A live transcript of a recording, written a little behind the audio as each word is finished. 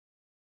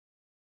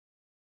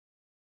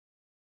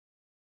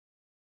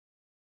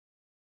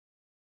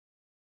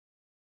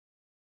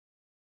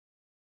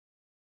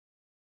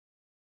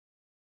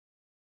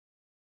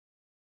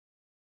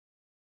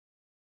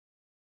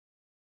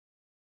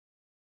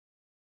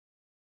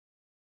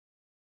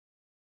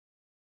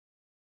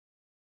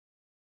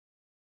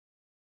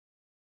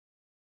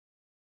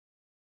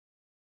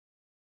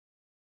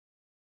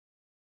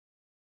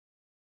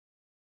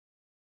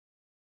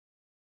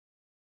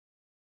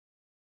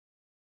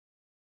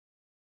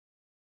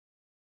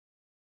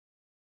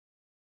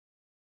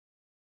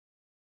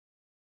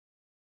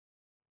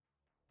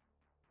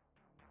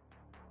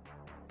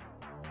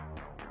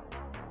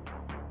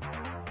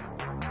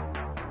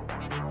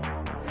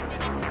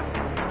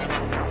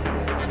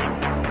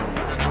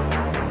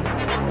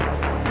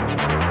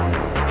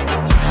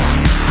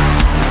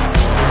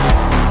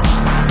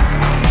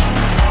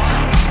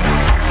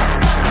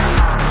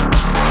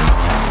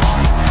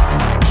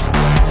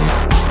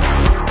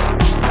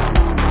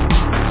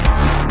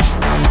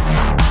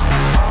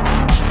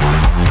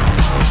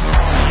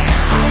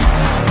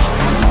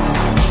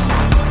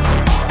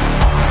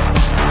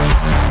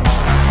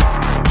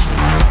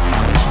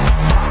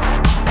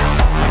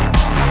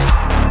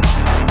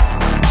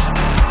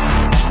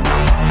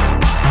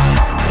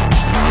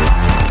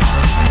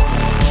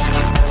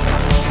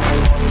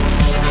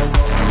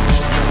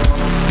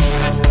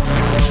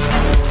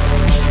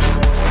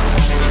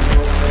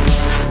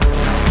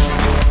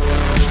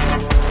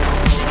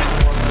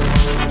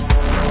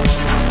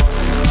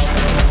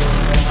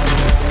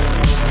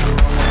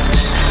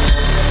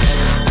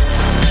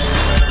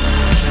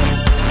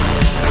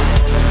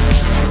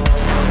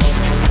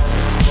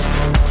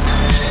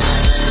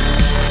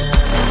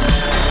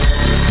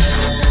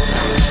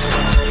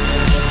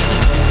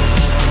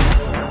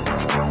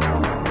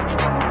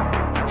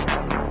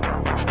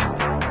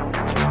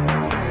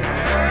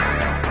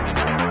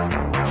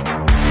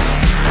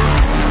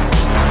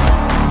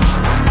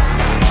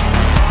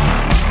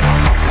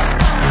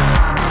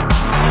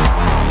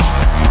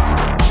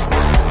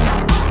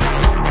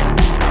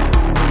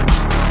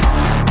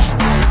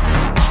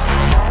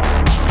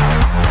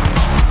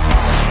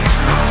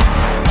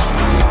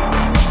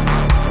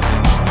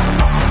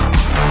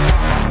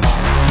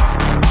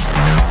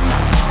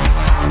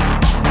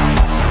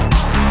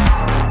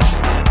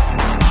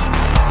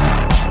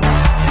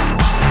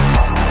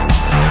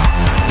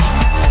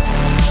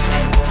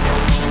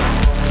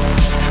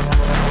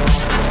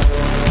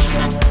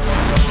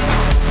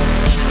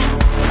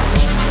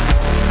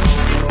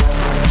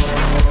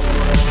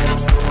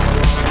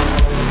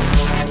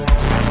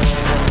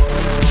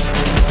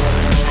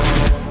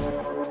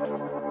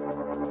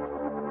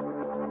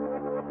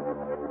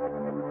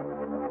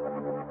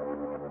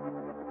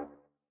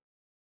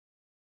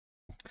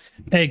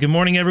Hey, good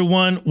morning,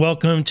 everyone.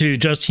 Welcome to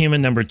Just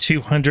Human number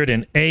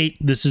 208.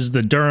 This is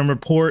the Durham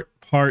Report,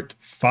 part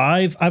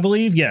 5, I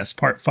believe. Yes,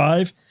 part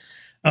 5.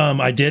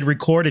 I did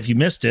record, if you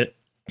missed it,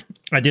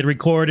 I did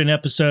record an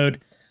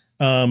episode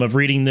of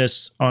reading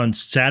this on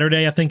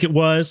Saturday, I think it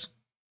was.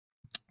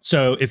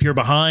 So if you're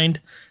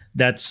behind,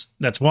 that's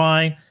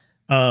why.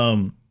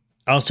 I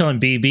was telling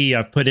BB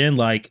I've put in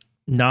like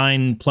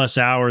 9+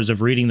 hours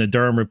of reading the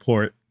Durham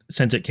Report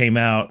since it came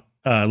out,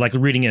 like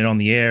reading it on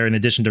the air in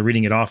addition to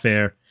reading it off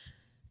air.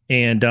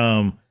 And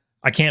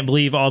I can't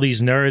believe all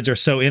these nerds are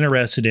so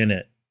interested in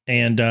it.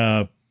 And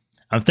I'm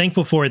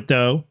thankful for it,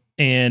 though.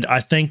 And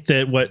I think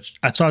that what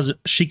I saw,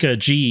 Shika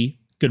G,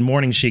 good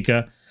morning,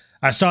 Shika.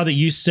 I saw that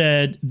you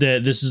said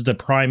that this is the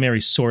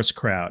primary source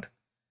crowd.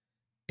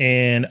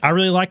 And I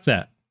really like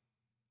that.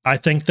 I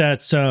think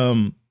that's,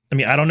 I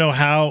don't know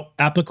how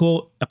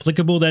applicable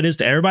that is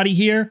to everybody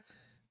here,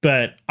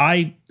 but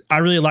I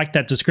really like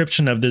that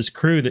description of this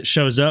crew that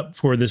shows up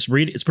for this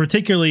read. It's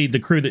particularly the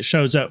crew that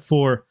shows up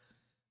for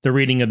the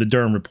reading of the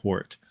Durham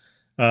Report.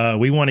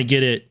 We want to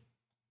get it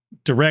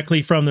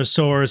directly from the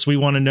source. We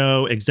want to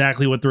know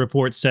exactly what the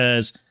report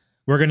says.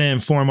 We're going to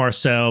inform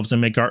ourselves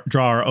and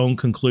draw our own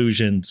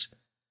conclusions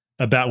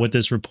about what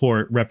this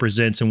report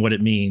represents and what it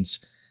means.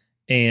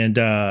 And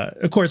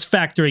of course,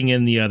 factoring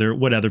in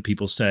what other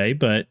people say,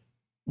 but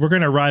we're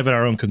going to arrive at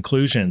our own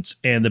conclusions.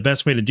 And the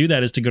best way to do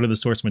that is to go to the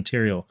source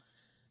material.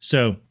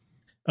 So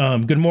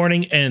good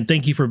morning, and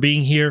thank you for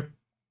being here.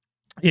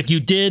 If you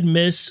did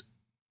miss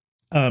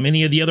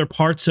any of the other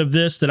parts of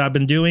this that I've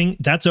been doing,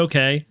 that's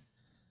okay.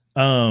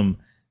 I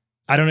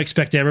don't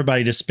expect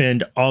everybody to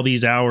spend all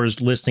these hours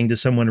listening to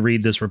someone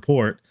read this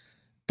report.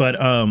 But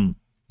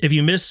if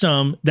you miss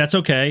some, that's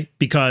okay,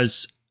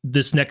 because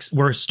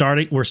we're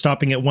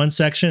stopping at one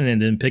section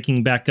and then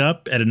picking back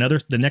up at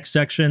the next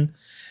section,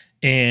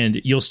 and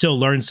you'll still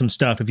learn some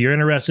stuff. If you're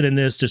interested in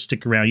this, just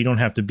stick around. You don't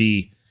have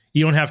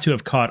to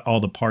have caught all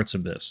the parts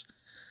of this.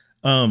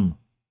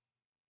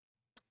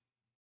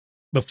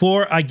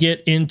 Before I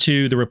get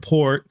into the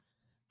report,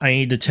 I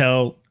need to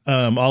tell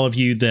all of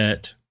you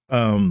that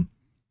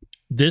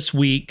this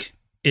week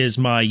is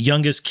my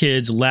youngest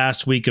kid's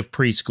last week of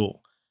preschool.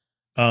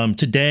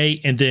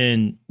 Today and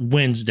then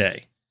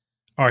Wednesday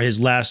are his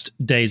last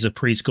days of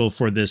preschool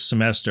for this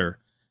semester.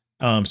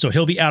 So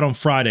he'll be out on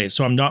Friday.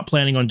 So I'm not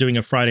planning on doing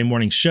a Friday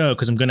morning show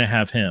because I'm going to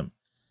have him.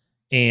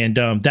 And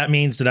that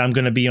means that I'm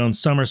going to be on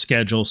summer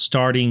schedule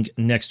starting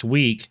next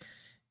week.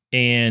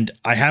 And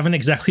I haven't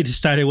exactly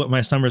decided what my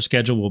summer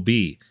schedule will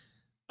be.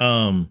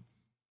 I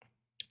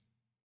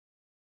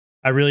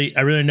really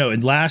know.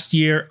 And last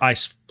year I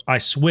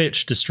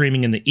switched to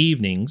streaming in the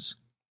evenings,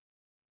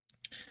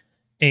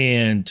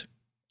 and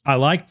I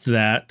liked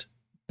that.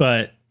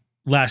 But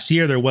last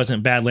year there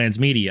wasn't Badlands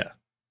Media,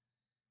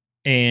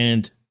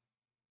 and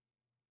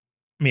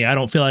I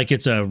don't feel like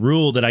it's a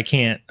rule that I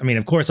can't.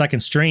 Of course I can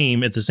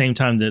stream at the same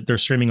time that they're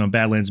streaming on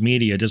Badlands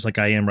Media, just like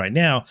I am right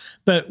now,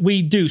 but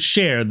we do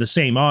share the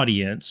same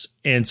audience.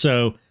 And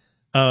so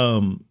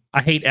I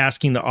hate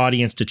asking the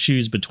audience to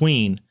choose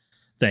between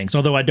things,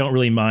 although I don't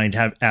really mind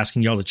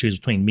asking y'all to choose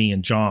between me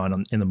and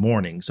John in the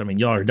mornings.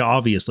 Y'all are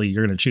obviously,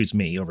 you're going to choose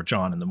me over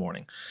John in the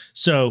morning.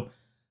 So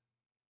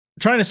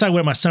trying to decide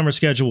what my summer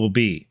schedule will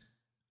be.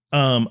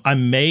 I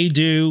may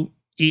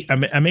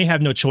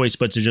have no choice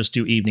but to just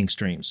do evening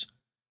streams.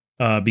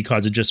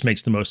 Because it just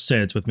makes the most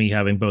sense with me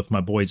having both my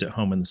boys at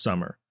home in the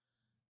summer.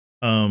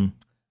 But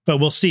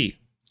we'll see.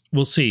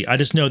 I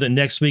just know that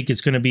next week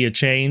it's going to be a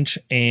change,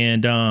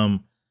 and I'll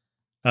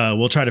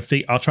try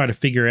to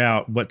figure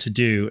out what to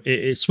do.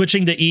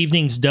 Switching to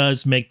evenings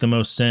does make the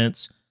most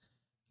sense.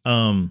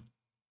 And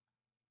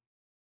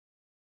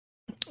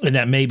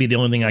that may be the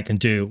only thing I can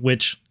do,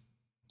 which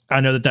I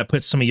know that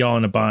puts some of y'all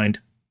in a bind.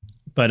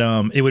 But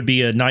it would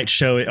be a night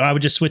show. I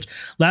would just switch.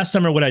 Last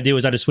summer, what I did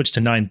was I just switched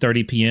to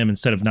 9:30 p.m.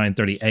 instead of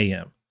 9:30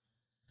 a.m.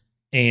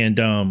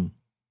 And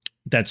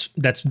that's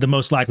the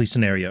most likely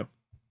scenario.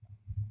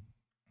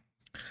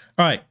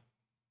 All right.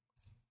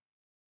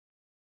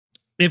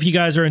 If you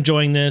guys are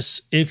enjoying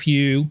this, if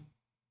you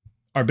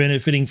are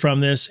benefiting from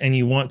this and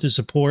you want to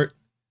support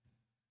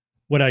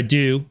what I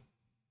do,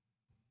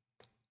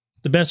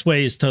 the best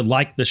way is to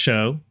like the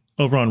show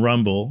over on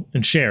Rumble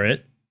and share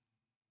it.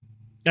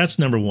 That's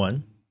number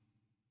one.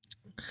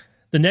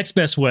 The next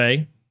best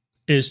way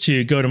is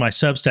to go to my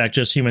Substack,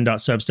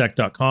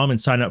 justhuman.substack.com,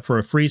 and sign up for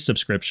a free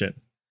subscription.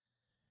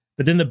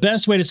 But then the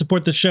best way to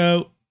support the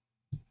show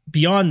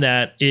beyond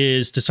that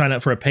is to sign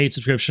up for a paid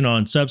subscription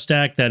on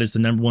Substack. That is the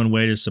number one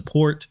way to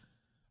support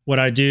what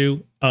I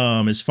do.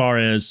 As far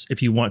as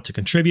if you want to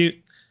contribute,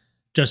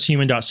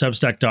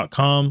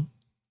 justhuman.substack.com.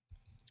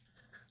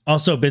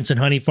 Also,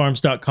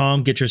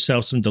 bensonhoneyfarms.com. Get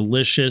yourself some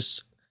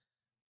delicious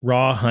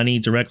raw honey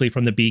directly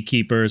from the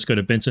beekeepers. Go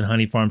to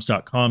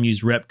bensonhoneyfarms.com.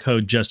 Use rep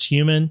code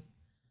JustHuman.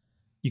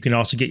 You can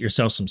also get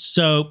yourself some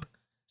soap,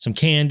 some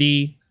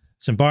candy,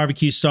 some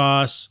barbecue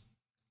sauce,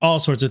 all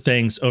sorts of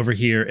things over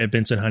here at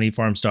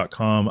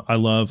bensonhoneyfarms.com. I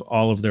love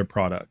all of their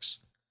products.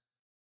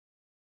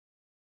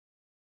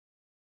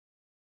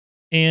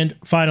 And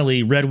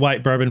finally, Red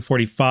White Bourbon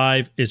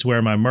 45 is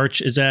where my merch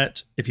is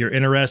at. If you're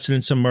interested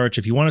in some merch,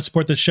 if you want to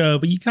support the show,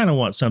 but you kind of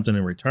want something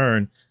in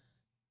return,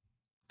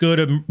 go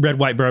to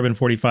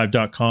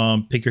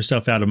redwhitebourbon45.com, pick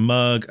yourself out a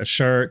mug, a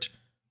shirt,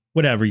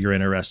 whatever you're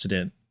interested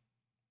in.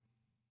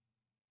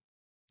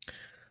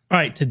 All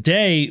right,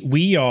 today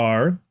we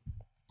are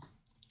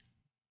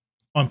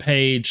on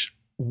page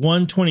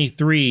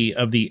 123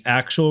 of the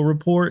actual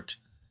report.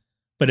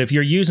 But if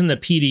you're using the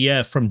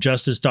PDF from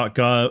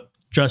justice.gov,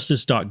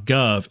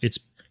 it's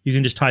you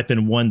can just type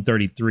in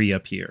 133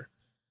 up here.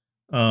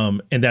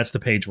 And that's the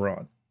page we're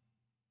on.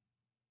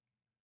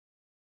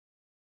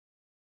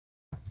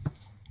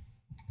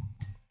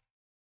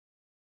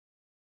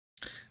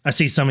 I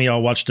see some of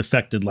y'all watched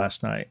Defected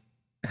last night.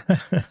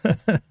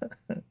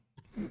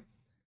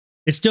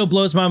 It still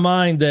blows my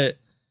mind that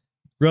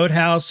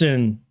Roadhouse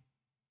and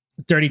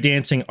Dirty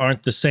Dancing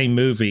aren't the same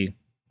movie.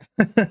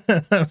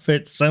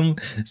 But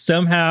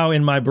somehow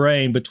in my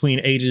brain between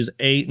ages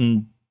 8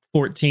 and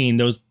 14,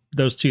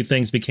 those two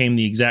things became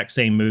the exact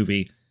same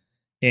movie,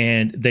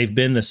 and they've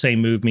been the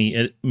same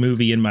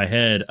movie in my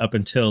head up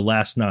until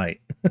last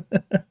night.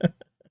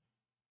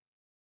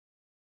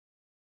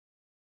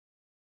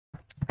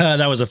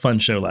 That was a fun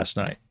show last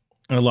night.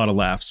 A lot of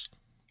laughs,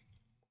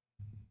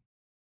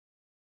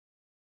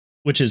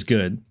 which is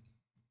good.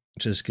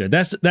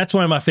 That's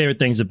one of my favorite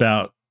things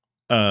about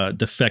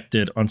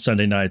Defected on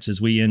Sunday nights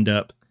is we end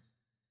up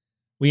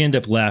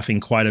laughing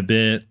quite a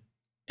bit,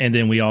 and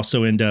then we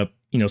also end up,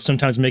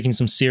 sometimes making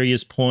some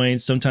serious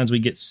points. Sometimes we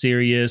get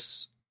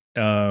serious,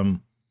 and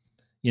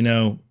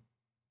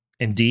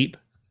deep,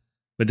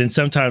 but then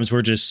sometimes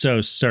we're just so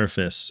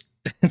surface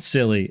and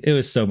silly. It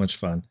was so much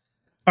fun.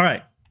 All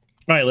right,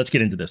 let's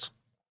get into this.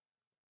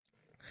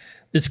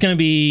 It's going to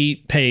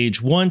be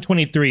page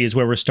 123 is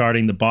where we're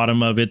starting, the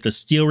bottom of it. The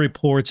Steele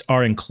reports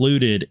are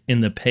included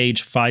in the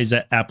page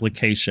FISA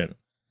application.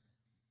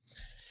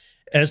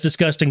 As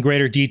discussed in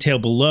greater detail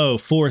below,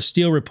 4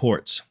 Steele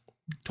reports,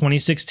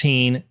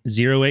 2016-080,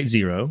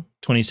 2016-94,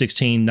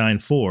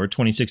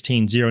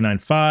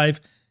 2016-095,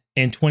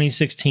 and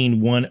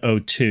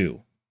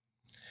 2016-102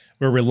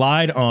 were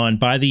relied on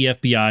by the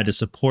FBI to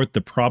support the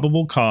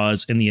probable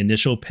cause in the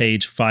initial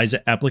page FISA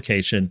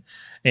application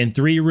and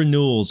 3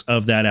 renewals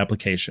of that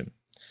application.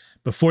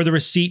 Before the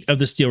receipt of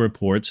the Steele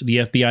reports, the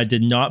FBI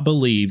did not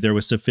believe there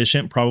was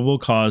sufficient probable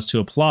cause to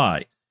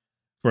apply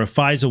for a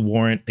FISA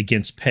warrant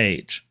against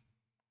Page.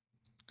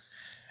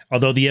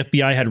 Although the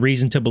FBI had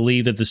reason to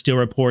believe that the Steele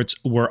reports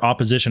were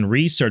opposition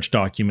research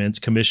documents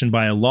commissioned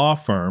by a law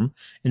firm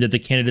and that the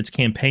candidate's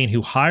campaign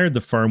who hired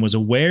the firm was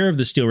aware of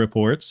the Steele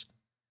reports,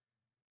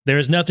 there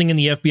is nothing in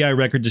the FBI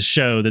record to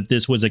show that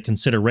this was a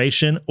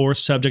consideration or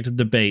subject of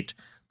debate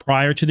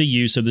prior to the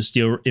use of the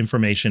Steele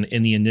information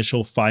in the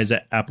initial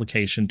FISA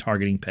application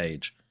targeting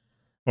Page.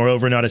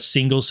 Moreover, not a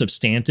single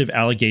substantive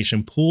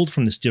allegation pulled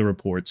from the Steele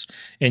reports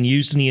and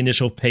used in the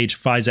initial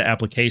Page FISA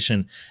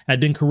application had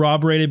been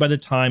corroborated by the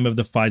time of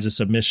the FISA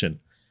submission,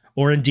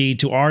 or indeed,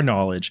 to our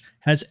knowledge,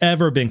 has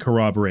ever been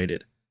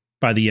corroborated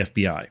by the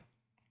FBI.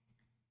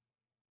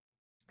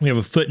 We have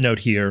a footnote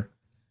here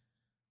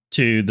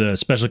to the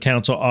Special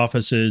Counsel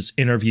Office's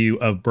interview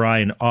of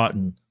Brian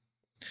Otten.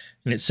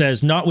 And it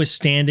says,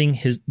 notwithstanding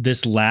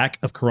this lack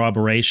of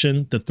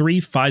corroboration, the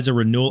 3 FISA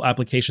renewal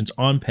applications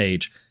on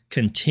Page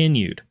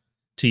continued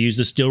to use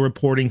the Steele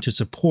reporting to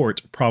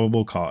support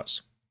probable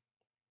cause.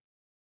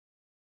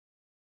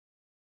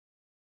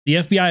 The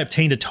FBI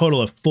obtained a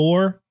total of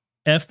 4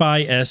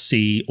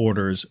 FISC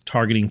orders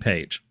targeting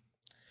Page,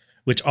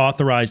 which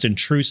authorized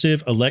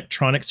intrusive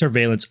electronic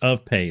surveillance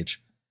of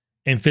Page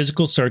and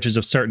physical searches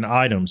of certain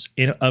items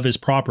of his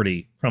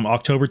property from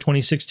October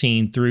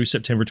 2016 through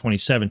September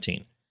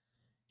 2017.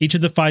 Each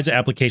of the FISA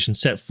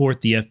applications set forth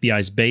the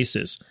FBI's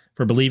basis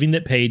for believing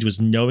that Page was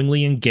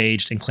knowingly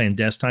engaged in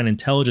clandestine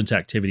intelligence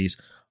activities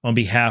on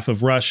behalf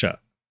of Russia,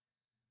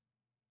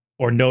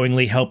 or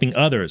knowingly helping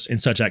others in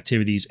such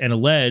activities, and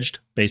alleged,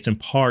 based in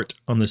part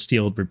on the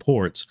Steele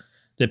reports,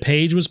 that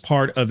Page was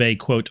part of a,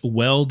 quote,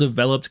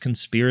 well-developed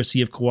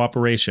conspiracy of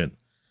cooperation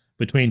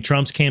between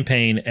Trump's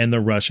campaign and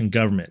the Russian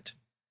government.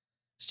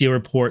 Steele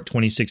Report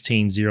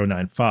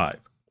 2016-095.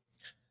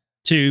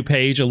 2.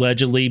 Page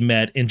allegedly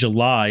met in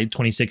July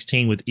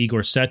 2016 with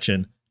Igor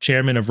Sechin,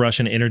 chairman of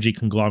Russian energy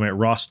conglomerate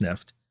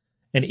Rosneft,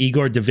 and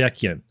Igor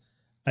Devekhin,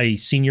 a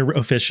senior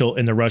official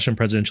in the Russian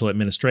presidential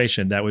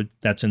administration.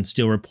 That's in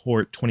Steele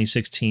Report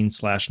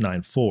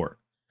 2016-94.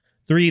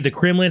 3. The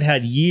Kremlin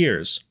had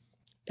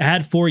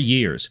for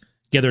years,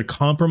 gathered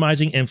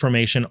compromising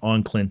information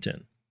on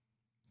Clinton.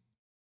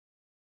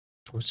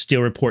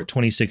 Steele Report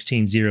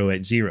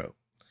 2016-080.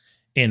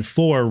 And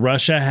 4,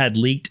 Russia had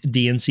leaked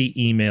DNC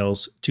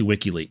emails to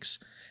WikiLeaks.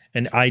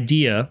 An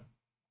idea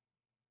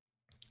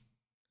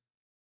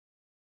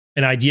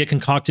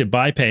concocted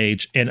by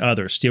Page and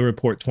others. Steele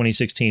Report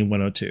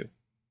 2016-102.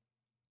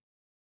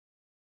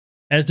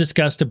 As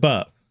discussed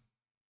above,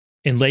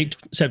 in late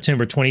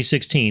September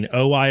 2016,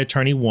 OI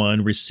Attorney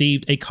 1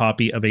 received a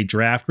copy of a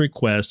draft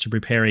request to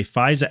prepare a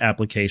FISA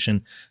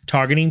application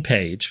targeting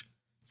Page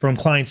from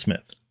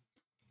Kleinsmith.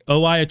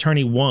 OI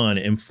Attorney 1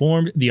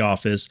 informed the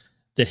office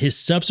that his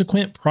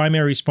subsequent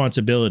primary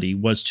responsibility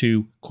was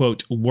to,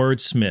 quote,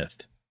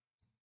 wordsmith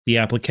the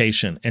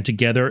application and to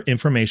gather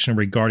information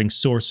regarding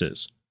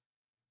sources.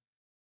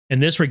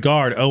 In this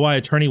regard, OI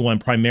Attorney 1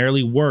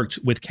 primarily worked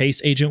with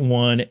Case Agent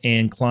 1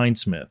 and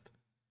Kleinsmith.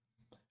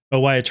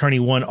 OI Attorney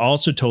 1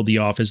 also told the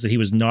office that he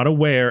was not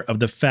aware of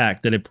the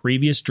fact that a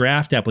previous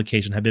draft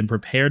application had been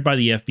prepared by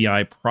the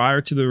FBI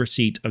prior to the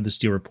receipt of the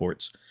Steele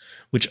reports,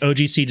 which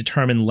OGC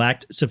determined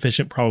lacked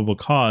sufficient probable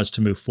cause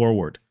to move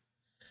forward.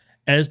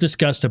 As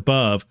discussed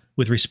above,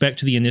 with respect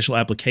to the initial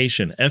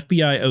application,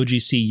 FBI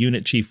OGC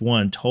Unit Chief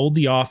 1 told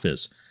the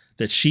office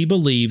that she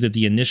believed that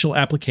the initial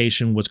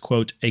application was,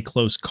 quote, a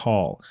close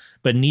call,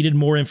 but needed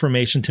more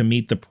information to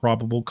meet the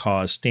probable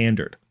cause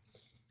standard.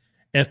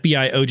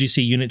 FBI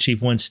OGC Unit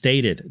Chief 1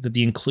 stated that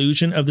the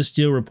inclusion of the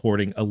Steele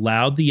reporting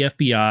allowed the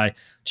FBI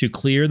to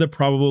clear the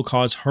probable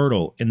cause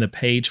hurdle in the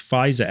Page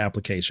FISA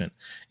application,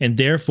 and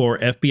therefore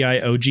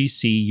FBI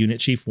OGC Unit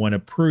Chief 1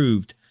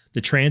 approved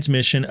the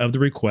transmission of the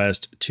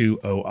request to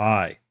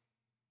OI.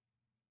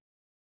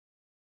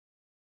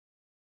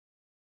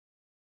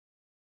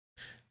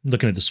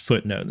 Looking at this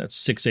footnote, that's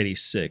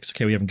 686.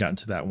 Okay, we haven't gotten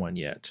to that one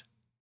yet.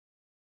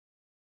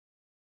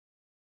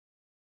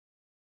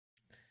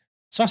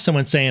 Saw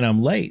someone saying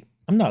I'm late.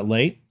 I'm not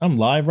late. I'm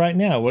live right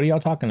now. What are y'all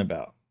talking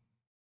about?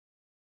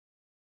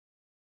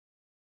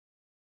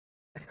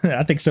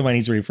 I think somebody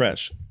needs to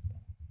refresh.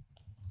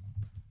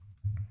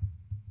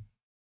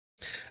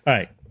 All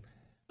right.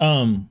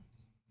 FBI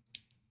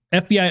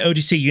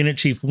OGC Unit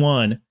Chief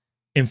 1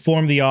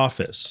 informed the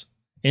office,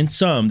 in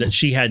sum, that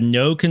she had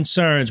no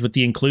concerns with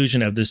the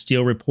inclusion of the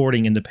Steele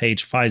reporting in the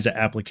Page FISA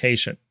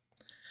application.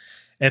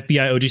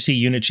 FBI OGC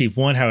Unit Chief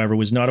 1, however,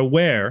 was not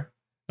aware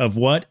of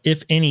what,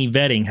 if any,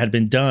 vetting had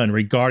been done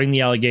regarding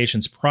the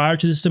allegations prior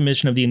to the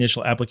submission of the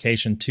initial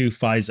application to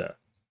FISA.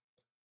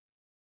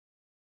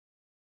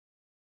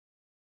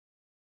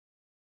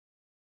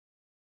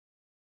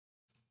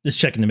 Just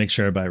checking to make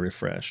sure everybody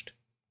refreshed.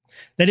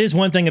 That is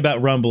one thing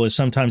about Rumble, is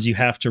sometimes you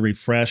have to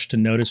refresh to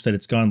notice that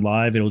it's gone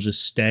live. It'll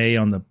just stay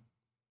on the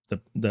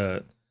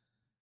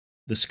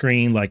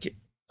screen like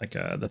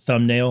the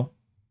thumbnail,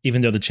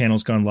 even though the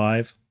channel's gone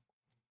live.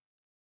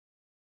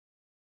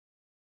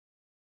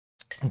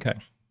 Okay.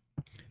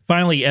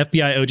 Finally,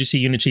 FBI OGC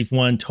Unit Chief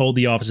 1 told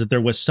the office that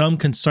there was some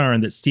concern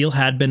that Steele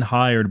had been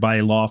hired by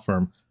a law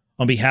firm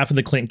on behalf of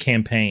the Clinton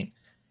campaign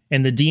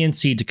and the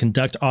DNC to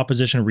conduct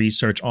opposition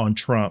research on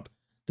Trump.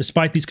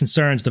 Despite these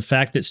concerns, the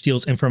fact that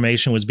Steele's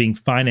information was being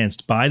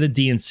financed by the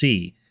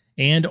DNC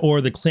and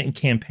or the Clinton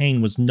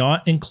campaign was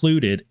not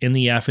included in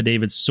the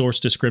affidavit's source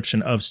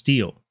description of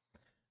Steele.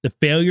 The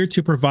failure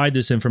to provide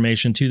this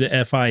information to the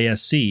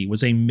FISC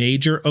was a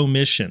major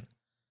omission,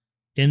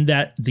 in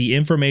that the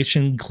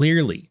information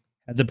clearly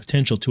had the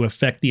potential to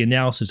affect the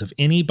analysis of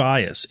any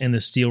bias in the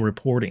Steele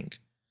reporting.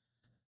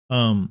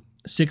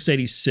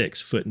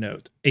 686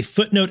 footnote. A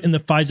footnote in the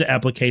FISA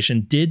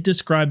application did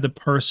describe the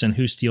person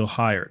who Steele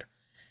hired.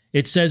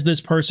 It says this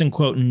person,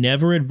 quote,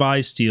 never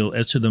advised Steele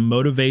as to the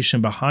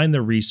motivation behind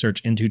the research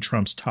into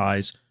Trump's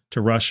ties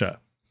to Russia.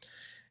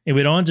 It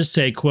went on to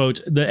say, quote,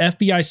 the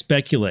FBI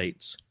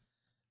speculates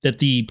that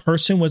the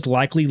person was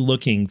likely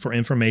looking for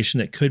information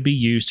that could be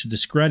used to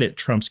discredit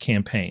Trump's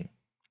campaign.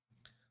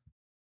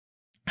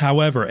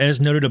 However, as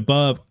noted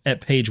above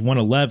at page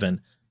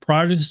 111,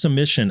 prior to the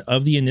submission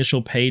of the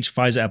initial Page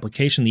FISA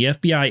application, the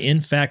FBI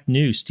in fact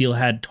knew Steele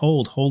had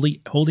told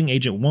Handling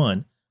Agent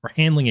 1,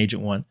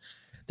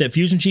 that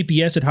Fusion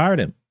GPS had hired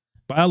him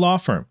by a law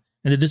firm,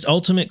 and that this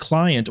ultimate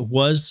client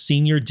was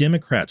senior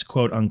Democrats,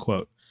 quote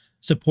unquote,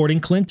 supporting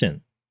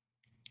Clinton.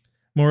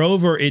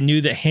 Moreover, it knew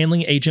that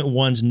Handling Agent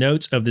 1's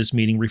notes of this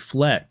meeting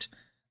reflect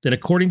that,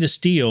 according to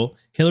Steele,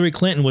 Hillary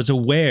Clinton was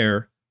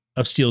aware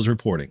of Steele's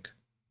reporting.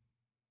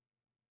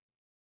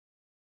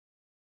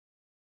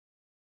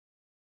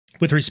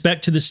 With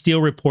respect to the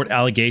Steele report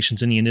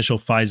allegations in the initial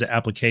FISA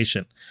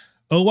application,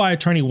 OI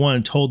Attorney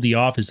 1 told the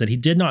office that he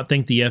did not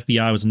think the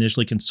FBI was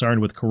initially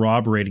concerned with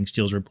corroborating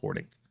Steele's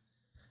reporting,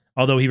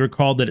 although he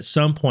recalled that at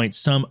some point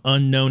some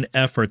unknown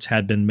efforts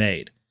had been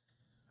made.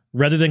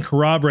 Rather than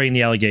corroborating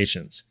the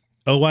allegations,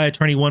 OI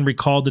Attorney 1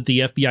 recalled that the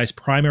FBI's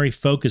primary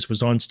focus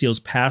was on Steele's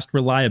past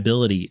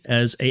reliability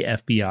as a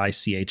FBI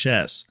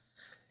CHS.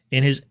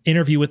 In his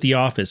interview with the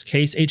office,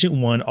 Case Agent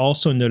 1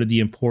 also noted the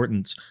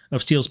importance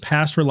of Steele's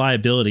past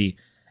reliability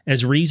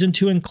as reason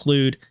to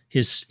include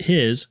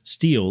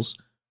Steele's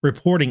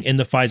reporting in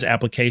the FISA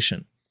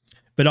application,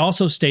 but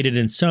also stated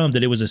in sum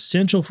that it was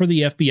essential for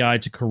the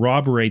FBI to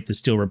corroborate the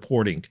Steele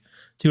reporting,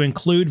 to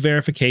include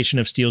verification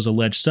of Steele's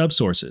alleged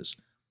subsources.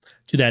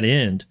 To that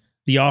end,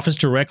 the office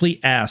directly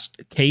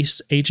asked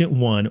Case Agent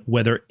 1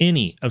 whether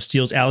any of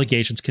Steele's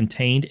allegations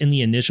contained in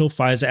the initial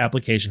FISA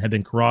application had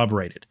been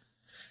corroborated.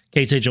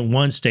 Case Agent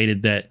 1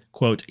 stated that,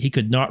 quote, he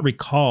could not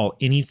recall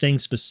anything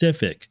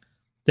specific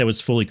that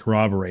was fully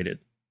corroborated.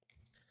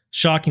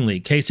 Shockingly,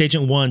 Case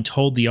Agent 1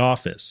 told the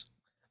office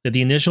that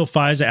the initial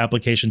FISA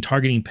application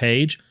targeting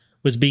Page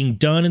was being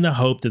done in the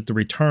hope that the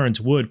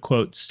returns would,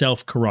 quote,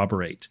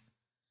 self-corroborate.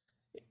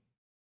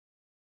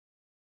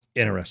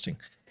 Interesting.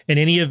 In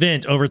any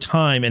event, over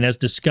time, and as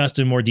discussed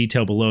in more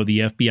detail below, the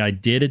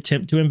FBI did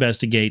attempt to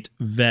investigate,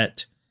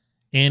 vet,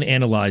 and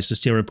analyze the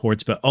Steele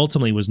reports, but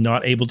ultimately was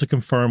not able to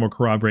confirm or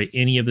corroborate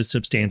any of the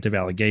substantive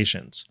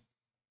allegations.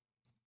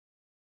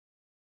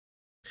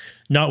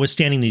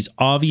 Notwithstanding these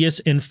obvious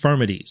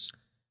infirmities,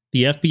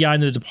 the FBI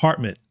and the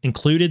department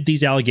included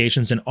these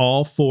allegations in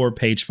all 4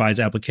 page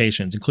FISA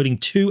applications, including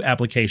 2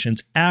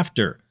 applications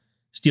after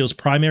Steele's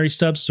primary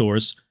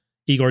subsource,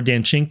 Igor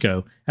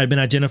Danchenko, had been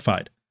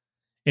identified,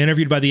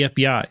 interviewed by the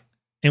FBI,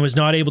 and was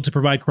not able to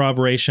provide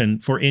corroboration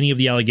for any of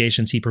the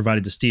allegations he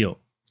provided to Steele.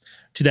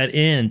 To that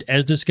end,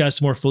 as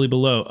discussed more fully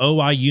below,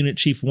 OI Unit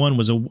Chief 1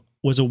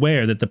 was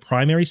aware that the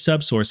primary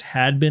subsource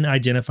had been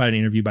identified and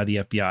interviewed by the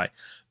FBI,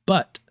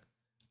 but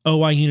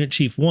OI Unit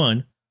Chief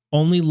 1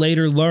 only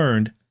later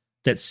learned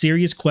that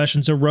serious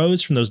questions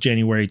arose from those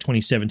January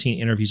 2017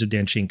 interviews of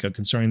Danchenko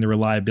concerning the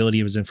reliability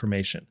of his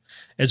information,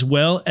 as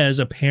well as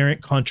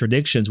apparent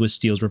contradictions with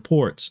Steele's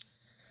reports.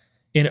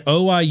 In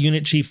OI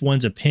Unit Chief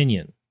 1's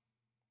opinion,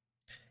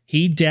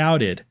 he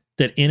doubted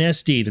that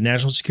NSD, the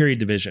National Security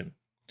Division,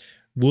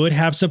 would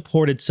have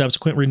supported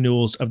subsequent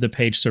renewals of the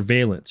page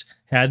surveillance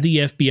had the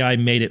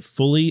FBI made it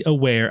fully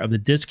aware of the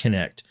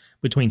disconnect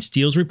between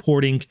Steele's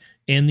reporting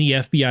and the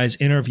FBI's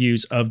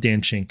interviews of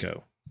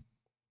Danchenko.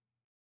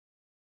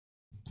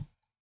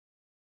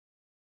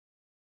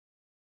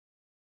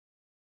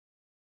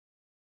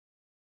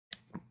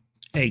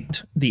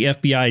 Eight, the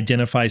FBI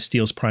identifies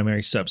Steele's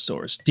primary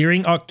subsource.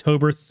 During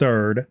October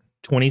 3rd,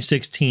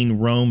 2016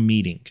 Rome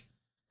meeting,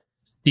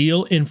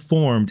 Steele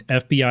informed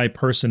FBI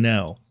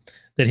personnel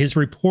that his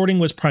reporting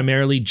was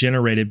primarily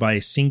generated by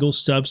a single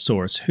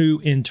subsource who,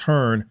 in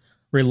turn,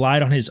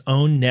 relied on his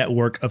own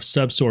network of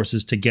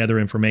subsources to gather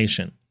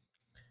information.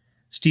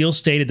 Steele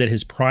stated that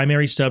his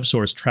primary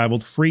subsource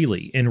traveled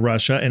freely in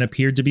Russia and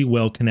appeared to be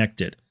well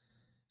connected.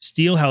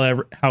 Steele,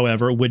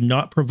 however, would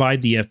not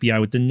provide the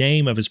FBI with the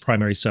name of his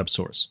primary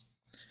subsource.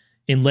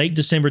 In late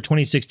December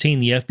 2016,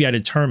 the FBI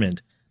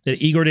determined that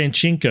Igor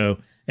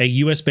Danchenko, a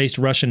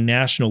U.S.-based Russian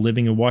national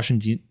living in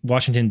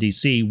Washington,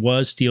 D.C.,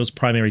 was Steele's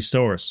primary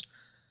source.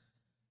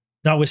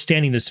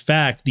 Notwithstanding this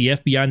fact, the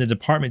FBI and the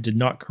department did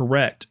not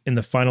correct in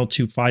the final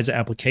 2 FISA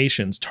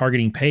applications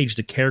targeting Page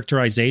the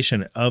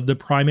characterization of the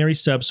primary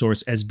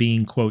subsource as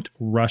being, quote,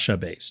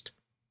 Russia-based.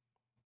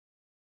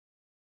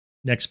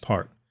 Next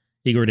part.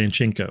 Igor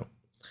Danchenko.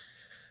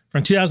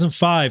 From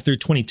 2005 through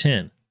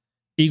 2010,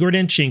 Igor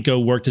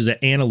Danchenko worked as an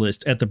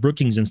analyst at the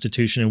Brookings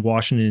Institution in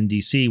Washington,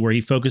 D.C., where he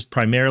focused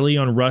primarily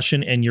on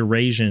Russian and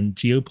Eurasian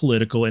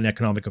geopolitical and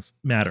economic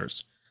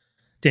matters.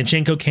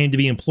 Danchenko came to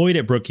be employed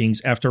at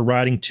Brookings after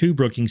writing 2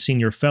 Brookings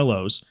Senior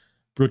Fellows,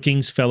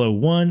 Brookings Fellow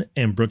 1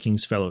 and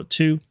Brookings Fellow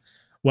 2,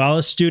 while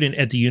a student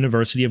at the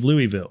University of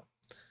Louisville.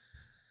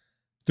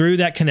 Through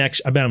that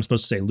connection, I bet I'm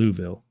supposed to say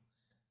Louisville.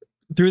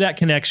 Through that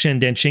connection,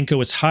 Danchenko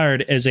was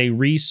hired as a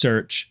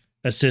research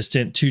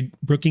assistant to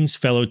Brookings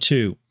Fellow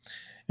 2.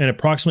 In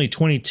approximately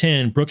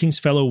 2010, Brookings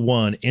Fellow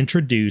 1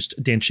 introduced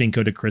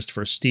Danchenko to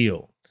Christopher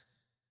Steele.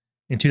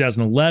 In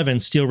 2011,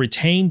 Steele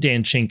retained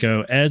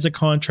Danchenko as a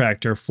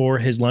contractor for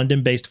his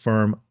London-based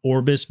firm,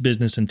 Orbis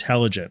Business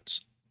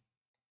Intelligence.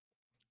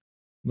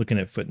 Looking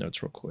at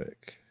footnotes real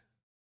quick.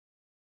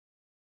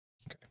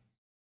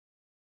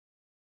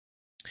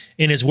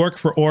 In his work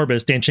for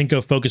Orbis,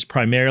 Danchenko focused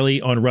primarily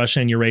on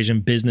Russian and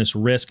Eurasian business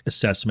risk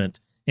assessment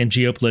and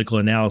geopolitical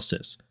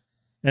analysis.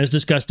 As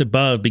discussed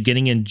above,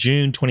 beginning in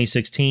June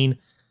 2016,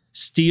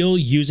 Steele,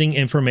 using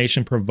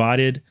information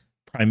provided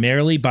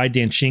primarily by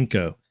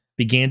Danchenko,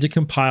 began to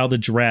compile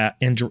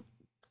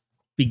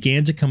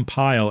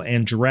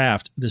and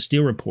draft the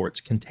Steele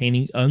reports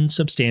containing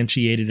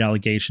unsubstantiated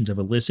allegations of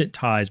illicit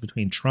ties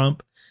between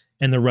Trump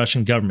and the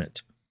Russian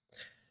government.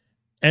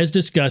 As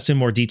discussed in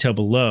more detail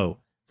below,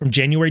 from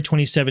January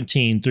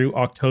 2017 through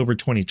October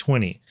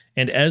 2020,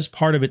 and as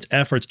part of its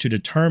efforts to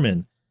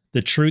determine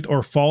the truth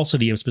or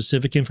falsity of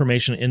specific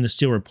information in the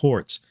Steele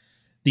reports,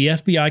 the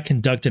FBI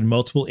conducted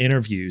multiple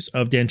interviews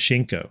of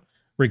Danchenko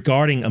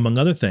regarding, among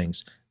other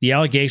things, the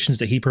allegations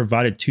that he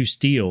provided to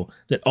Steele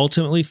that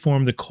ultimately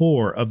formed the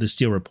core of the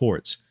Steele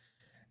reports.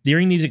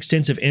 During these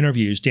extensive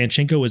interviews,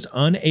 Danchenko was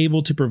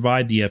unable to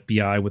provide the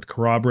FBI with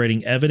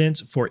corroborating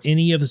evidence for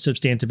any of the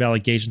substantive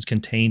allegations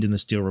contained in the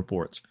Steele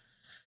reports.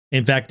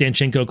 In fact,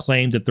 Danchenko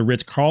claimed that the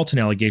Ritz-Carlton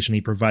allegation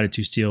he provided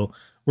to Steele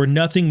were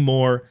nothing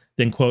more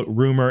than, quote,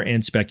 rumor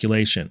and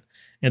speculation,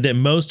 and that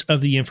most of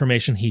the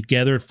information he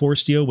gathered for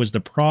Steele was the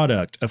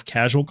product of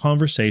casual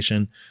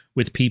conversation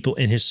with people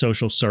in his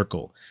social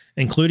circle,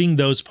 including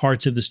those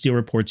parts of the Steele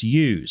reports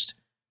used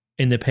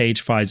in the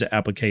Page FISA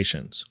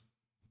applications.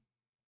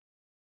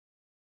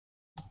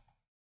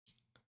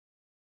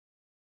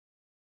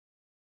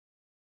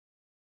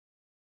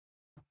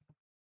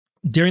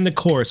 During the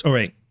course,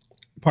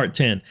 Part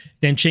 10,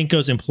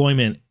 Danchenko's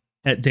employment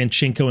at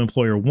Danchenko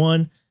Employer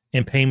 1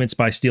 and payments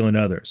by Steele and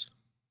others.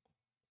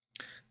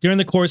 During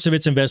the course of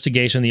its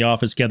investigation, the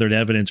office gathered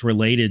evidence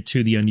related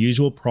to the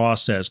unusual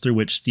process through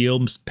which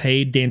Steele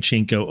paid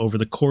Danchenko over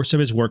the course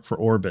of his work for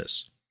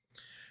Orbis.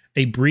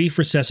 A brief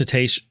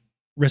recitation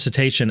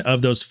recitation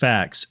of those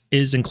facts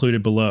is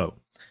included below.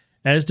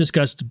 As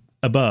discussed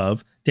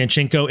above,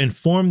 Danchenko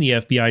informed the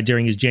FBI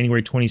during his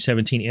January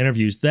 2017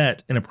 interviews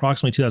that in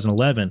approximately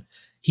 2011,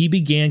 he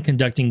began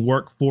conducting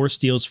work for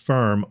Steele's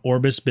firm,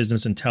 Orbis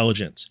Business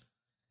Intelligence.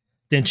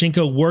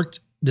 Danchenko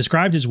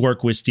described his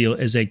work with Steele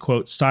as a,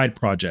 quote, side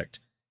project,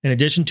 in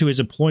addition to his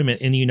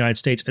employment in the United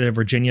States at a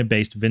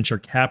Virginia-based venture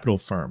capital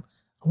firm.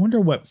 I wonder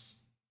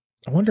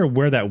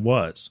where that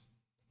was.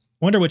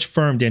 I wonder which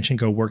firm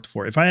Danchenko worked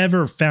for. If I've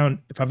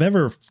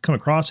ever come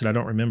across it, I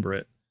don't remember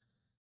it.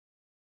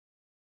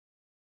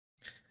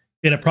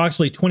 In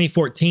approximately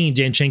 2014,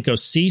 Danchenko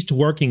ceased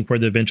working for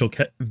the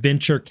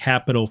venture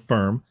capital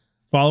firm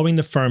following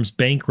the firm's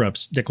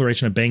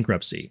declaration of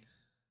bankruptcy.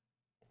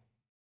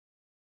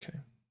 Okay.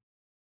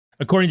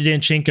 According to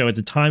Danchenko, at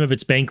the time of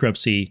its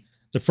bankruptcy,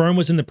 the firm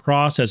was in the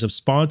process of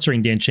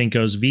sponsoring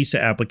Danchenko's visa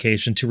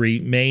application to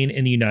remain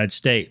in the United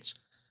States.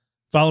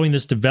 Following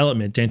this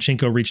development,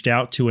 Danchenko reached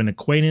out to an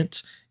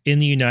acquaintance in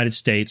the United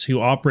States who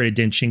operated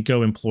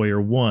Danchenko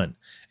Employer One,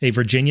 a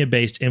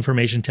Virginia-based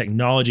information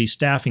technology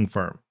staffing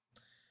firm.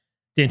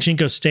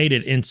 Danchenko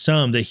stated in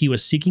sum that he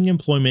was seeking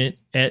employment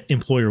at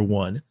Employer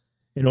One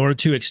in order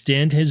to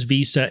extend his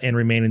visa and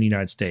remain in the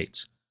United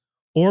States.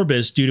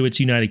 Orbis, due to its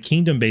United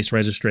Kingdom-based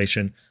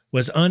registration,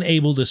 was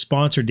unable to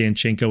sponsor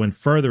Danchenko in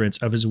furtherance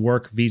of his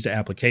work visa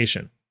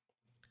application.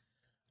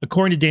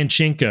 According to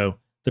Danchenko,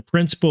 the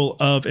principal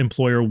of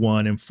Employer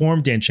One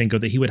informed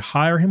Danchenko that he would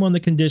hire him on the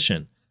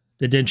condition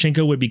that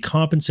Danchenko would be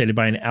compensated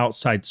by an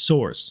outside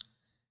source.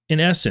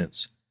 In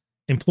essence,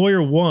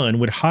 Employer One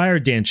would hire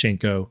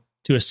Danchenko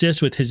to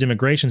assist with his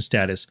immigration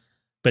status,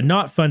 but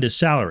not fund his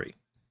salary.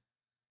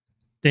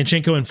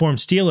 Danchenko informed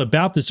Steele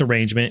about this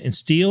arrangement, and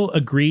Steele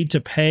agreed to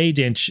pay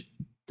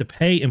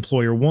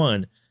Employer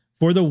One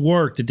for the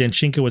work that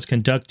Danchenko was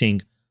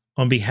conducting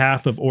on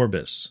behalf of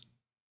Orbis.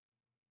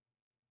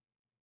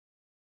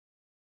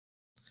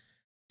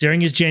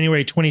 During his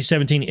January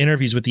 2017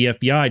 interviews with the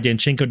FBI,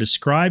 Danchenko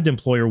described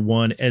Employer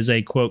One as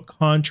a, quote,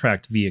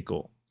 contract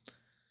vehicle,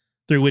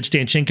 through which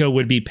Danchenko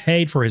would be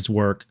paid for his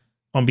work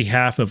on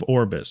behalf of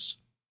Orbis.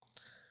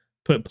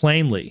 Put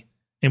plainly,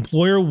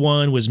 Employer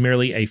One was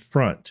merely a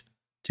front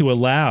to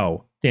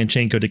allow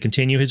Danchenko to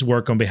continue his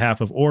work on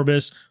behalf of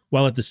Orbis,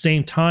 while at the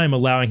same time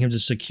allowing him to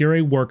secure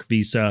a work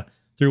visa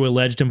through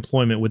alleged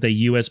employment with a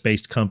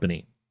U.S.-based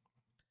company.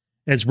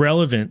 As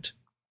relevant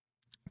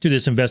to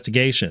this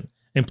investigation,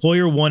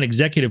 Employer One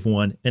Executive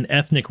One, an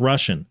ethnic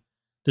Russian,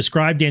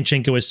 described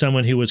Danchenko as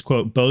someone who was,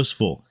 quote,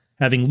 boastful,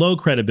 having low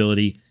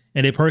credibility,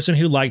 and a person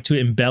who liked to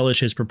embellish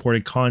his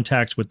purported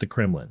contacts with the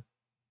Kremlin.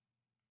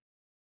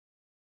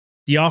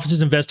 The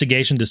office's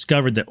investigation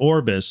discovered that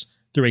Orbis,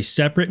 through a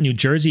separate New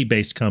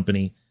Jersey-based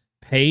company,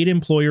 paid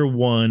Employer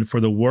One for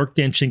the work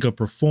Danchenko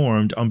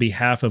performed on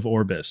behalf of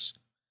Orbis.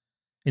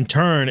 In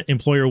turn,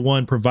 Employer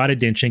One provided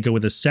Danchenko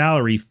with a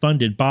salary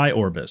funded by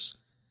Orbis.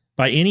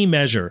 By any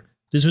measure,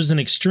 this was an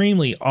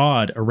extremely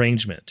odd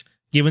arrangement,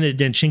 given that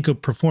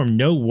Danchenko performed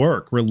no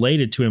work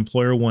related to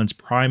Employer One's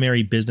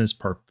primary business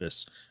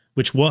purpose,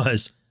 which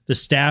was the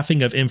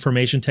staffing of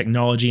information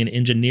technology and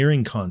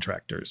engineering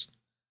contractors.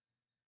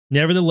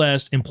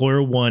 Nevertheless,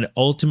 Employer One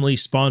ultimately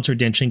sponsored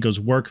Danchenko's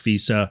work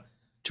visa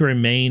to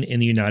remain in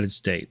the United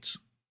States.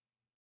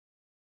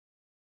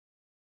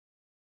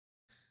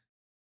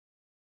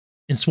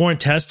 In sworn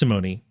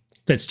testimony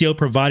that Steele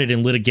provided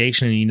in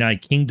litigation in the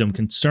United Kingdom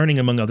concerning,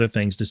 among other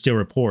things, the Steele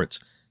reports,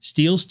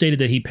 Steele stated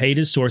that he paid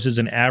his sources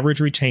an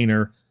average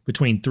retainer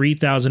between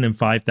 $3,000 and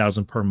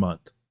 $5,000 per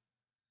month.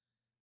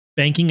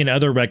 Banking and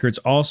other records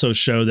also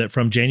show that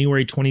from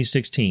January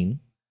 2016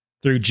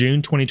 through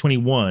June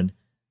 2021,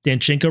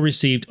 Danchenko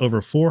received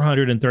over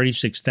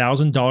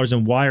 $436,000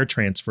 in wire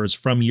transfers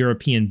from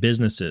European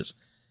businesses,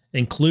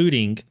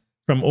 including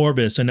from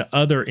Orbis and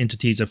other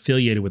entities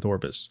affiliated with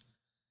Orbis.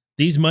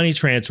 These money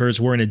transfers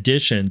were in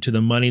addition to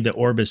the money that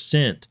Orbis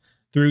sent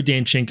through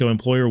Danchenko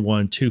Employer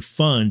One to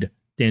fund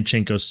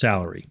Danchenko's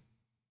salary.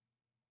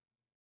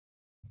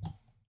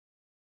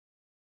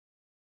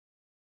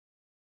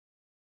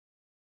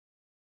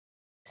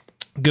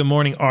 Good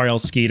morning, R.L.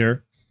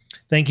 Skeeter.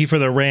 Thank you for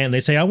the rant. They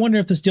say, I wonder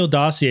if the Steele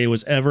dossier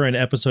was ever an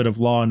episode of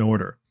Law and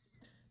Order.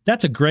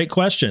 That's a great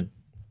question.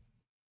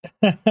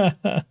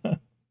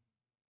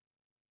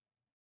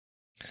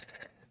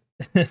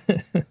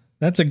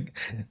 That's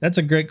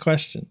a great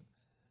question.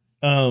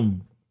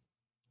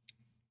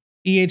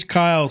 E.H.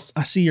 Kyles,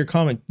 I see your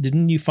comment.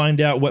 Didn't you find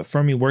out what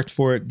firm you worked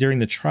for during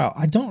the trial?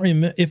 I don't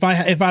remember. If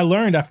I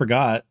learned, I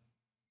forgot.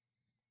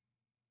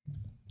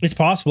 It's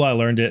possible I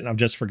learned it and I've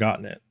just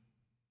forgotten it.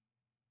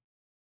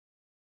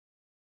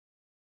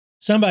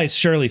 Somebody's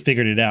surely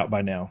figured it out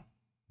by now.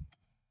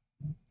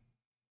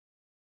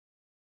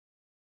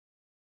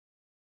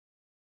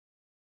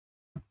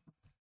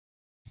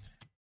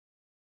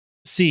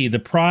 See, the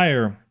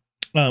prior...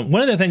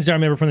 one of the things I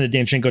remember from the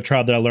Danchenko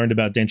trial that I learned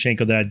about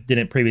Danchenko that I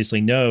didn't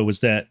previously know was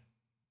that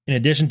in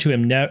addition to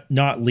him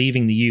not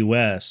leaving the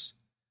U.S.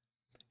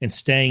 and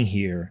staying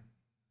here,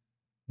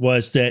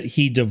 was that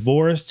he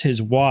divorced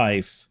his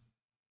wife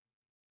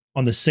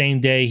on the same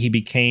day he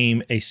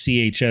became a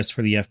CHS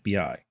for the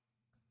FBI,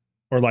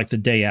 or like the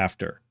day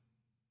after.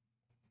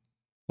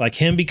 Like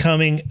him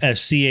becoming a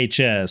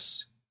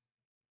CHS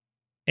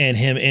and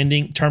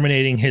him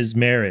terminating his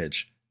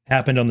marriage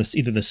happened on this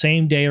either the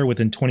same day or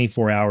within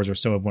 24 hours or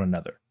so of one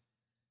another.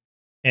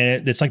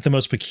 And it's like the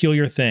most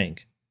peculiar thing.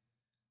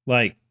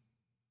 Like,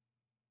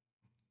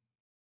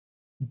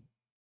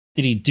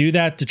 did he do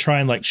that to try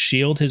and like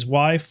shield his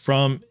wife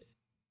from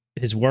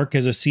his work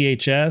as a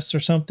CHS or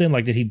something?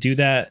 Like, did he do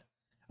that?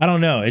 I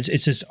don't know. It's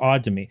just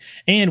odd to me.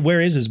 And where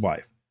is his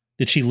wife?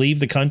 Did she leave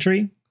the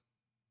country?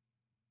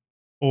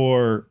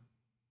 Or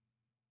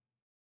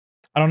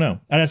I don't know.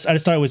 I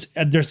just thought it was,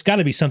 there's got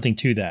to be something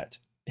to that.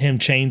 Him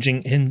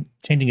changing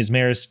his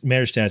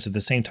marriage status at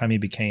the same time he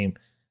became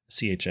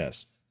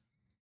CHS.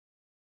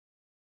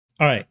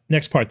 All right,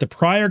 next part. The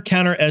prior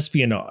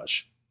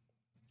counter-espionage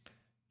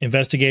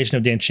investigation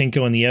of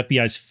Danchenko and the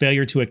FBI's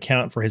failure to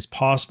account for his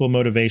possible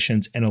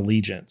motivations and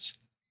allegiance.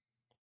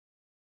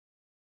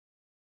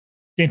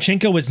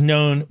 Danchenko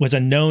was a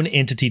known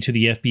entity to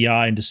the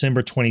FBI in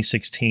December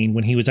 2016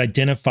 when he was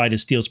identified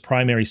as Steele's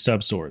primary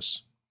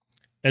subsource.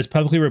 As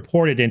publicly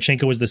reported,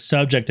 Danchenko was the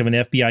subject of an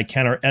FBI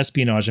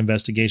counter-espionage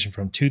investigation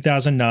from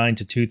 2009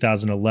 to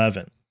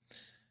 2011.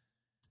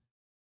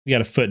 We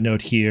got a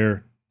footnote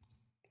here.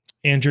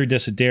 Andrew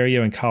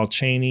Desiderio and Kyle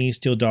Cheney,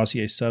 Steele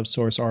dossier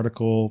subsource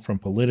article from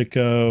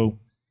Politico.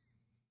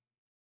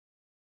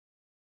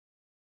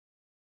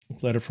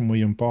 Letter from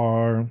William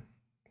Barr.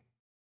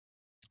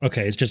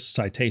 Okay, it's just a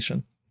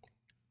citation.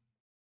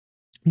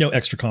 No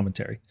extra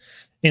commentary.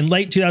 In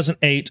late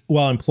 2008,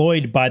 while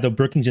employed by the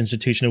Brookings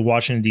Institution in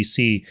Washington,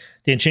 D.C.,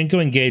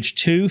 Danchenko engaged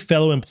two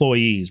fellow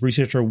employees,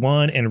 Researcher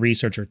 1 and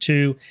Researcher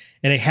 2,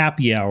 in a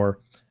happy hour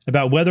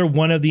about whether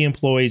one of the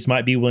employees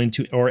might be willing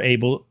to or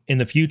able in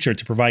the future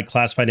to provide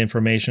classified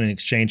information in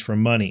exchange for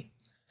money.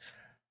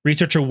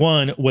 Researcher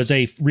 1 was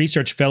a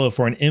research fellow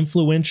for an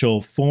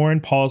influential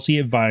foreign policy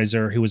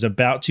advisor who was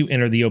about to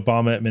enter the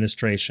Obama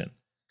administration.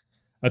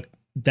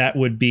 That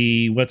would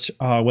be, what's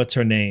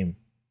her name?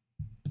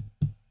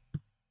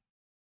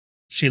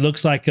 She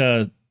looks like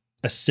a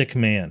sick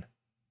man.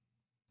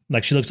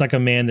 Like she looks like a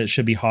man that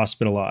should be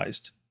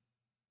hospitalized.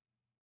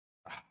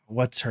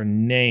 What's her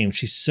name?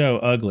 She's so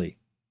ugly.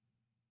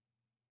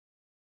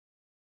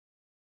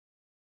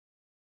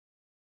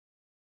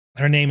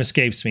 Her name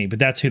escapes me, but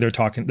that's who they're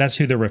talking. That's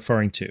who they're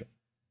referring to.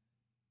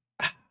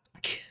 I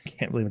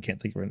can't believe I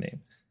can't think of her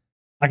name.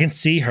 I can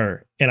see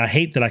her, and I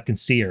hate that I can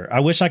see her.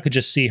 I wish I could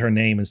just see her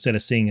name instead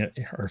of seeing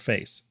her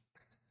face.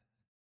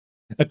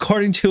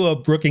 According to a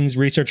Brookings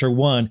Researcher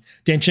 1,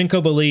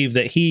 Danchenko believed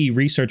that he,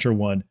 Researcher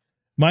 1,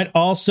 might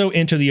also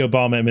enter the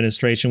Obama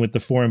administration with the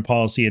foreign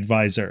policy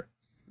advisor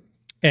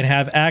and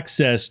have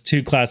access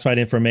to classified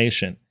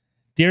information.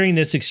 During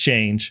this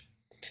exchange,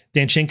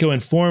 Danchenko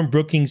informed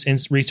Brookings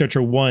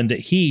Researcher 1 that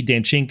he,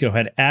 Danchenko,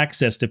 had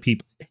access to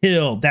people.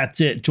 Hill,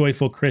 that's it.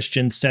 Joyful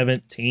Christian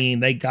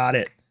 17. They got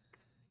it.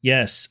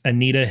 Yes,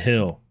 Anita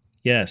Hill.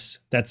 Yes,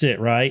 that's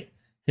it, right?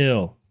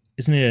 Hill.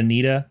 Isn't it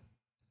Anita?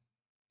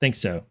 Think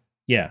so.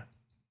 Yeah,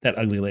 that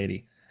ugly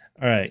lady.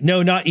 All right.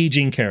 No, not E.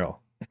 Jean Carroll.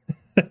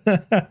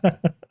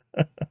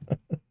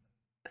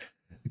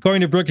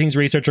 According to Brookings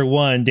Researcher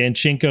 1,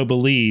 Danchenko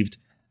believed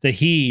that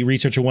he,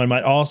 Researcher 1,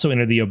 might also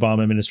enter the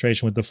Obama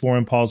administration with the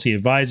foreign policy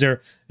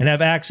advisor and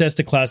have access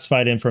to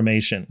classified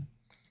information.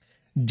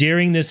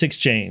 During this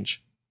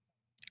exchange,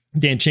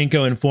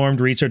 Danchenko informed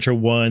Researcher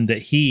 1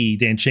 that he,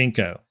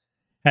 Danchenko,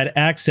 had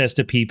access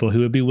to people who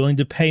would be willing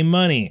to pay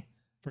money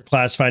for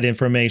classified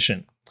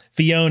information.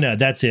 Fiona,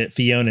 that's it,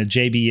 Fiona,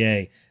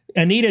 JBA.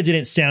 Anita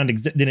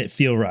didn't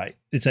feel right.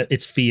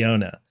 It's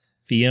Fiona.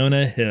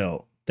 Fiona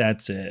Hill,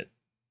 that's it.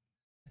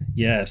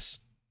 Yes.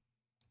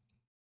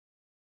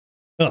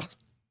 Ugh,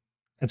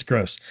 that's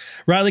gross.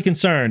 Rightly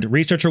concerned,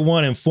 Researcher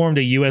 1 informed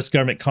a U.S.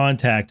 government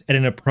contact at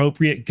an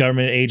appropriate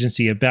government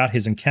agency about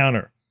his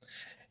encounter,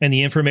 and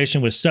the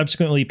information was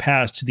subsequently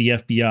passed to the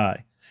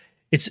FBI.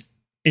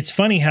 It's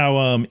funny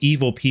how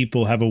evil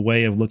people have a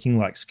way of looking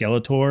like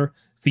Skeletor.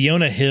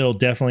 Fiona Hill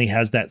definitely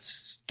has that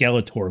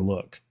Skeletor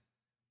look.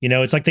 You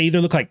know, it's like they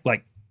either look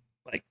like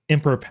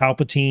Emperor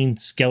Palpatine,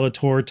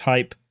 Skeletor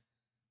type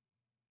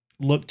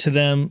look to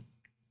them.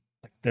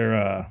 Like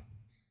they're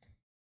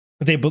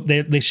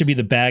they should be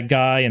the bad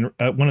guy and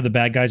one of the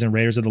bad guys in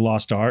Raiders of the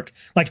Lost Ark.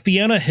 Like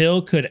Fiona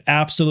Hill could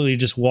absolutely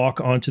just walk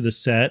onto the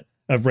set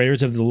of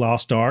Raiders of the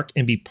Lost Ark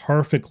and be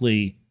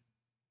perfectly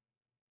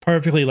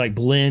like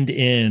blend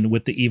in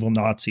with the evil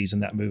Nazis in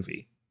that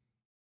movie.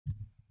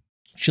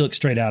 She looks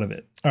straight out of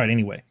it. All right,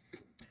 anyway.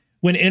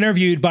 When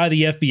interviewed by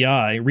the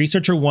FBI,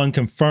 Researcher 1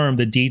 confirmed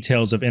the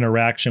details of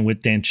interaction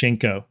with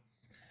Danchenko.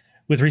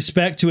 With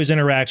respect to his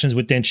interactions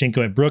with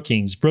Danchenko at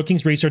Brookings,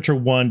 Brookings Researcher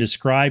 1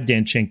 described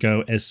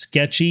Danchenko as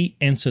sketchy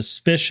and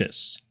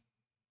suspicious.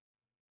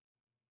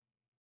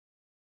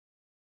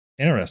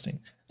 Interesting.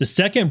 The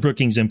second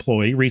Brookings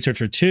employee,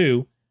 Researcher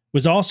 2,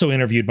 was also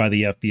interviewed by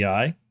the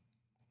FBI.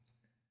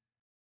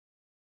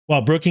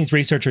 While Brookings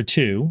Researcher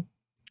 2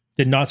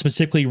 did not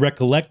specifically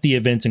recollect the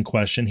events in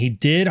question, he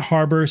did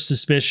harbor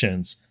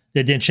suspicions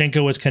that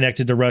Danchenko was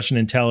connected to Russian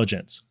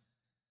intelligence.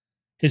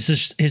 His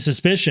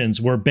suspicions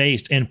were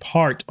based in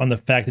part on the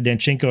fact that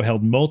Danchenko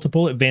held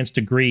multiple advanced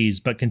degrees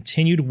but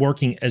continued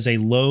working as a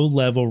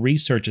low-level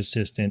research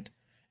assistant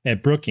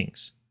at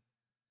Brookings.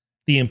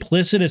 The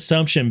implicit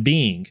assumption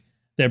being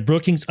that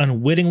Brookings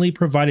unwittingly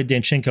provided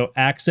Danchenko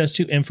access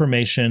to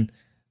information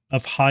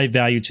of high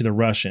value to the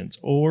Russians,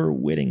 or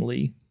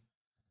wittingly.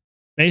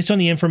 Based on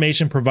the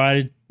information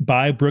provided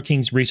by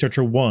Brookings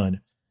Researcher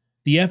 1,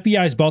 the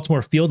FBI's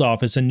Baltimore field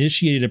office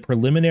initiated a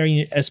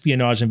preliminary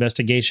espionage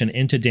investigation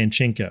into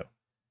Danchenko.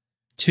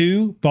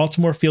 2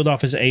 Baltimore field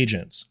office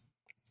agents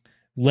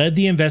led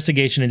the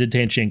investigation into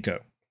Danchenko.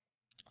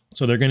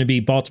 So they're going to be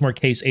Baltimore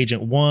Case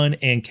Agent 1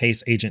 and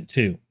Case Agent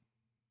 2.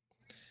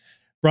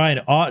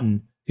 Brian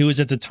Auten, who was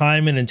at the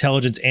time an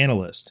intelligence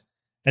analyst,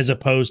 as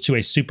opposed to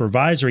a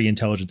supervisory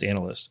intelligence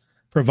analyst,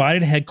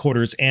 provided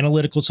headquarters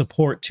analytical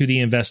support to the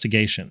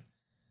investigation.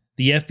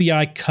 The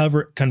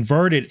FBI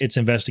converted its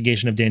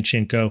investigation of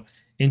Danchenko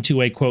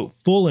into a, quote,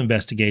 full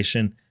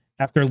investigation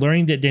after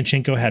learning that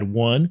Danchenko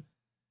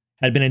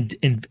had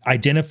been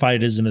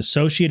identified as an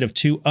associate of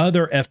 2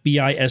 other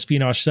FBI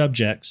espionage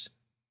subjects,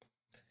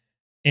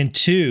 and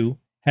 2,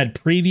 had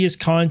previous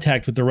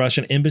contact with the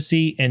Russian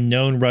embassy and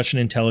known Russian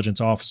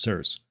intelligence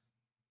officers.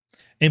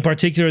 In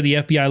particular, the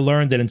FBI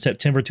learned that in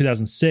September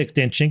 2006,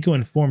 Danchenko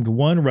informed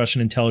one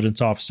Russian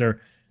intelligence officer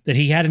that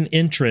he had an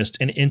interest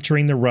in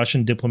entering the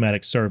Russian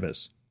diplomatic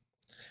service.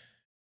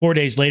 4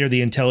 days later,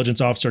 the intelligence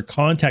officer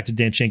contacted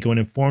Danchenko and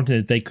informed him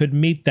that they could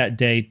meet that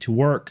day to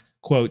work,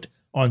 quote,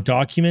 on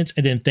documents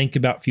and then think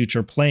about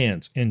future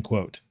plans, end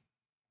quote.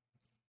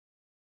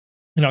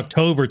 In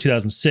October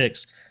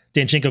 2006,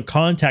 Danchenko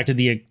contacted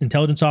the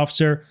intelligence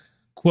officer,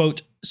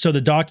 quote, so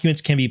the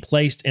documents can be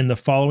placed in the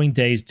following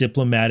day's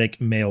diplomatic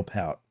mail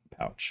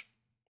pouch.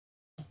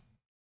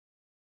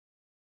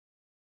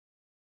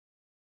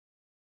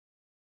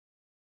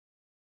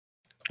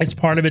 As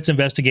part of its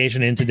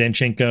investigation into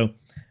Danchenko,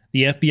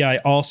 the FBI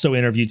also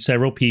interviewed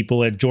several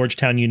people at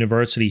Georgetown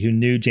University who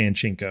knew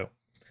Danchenko.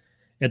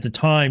 At the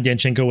time,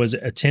 Danchenko was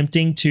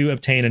attempting to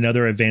obtain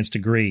another advanced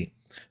degree.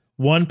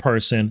 One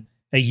person,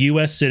 a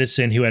U.S.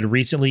 citizen who had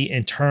recently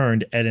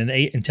interned at an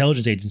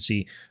intelligence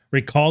agency,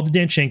 recalled that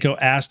Danchenko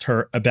asked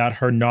her about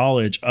her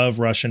knowledge of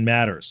Russian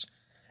matters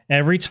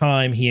every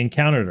time he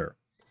encountered her.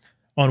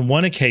 On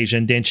one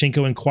occasion,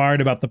 Danchenko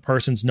inquired about the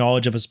person's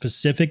knowledge of a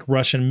specific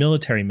Russian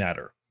military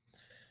matter.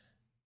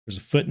 There's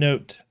a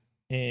footnote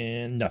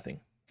and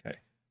nothing. Okay.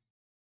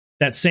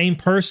 That same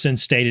person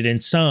stated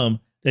in sum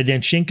that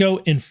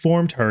Danchenko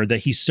informed her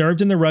that he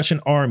served in the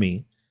Russian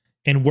army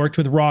and worked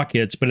with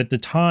rockets, but at the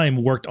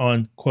time worked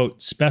on,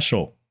 quote,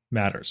 special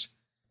matters.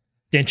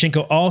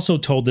 Danchenko also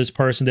told this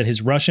person that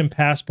his Russian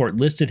passport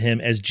listed him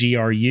as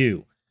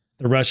GRU,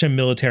 the Russian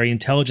Military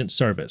Intelligence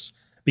Service,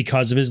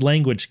 because of his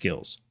language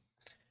skills.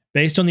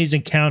 Based on these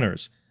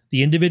encounters,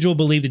 the individual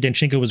believed that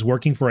Danchenko was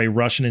working for a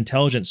Russian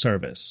intelligence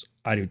service.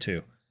 I do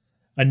too.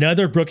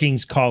 Another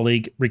Brookings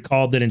colleague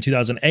recalled that in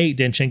 2008,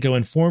 Danchenko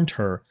informed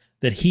her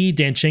that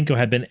Danchenko,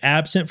 had been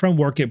absent from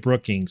work at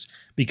Brookings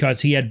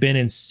because he had been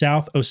in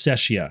South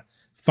Ossetia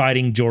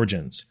fighting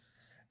Georgians.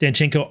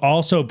 Danchenko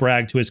also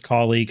bragged to his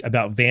colleague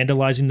about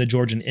vandalizing the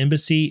Georgian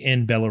embassy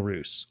in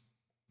Belarus.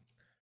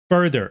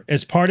 Further,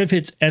 as part of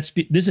its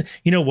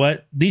you know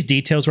what? These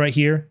details right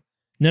here,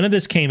 none of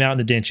this came out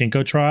in the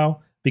Danchenko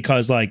trial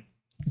because, like,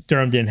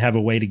 Durham didn't have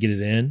a way to get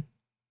it in.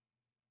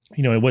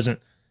 You know, it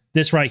wasn't.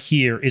 This right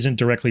here isn't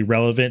directly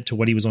relevant to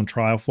what he was on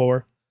trial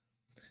for.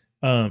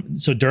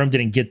 So Durham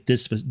didn't get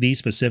these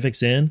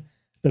specifics in.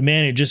 But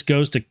man, it just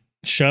goes to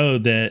show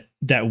that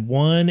that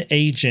one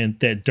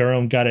agent that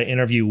Durham got an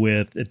interview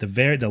with at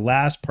the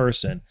last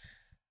person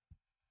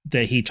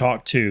that he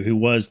talked to, who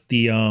was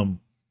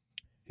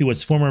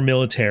former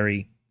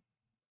military,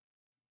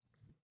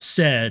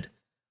 said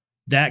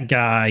that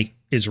guy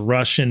is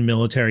Russian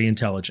military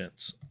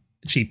intelligence.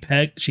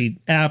 She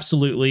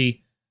absolutely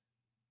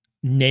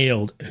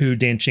nailed who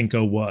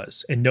Danchenko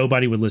was, and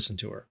nobody would listen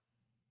to her.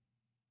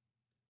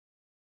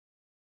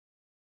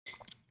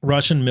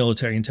 Russian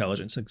military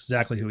intelligence,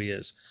 exactly who he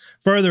is.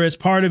 Further, as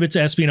part of its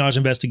espionage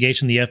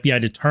investigation, the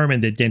FBI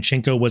determined that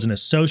Danchenko was an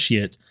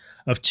associate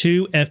of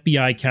 2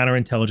 FBI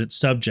counterintelligence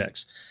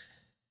subjects.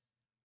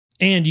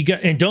 And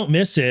don't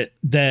miss it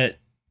that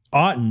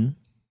Auten,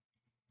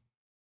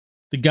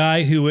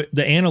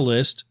 the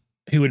analyst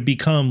who would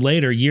become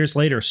years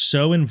later,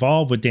 so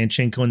involved with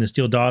Danchenko in the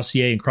Steele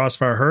dossier and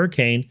Crossfire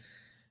Hurricane,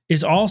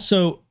 is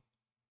also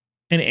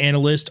an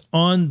analyst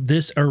on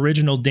this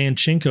original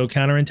Danchenko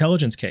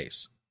counterintelligence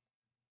case.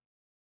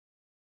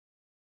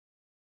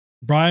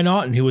 Brian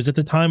Auten, who was at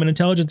the time an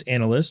intelligence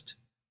analyst,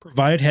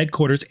 provided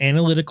headquarters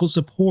analytical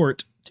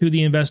support to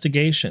the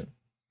investigation.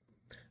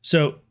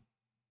 So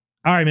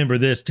I remember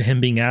to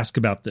him being asked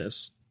about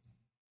this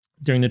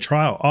during the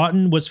trial.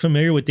 Auten was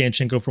familiar with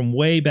Danchenko from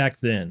way back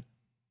then.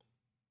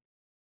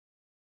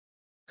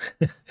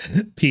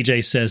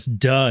 PJ says,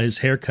 duh, his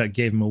haircut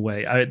gave him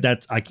away.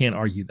 I can't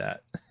argue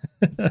that.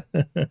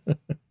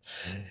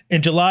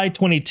 In July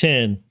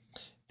 2010,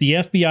 the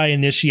FBI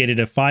initiated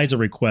a FISA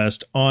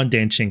request on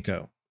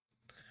Danchenko,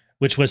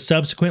 which was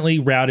subsequently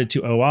routed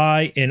to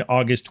OI in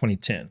August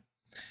 2010.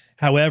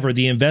 However,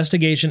 the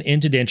investigation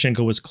into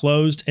Danchenko was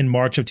closed in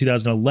March of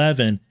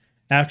 2011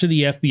 after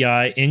the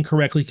FBI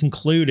incorrectly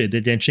concluded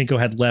that Danchenko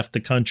had left the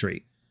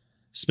country.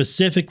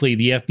 Specifically,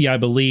 the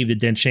FBI believed that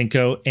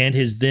Danchenko and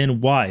his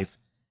then wife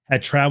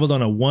had traveled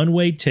on a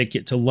one-way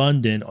ticket to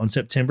London on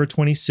September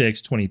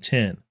 26,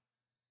 2010.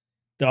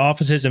 The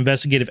office's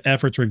investigative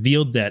efforts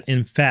revealed that,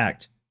 in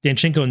fact,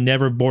 Danchenko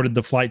never boarded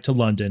the flight to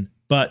London,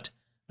 but,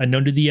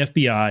 unknown to the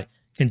FBI,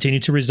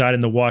 continued to reside in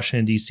the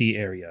Washington, D.C.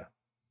 area.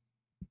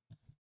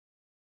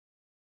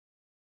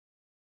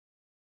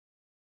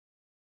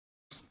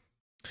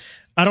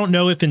 I don't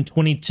know if in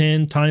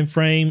 2010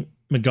 timeframe,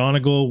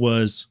 McGonigal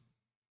was...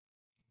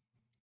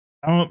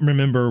 I don't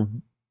remember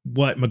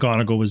what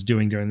McGonigal was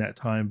doing during that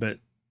time, but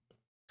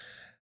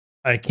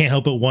I can't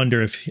help but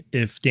wonder if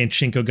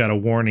Danchenko got a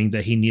warning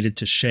that he needed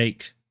to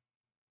shake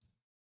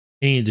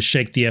the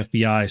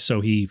FBI,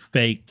 so he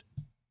faked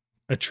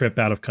a trip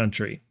out of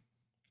country.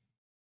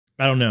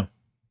 I don't know.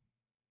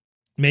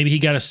 Maybe he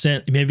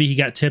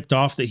got tipped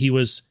off that he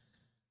was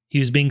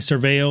being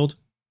surveilled,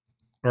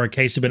 or a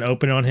case had been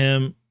opened on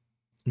him.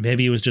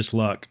 Maybe it was just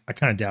luck. I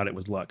kind of doubt it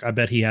was luck. I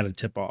bet he had a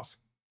tip off.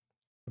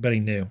 I bet he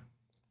knew.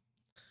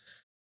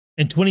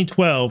 In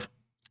 2012,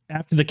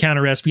 after the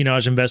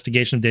counter-espionage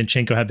investigation of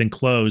Danchenko had been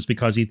closed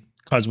because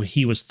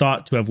he was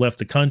thought to have left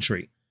the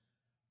country,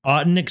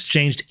 Auten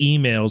exchanged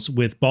emails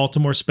with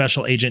Baltimore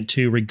Special Agent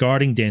 2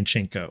 regarding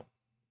Danchenko.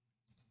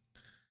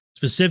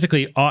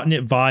 Specifically, Auten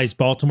advised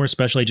Baltimore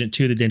Special Agent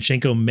 2 that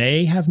Danchenko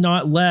may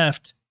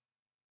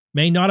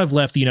not have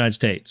left the United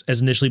States,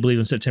 as initially believed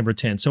on September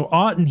 10. So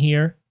Auten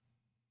here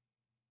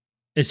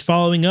is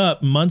following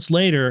up months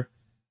later,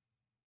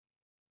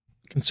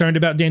 concerned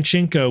about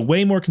Danchenko,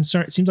 way more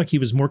concerned. It seems like he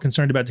was more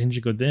concerned about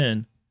Danchenko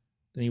then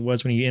than he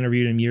was when he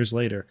interviewed him years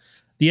later.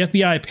 The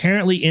FBI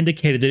apparently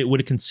indicated that it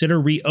would consider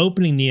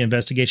reopening the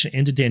investigation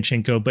into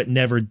Danchenko, but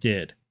never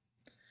did.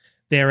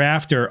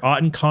 Thereafter,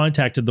 Auten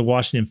contacted the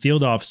Washington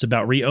field office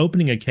about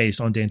reopening a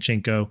case on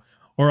Danchenko,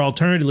 or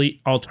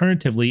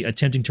alternatively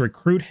attempting to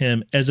recruit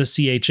him as a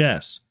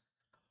CHS.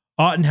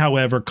 Auten,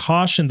 however,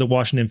 cautioned the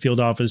Washington field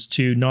office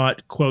to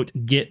not, quote,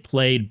 get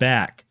played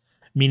back,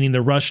 meaning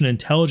the Russian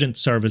intelligence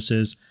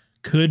services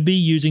could be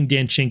using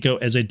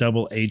Danchenko as a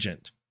double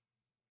agent.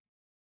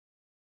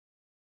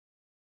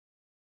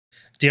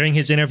 During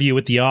his interview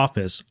with the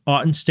office,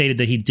 Auten stated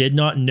that he did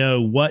not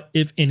know what,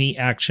 if any,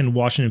 action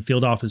Washington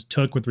field office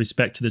took with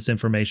respect to this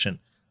information.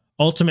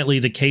 Ultimately,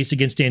 the case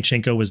against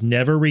Danchenko was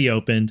never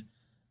reopened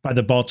by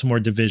the Baltimore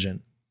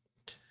division,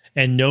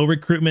 and no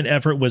recruitment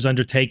effort was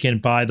undertaken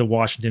by the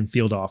Washington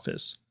field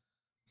office.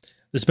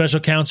 The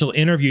special counsel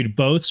interviewed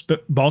both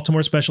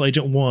Baltimore Special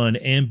Agent 1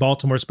 and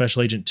Baltimore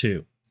Special Agent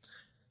 2.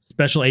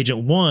 Special Agent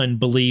 1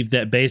 believed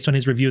that based on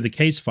his review of the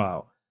case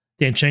file,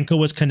 Danchenko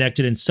was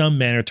connected in some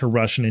manner to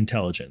Russian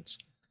intelligence.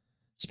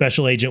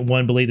 Special Agent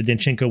 1 believed that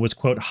Danchenko was,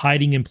 quote,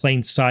 hiding in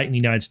plain sight in the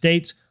United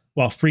States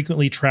while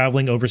frequently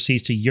traveling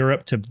overseas to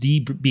Europe to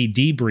be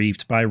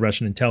debriefed by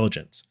Russian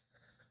intelligence.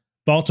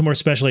 Baltimore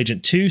Special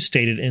Agent 2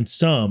 stated in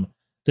sum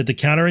that the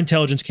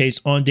counterintelligence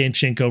case on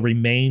Danchenko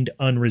remained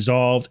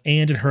unresolved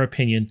and, in her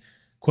opinion,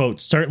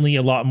 quote, certainly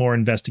a lot more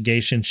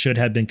investigation should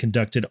have been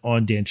conducted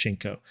on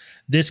Danchenko.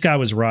 This guy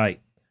was right.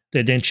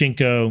 That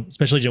Danchenko,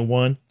 Special Agent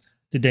 1,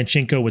 that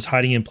Danchenko was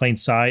hiding in plain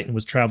sight and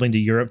was traveling to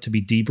Europe to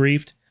be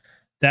debriefed.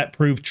 That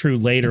proved true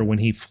later when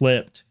he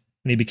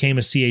became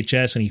a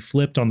CHS and he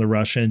flipped on the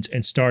Russians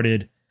and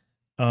started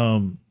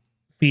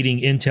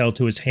feeding intel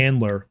to his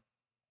handler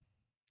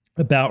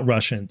about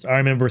Russians. I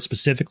remember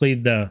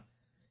specifically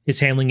his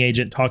handling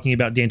agent talking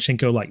about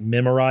Danchenko like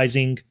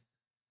memorizing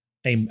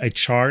a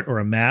chart or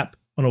a map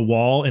on a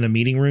wall in a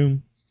meeting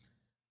room.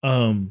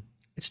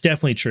 It's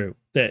definitely true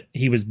that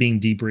he was being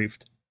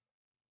debriefed.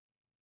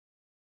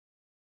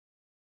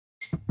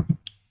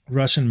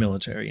 Russian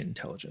military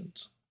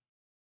intelligence.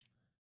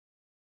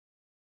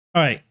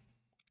 All right.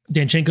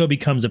 Danchenko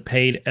becomes a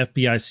paid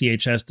FBI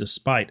CHS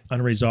despite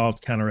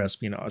unresolved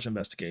counterespionage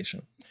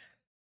investigation.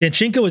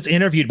 Danchenko was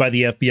interviewed by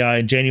the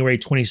FBI in January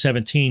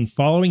 2017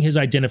 following his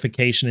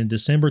identification in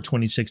December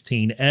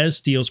 2016 as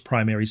Steele's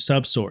primary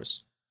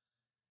subsource.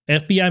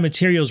 FBI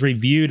materials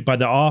reviewed by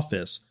the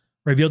office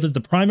revealed that the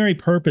primary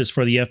purpose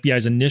for the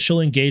FBI's initial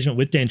engagement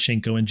with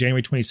Danchenko in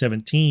January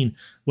 2017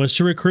 was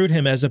to recruit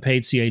him as a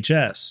paid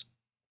CHS.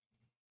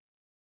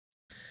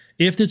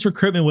 If this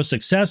recruitment was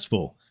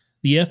successful,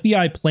 the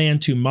FBI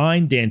planned to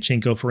mine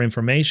Danchenko for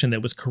information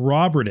that was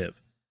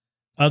corroborative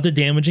of the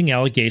damaging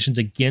allegations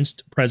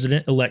against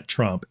President-elect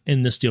Trump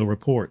in the Steele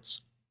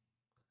reports.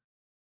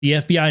 The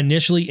FBI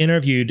initially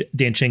interviewed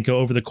Danchenko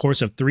over the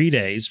course of 3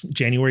 days,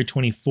 January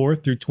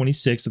 24th through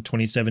 26th of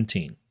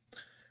 2017.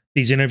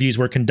 These interviews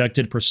were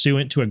conducted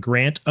pursuant to a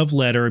grant of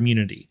letter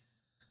immunity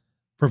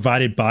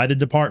provided by the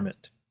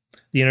department.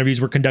 The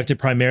interviews were conducted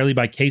primarily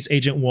by Case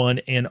Agent 1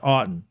 and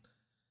Auten.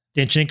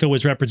 Danchenko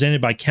was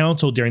represented by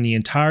counsel during the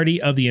entirety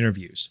of the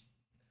interviews.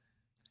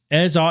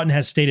 as Otten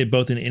has stated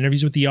both in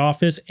interviews with the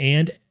office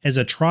and as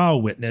a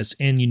trial witness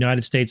in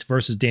United States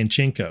versus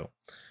Danchenko.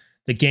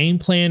 The game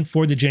plan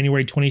for the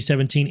January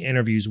 2017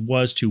 interviews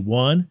was to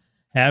 1.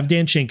 Have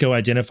Danchenko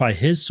identify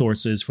his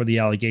sources for the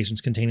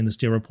allegations contained in the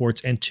Steele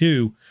reports, and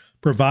 2.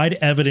 Provide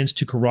evidence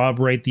to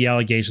corroborate the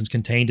allegations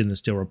contained in the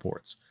Steele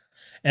reports.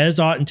 As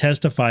Otten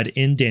testified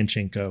in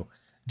Danchenko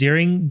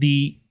during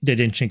the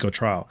Danchenko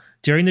trial,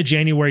 during the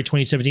January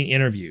 2017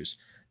 interviews,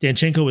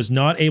 Danchenko was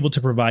not able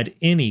to provide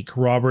any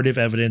corroborative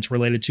evidence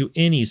related to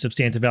any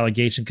substantive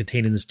allegation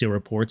contained in the Steele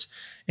reports,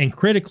 and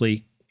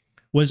critically,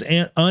 was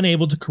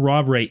unable to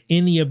corroborate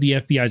any of the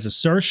FBI's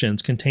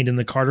assertions contained in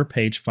the Carter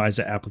Page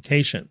FISA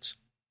applications.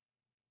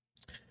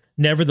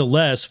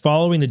 Nevertheless,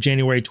 following the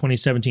January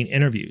 2017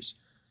 interviews,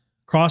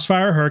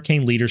 Crossfire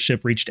Hurricane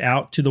leadership reached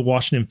out to the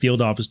Washington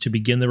field office to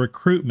begin the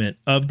recruitment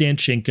of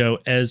Danchenko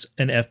as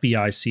an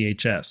FBI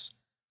CHS.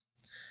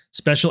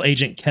 Special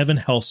Agent Kevin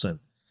Helson,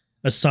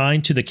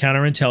 assigned to the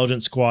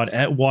counterintelligence squad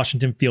at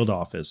Washington field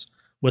office,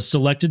 was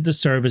selected to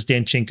serve as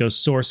Danchenko's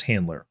source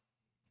handler.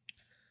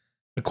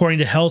 According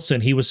to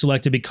Helson, he was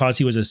selected because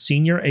he was a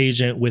senior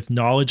agent with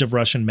knowledge of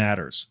Russian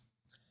matters.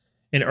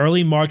 In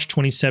early March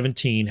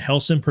 2017,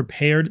 Helson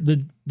prepared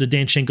the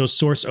Danchenko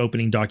source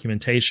opening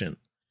documentation.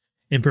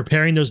 In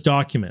preparing those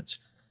documents,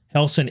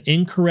 Helson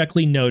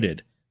incorrectly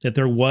noted that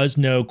there was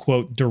no,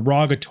 quote,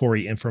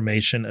 derogatory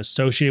information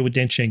associated with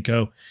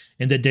Danchenko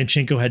and that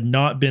Danchenko had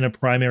not been a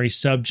primary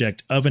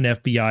subject of an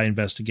FBI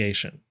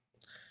investigation.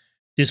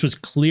 This was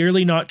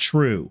clearly not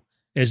true,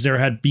 as there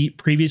had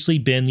previously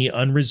been the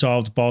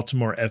unresolved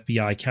Baltimore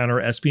FBI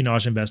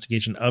counter-espionage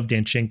investigation of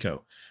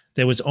Danchenko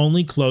that was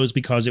only closed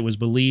because it was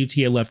believed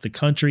he had left the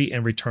country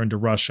and returned to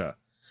Russia.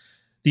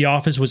 The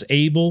office was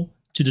able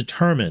to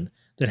determine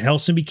that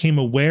Helson became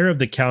aware of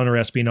the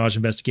counter-espionage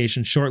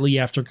investigation shortly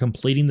after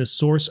completing the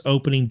source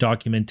opening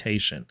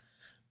documentation,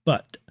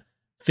 but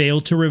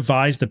failed to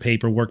revise the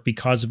paperwork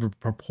because of a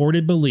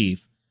purported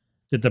belief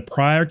that the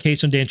prior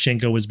case on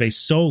Danchenko was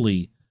based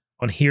solely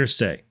on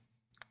hearsay.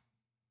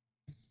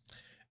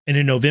 In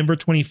a November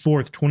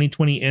 24,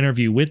 2020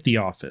 interview with the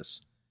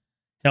office,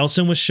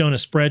 Helson was shown a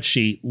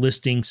spreadsheet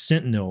listing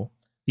Sentinel,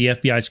 the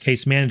FBI's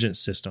case management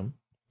system,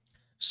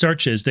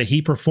 searches that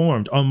he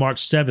performed on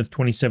March 7,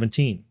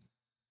 2017,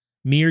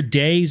 mere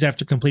days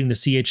after completing the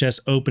CHS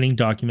opening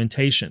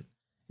documentation,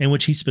 in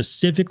which he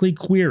specifically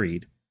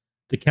queried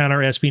the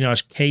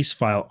counter-espionage case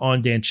file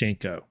on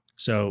Danchenko.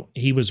 So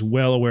he was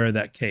well aware of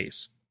that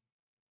case.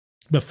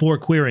 Before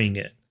querying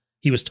it,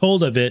 he was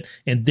told of it,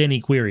 and then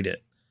he queried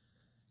it.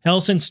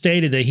 Helson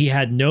stated that he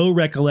had no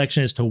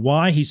recollection as to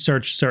why he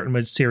searched certain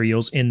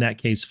materials in that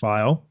case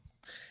file,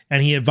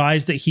 and he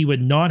advised that he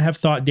would not have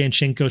thought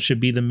Danchenko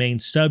should be the main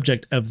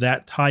subject of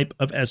that type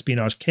of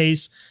espionage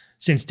case,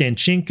 since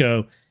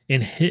Danchenko, in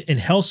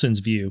Helson's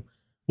view,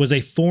 was a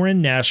foreign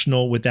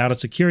national without a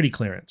security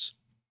clearance.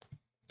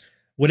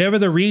 Whatever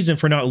the reason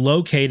for not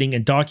locating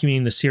and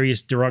documenting the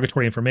serious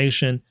derogatory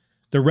information,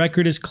 the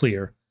record is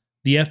clear.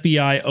 The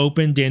FBI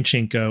opened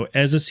Danchenko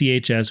as a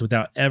CHS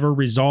without ever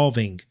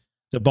resolving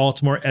the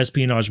Baltimore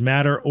espionage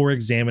matter or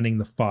examining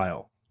the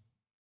file.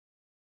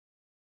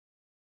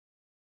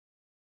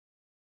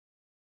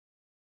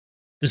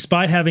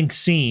 Despite having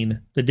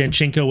seen that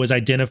Danchenko was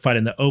identified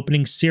in the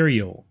opening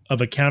serial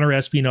of a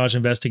counter-espionage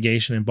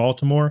investigation in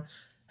Baltimore,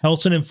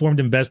 Helson informed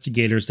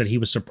investigators that he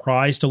was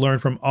surprised to learn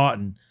from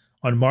Otten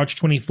on March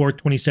 24,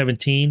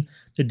 2017,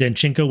 that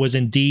Danchenko was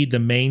indeed the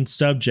main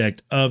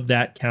subject of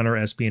that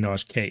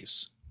counter-espionage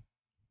case.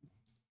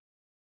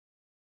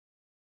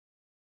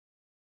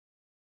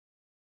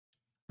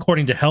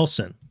 According to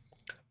Helson,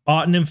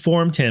 Otten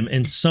informed him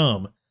in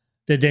sum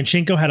that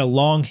Danchenko had a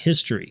long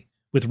history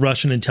with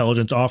Russian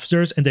intelligence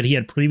officers and that he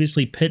had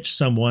previously pitched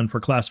someone for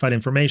classified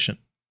information.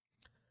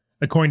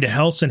 According to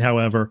Helson,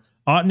 however,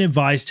 Otten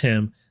advised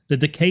him that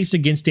the case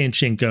against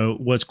Danchenko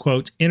was,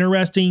 quote,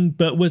 interesting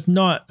but was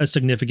not a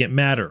significant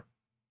matter.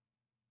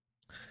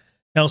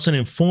 Helson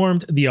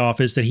informed the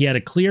office that he had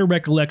a clear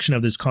recollection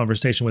of this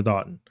conversation with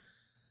Otten.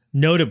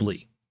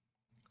 Notably,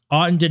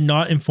 Otten did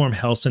not inform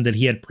Helson that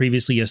he had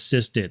previously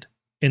assisted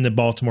in the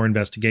Baltimore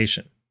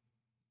investigation.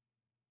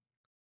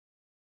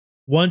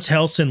 Once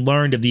Helson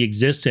learned of the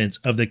existence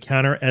of the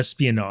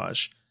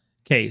counter-espionage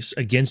case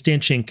against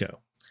Danchenko,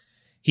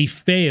 he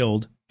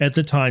failed at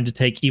the time to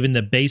take even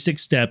the basic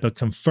step of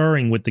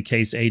conferring with the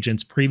case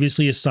agents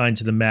previously assigned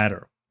to the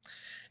matter.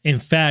 In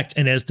fact,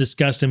 and as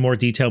discussed in more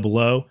detail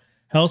below,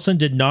 Helson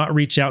did not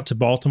reach out to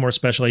Baltimore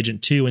Special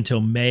Agent 2 until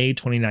May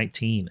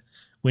 2019,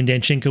 when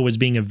Danchenko was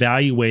being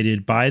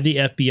evaluated by the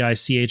FBI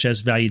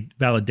CHS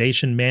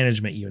Validation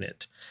Management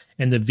Unit,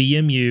 and the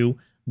VMU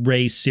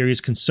raised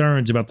serious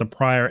concerns about the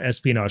prior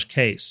espionage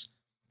case.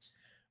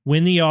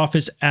 When the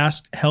office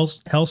asked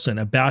Helson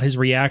about his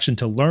reaction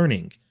to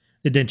learning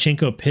that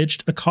Danchenko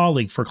pitched a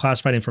colleague for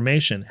classified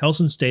information,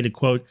 Helson stated,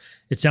 quote,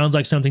 "It sounds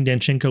like something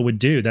Danchenko would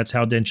do. That's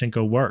how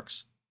Danchenko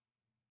works."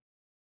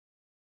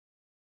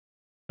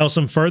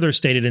 Helson further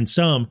stated in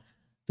sum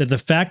that the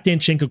fact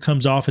Danchenko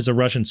comes off as a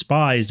Russian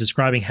spy is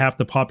describing half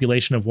the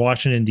population of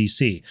Washington,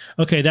 D.C.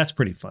 Okay, that's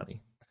pretty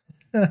funny.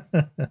 In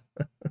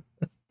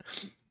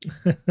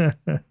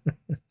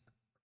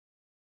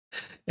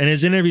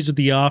his interviews with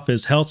The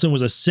Office, Helson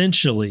was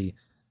essentially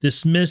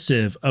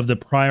dismissive of the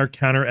prior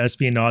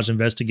counter-espionage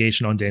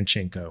investigation on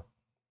Danchenko.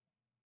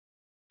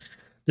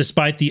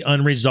 Despite the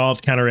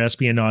unresolved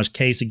counter-espionage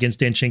case against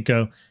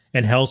Danchenko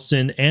and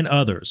Helson and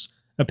others'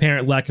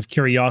 apparent lack of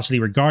curiosity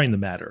regarding the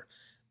matter,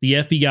 the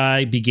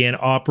FBI began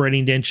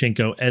operating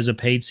Danchenko as a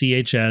paid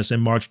CHS in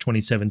March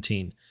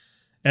 2017.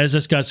 As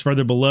discussed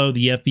further below,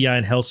 the FBI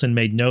and Helson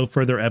made no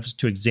further efforts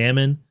to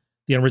examine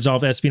the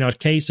unresolved espionage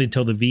case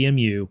until the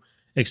VMU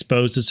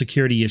exposed the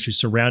security issues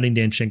surrounding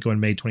Danchenko in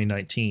May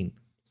 2019.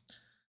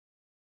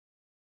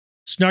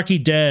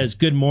 Snarky Dez,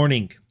 good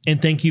morning,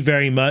 and thank you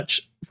very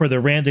much for the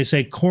rant. They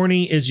say,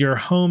 corny is your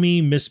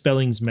homie,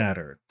 misspellings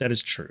matter. That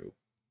is true.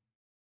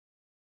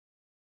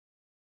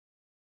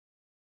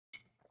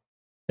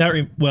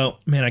 Well,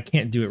 man, I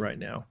can't do it right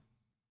now.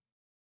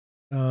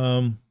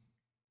 I'm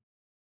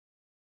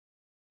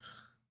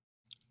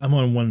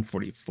on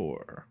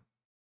 144.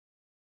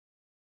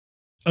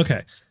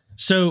 Okay,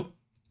 so,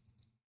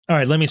 all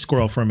right, let me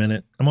scroll for a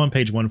minute. I'm on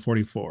page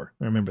 144.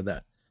 I remember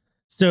that.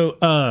 So,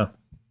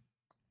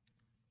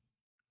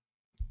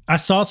 I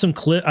saw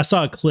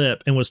a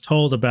clip and was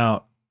told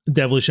about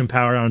Devolution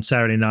Power on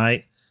Saturday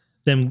night.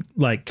 Them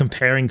like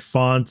comparing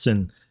fonts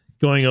and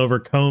going over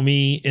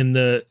Comey in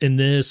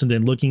this, and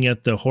then looking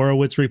at the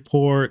Horowitz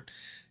report,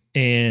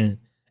 and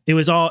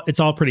it's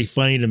all pretty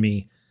funny to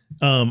me.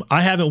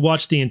 I haven't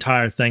watched the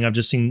entire thing. I've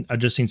just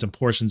seen some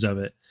portions of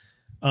it.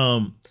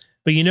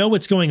 But you know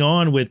what's going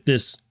on with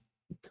this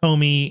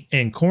Comey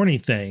and Corny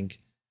thing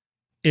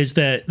is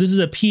that this is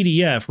a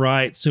PDF,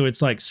 right? So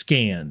it's like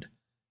scanned.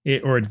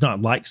 Or it's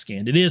not like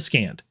scanned. It is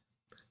scanned.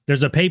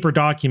 There's a paper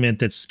document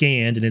that's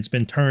scanned and it's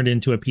been turned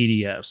into a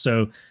PDF.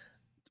 So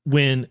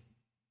when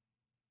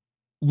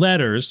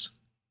letters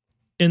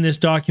in this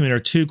document are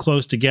too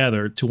close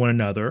together to one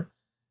another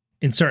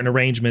in certain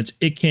arrangements,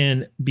 it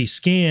can be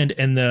scanned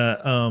and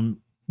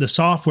the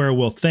software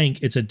will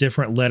think it's a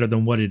different letter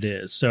than what it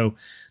is. So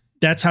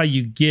that's how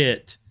you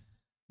get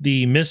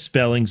the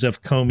misspellings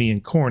of Comey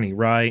and Corny,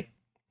 right?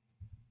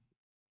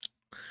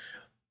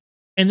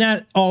 And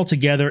that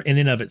altogether in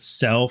and of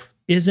itself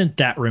isn't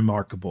that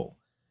remarkable.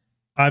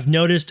 I've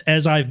noticed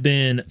as I've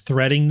been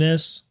threading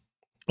this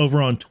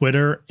over on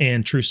Twitter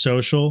and True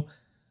Social,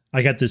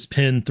 I got this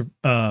pinned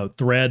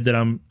thread that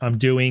I'm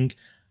doing.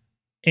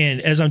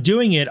 And as I'm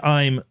doing it,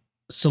 I'm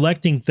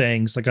selecting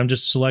things, like I'm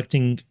just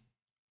selecting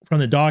from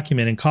the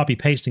document and copy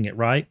pasting it,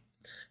 right?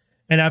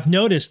 And I've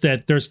noticed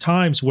that there's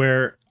times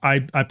where I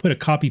put a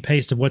copy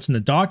paste of what's in the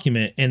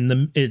document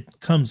and it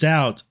comes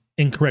out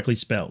incorrectly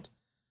spelled.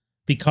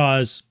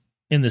 Because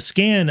in the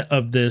scan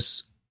of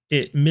this,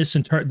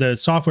 the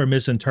software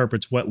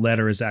misinterprets what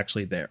letter is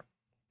actually there.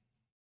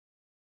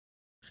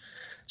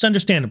 It's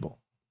understandable.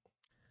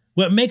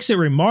 What makes it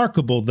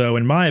remarkable, though,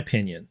 in my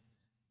opinion,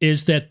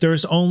 is that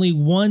there's only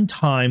one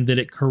time that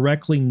it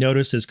correctly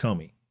notices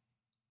Comey.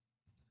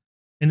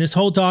 In this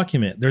whole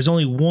document, there's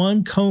only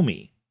one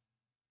Comey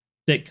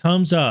that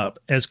comes up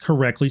as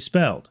correctly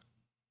spelled.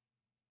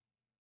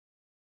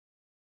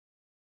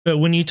 But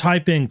when you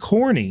type in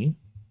Corny,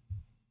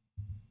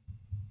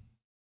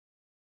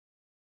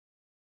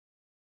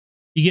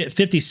 you get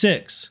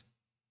 56.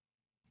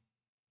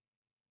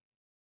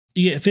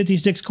 You get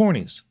 56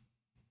 Cornies.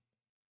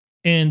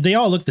 And they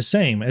all look the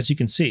same, as you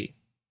can see.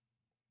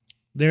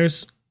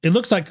 It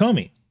looks like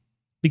Comey.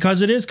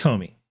 Because it is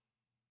Comey.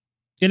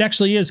 It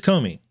actually is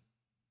Comey.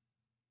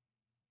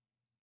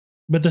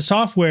 But the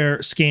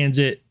software scans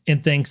it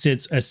and thinks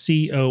it's a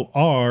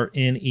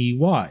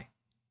Corney.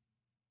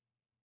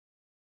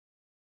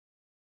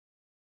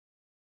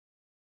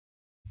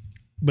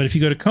 But if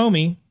you go to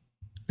Comey,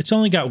 it's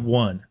only got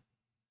one.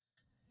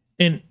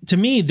 And to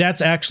me,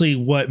 that's actually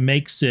what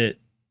makes it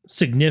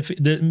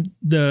significant.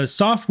 The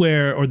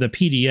software or the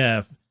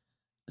PDF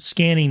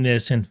scanning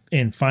this and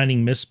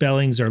finding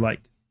misspellings or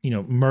like,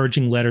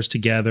 merging letters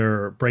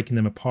together or breaking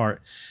them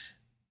apart.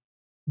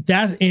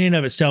 That in and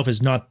of itself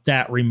is not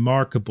that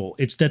remarkable.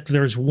 It's that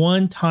there's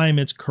one time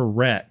it's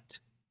correct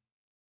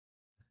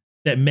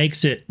that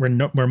makes it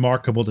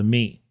remarkable to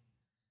me.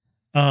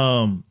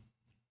 The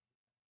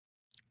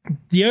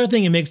other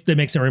thing that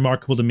makes it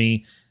remarkable to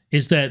me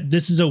is that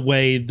this is a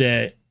way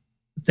that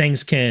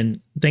things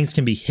can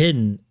be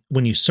hidden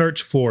when you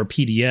search for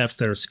PDFs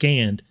that are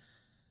scanned,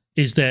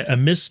 is that a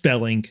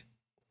misspelling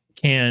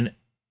can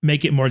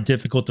make it more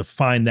difficult to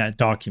find that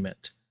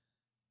document.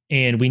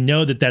 And we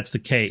know that that's the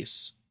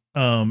case.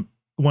 One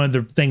of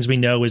the things we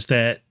know is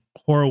that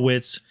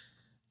Horowitz,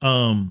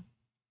 after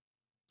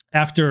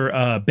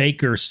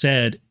Baker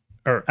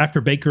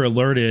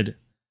alerted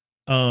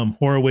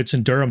Horowitz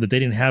and Durham that they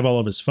didn't have all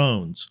of his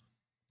phones,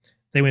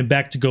 they went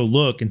back to go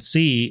look and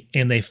see,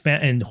 and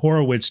and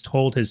Horowitz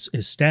told his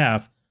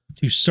staff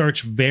to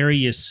search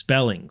various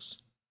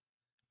spellings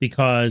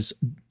because,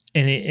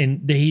 and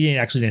he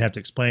didn't have to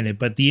explain it,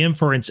 but the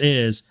inference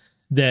is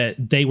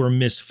that they were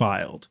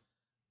misfiled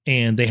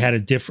and they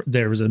had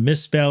there was a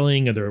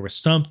misspelling or there was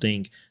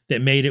something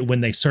that made it when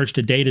they searched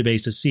a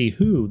database to see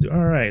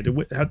all right,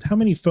 how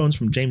many phones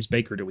from James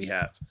Baker do we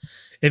have?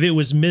 If it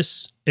was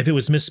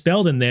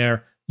misspelled in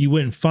there, you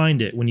wouldn't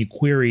find it when you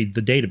queried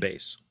the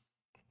database.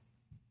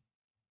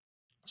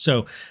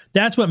 So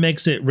that's what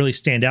makes it really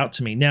stand out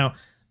to me. Now,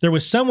 there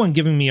was someone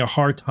giving me a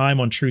hard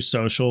time on True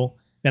Social,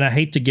 and I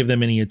hate to give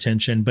them any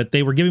attention, but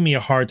they were giving me a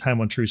hard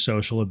time on True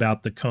Social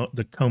about the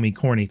Comey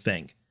Corny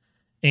thing,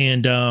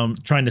 and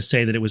trying to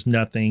say that it was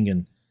nothing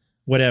and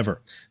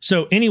whatever.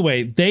 So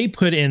anyway, they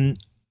put in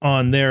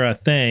on their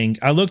thing,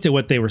 I looked at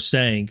what they were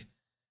saying,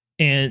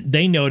 and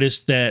they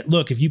noticed that,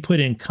 look, if you put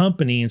in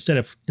company instead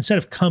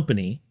of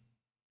company,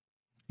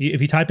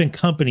 if you type in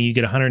company, you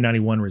get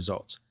 191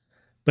 results.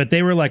 But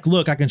they were like,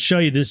 look, I can show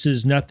you this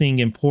is nothing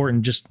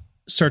important. Just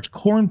search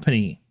corn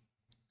panini.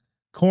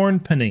 Corn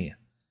panini.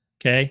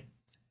 Okay.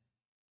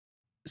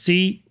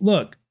 See,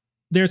 look,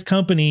 there's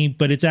company,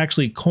 but it's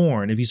actually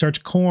corn. If you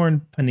search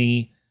corn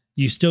panini,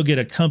 you still get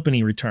a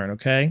company return.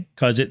 Okay.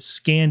 Because it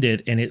scanned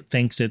it and it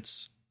thinks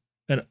it's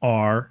an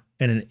R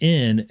and an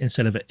N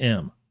instead of an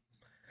M.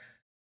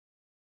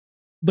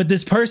 But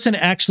this person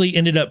actually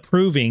ended up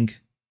proving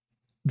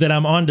that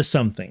I'm onto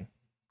something.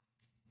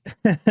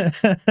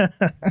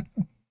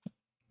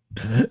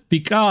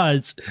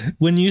 Because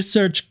when you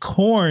search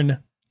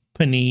corn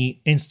panini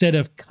instead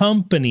of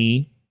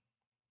company,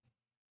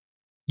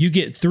 you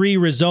get 3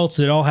 results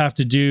that all have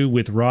to do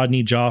with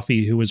Rodney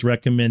Joffe, who was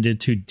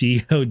recommended to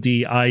DOD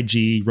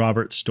IG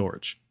Robert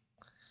Storch.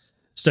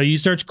 So you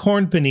search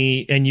corn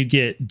panini and you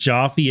get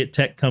Joffe at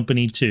Tech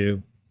Company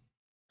 2,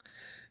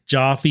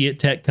 Joffe at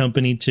Tech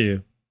Company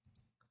 2,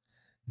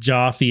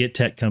 Joffe at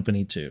Tech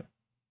Company 2.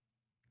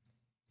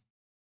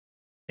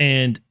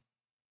 And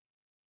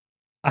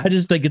I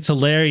just think it's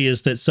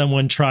hilarious that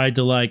someone tried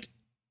to like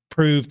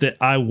prove that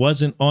I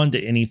wasn't onto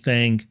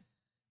anything.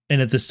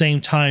 And at the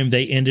same time,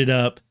 they ended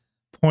up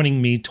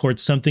pointing me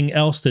towards something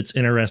else that's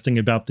interesting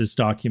about this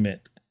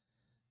document.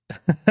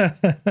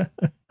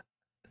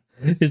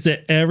 Is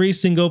that every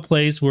single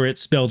place where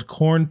it's spelled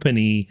corn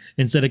panini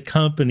instead of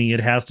company, it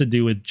has to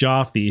do with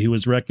Joffe, who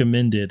was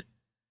recommended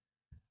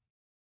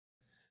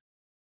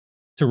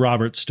to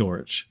Robert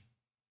Storch.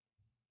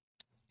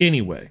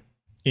 Anyway,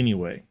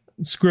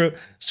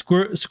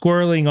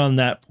 squirreling on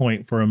that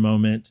point for a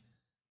moment.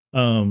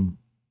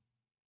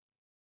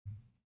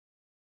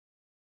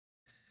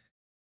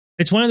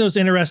 It's one of those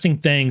interesting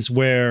things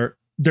where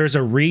there's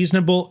a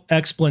reasonable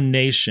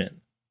explanation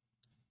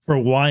for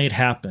why it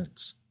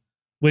happens,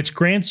 which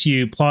grants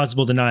you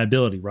plausible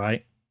deniability,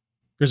 right?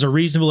 There's a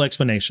reasonable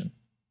explanation.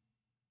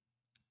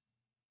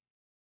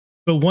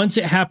 But once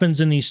it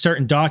happens in these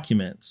certain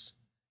documents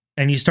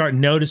and you start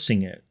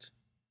noticing it,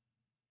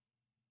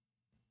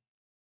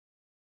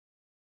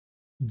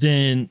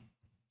 then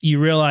you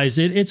realize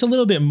it's a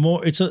little bit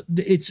more. It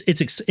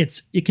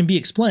can be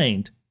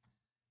explained,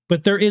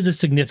 but there is a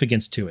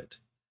significance to it.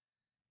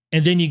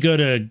 And then you go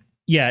to,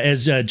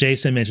 as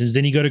Jason mentions,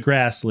 then you go to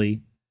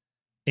Grassley,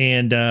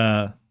 and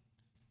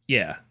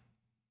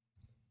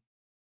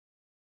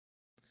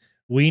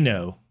we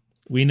know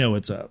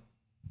what's up.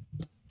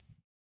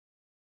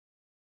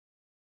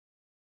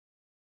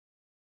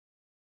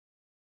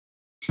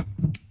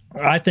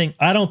 I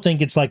don't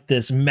think it's like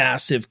this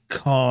massive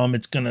calm.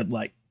 It's going to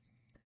like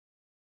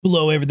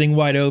blow everything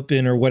wide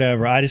open or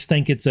whatever. I just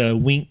think it's a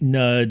wink,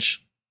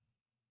 nudge,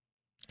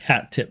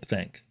 hat tip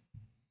thing.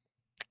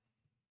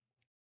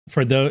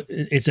 For those,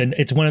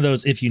 it's one of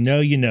those, if you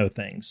know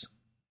things.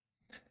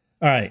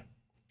 All right.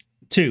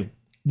 2,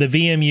 the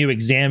VMU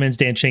examines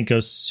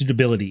Danchenko's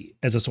suitability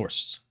as a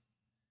source.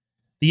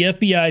 The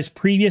FBI's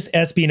previous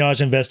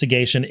espionage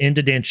investigation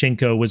into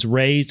Danchenko was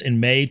raised in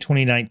May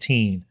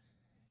 2019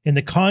 in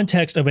the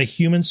context of a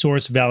human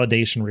source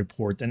validation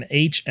report, an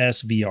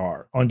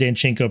HSVR, on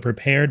Danchenko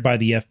prepared by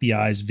the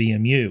FBI's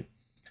VMU.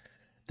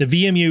 The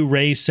VMU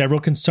raised several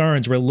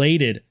concerns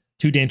related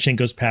to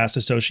Danchenko's past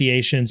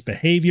associations,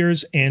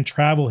 behaviors, and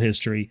travel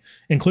history,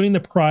 including the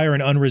prior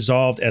and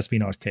unresolved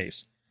espionage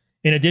case.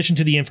 In addition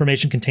to the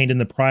information contained in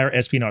the prior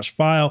espionage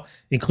file,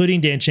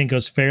 including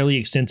Danchenko's fairly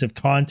extensive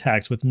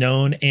contacts with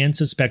known and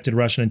suspected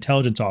Russian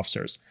intelligence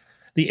officers,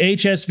 the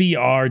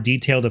HSVR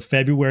detailed a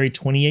February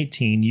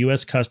 2018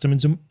 U.S.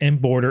 Customs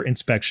and Border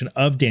inspection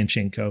of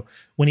Danchenko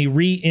when he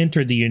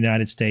re-entered the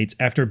United States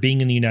after being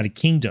in the United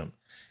Kingdom,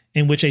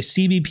 in which a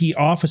CBP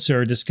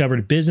officer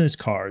discovered business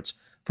cards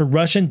for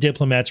Russian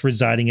diplomats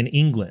residing in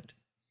England.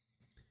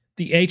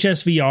 The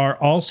HSVR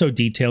also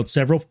detailed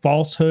several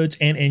falsehoods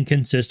and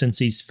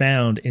inconsistencies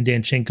found in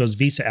Danchenko's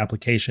visa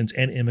applications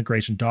and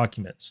immigration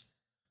documents.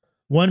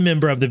 One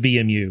member of the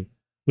VMU,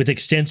 with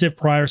extensive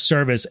prior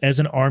service as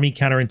an Army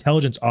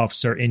counterintelligence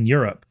officer in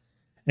Europe,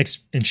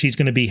 and she's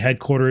going to be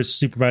Headquarters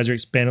Supervisor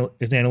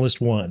Analyst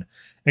 1,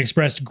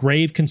 expressed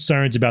grave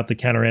concerns about the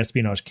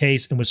counterespionage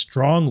case and was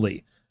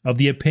strongly of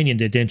the opinion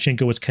that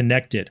Danchenko was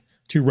connected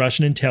to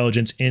Russian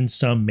intelligence in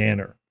some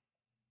manner.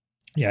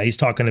 Yeah, he's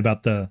talking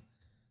about the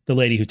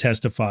lady who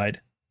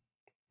testified,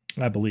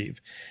 I believe.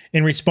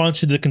 In response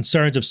to the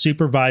concerns of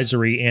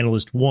Supervisory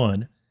Analyst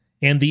 1,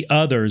 and the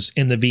others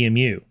in the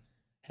VMU,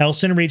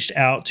 Helson reached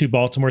out to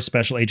Baltimore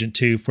Special Agent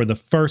 2 for the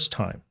first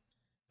time,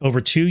 over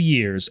 2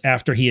 years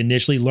after he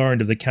initially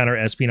learned of the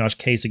counter-espionage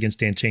case against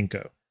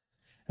Danchenko.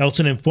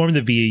 Helson informed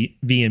the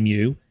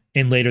VMU,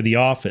 and later the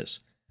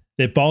office,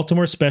 that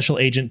Baltimore Special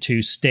Agent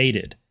 2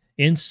 stated,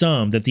 in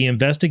sum, that the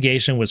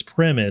investigation was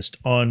premised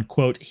on,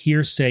 quote,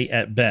 hearsay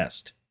at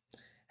best.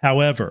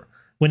 However,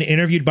 when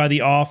interviewed by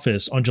the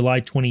office on July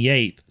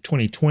 28,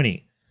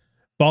 2020,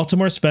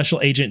 Baltimore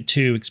Special Agent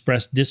 2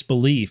 expressed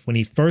disbelief when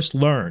he first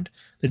learned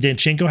that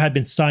Danchenko had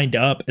been signed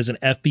up as an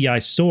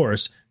FBI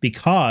source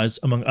because,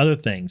 among other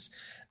things,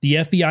 the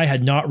FBI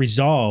had not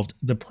resolved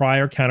the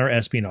prior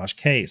counter-espionage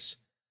case.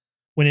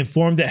 When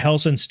informed that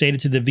Helson stated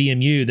to the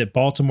VMU that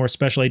Baltimore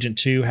Special Agent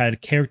 2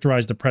 had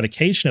characterized the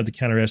predication of the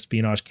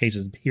counter-espionage case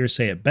as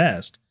hearsay at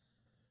best,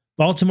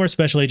 Baltimore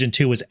Special Agent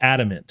 2 was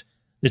adamant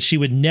that she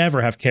would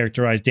never have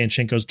characterized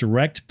Danchenko's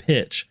direct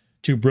pitch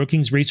to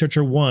Brookings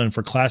Researcher 1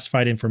 for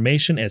classified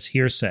information as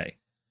hearsay.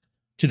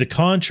 To the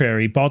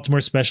contrary,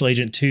 Baltimore Special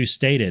Agent 2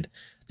 stated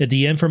that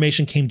the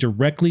information came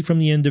directly from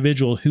the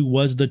individual who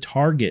was the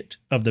target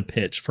of the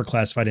pitch for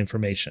classified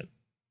information.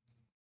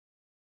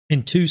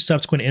 In 2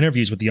 subsequent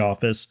interviews with the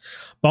office,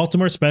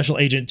 Baltimore Special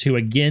Agent 2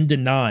 again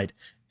denied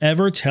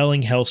ever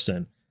telling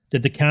Helson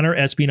that the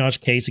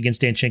counter-espionage case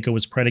against Danchenko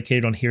was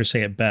predicated on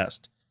hearsay at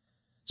best.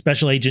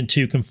 Special Agent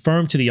 2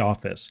 confirmed to the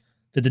office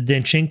that the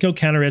Danchenko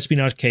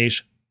counter-espionage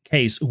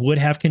case would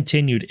have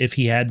continued if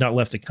he had not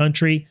left the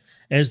country,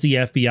 as the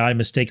FBI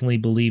mistakenly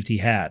believed he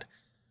had.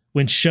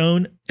 When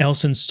shown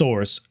Helson's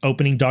source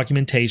opening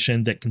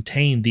documentation that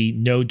contained the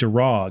no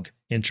derog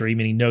entry,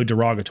 meaning no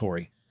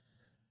derogatory,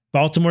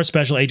 Baltimore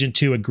Special Agent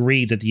 2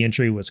 agreed that the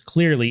entry was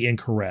clearly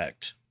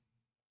incorrect.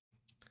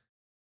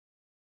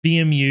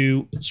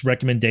 VMU's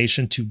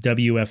recommendation to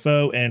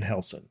WFO and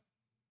Helson.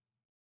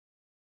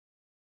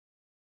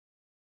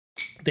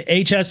 The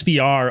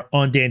HSVR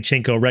on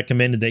Danchenko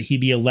recommended that he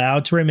be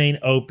allowed to remain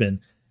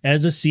open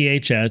as a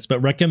CHS, but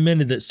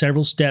recommended that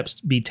several steps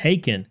be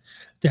taken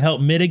to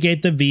help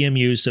mitigate the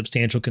VMU's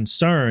substantial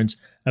concerns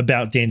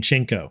about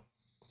Danchenko.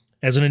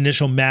 As an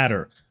initial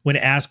matter, when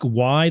asked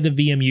why the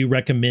VMU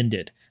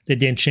recommended that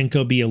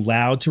Danchenko be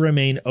allowed to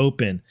remain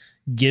open,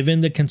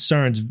 given the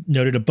concerns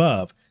noted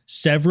above,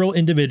 several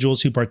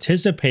individuals who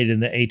participated in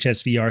the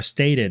HSVR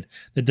stated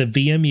that the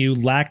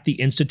VMU lacked the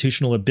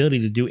institutional ability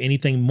to do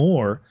anything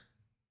more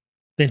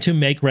than to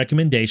make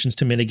recommendations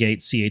to mitigate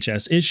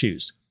CHS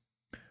issues.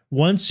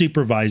 One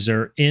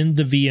supervisor in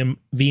the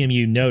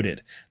VMU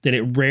noted that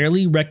it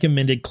rarely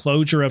recommended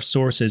closure of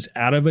sources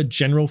out of a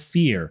general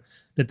fear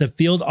that the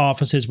field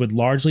offices would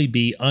largely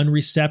be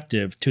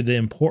unreceptive to the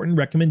important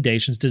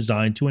recommendations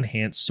designed to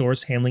enhance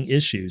source handling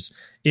issues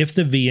if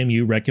the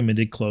VMU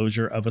recommended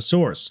closure of a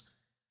source.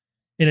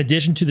 In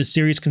addition to the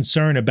serious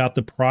concern about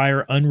the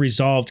prior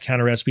unresolved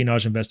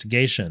counterespionage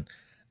investigation,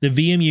 the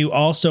VMU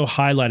also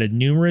highlighted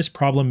numerous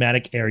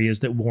problematic areas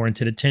that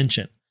warranted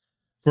attention.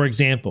 For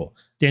example,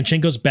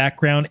 Danchenko's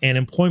background and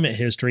employment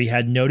history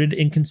had noted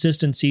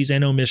inconsistencies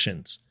and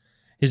omissions.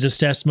 His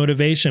assessed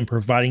motivation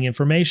providing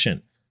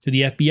information to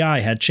the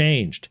FBI had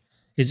changed.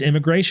 His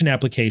immigration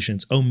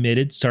applications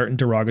omitted certain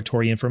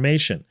derogatory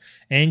information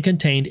and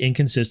contained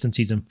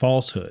inconsistencies and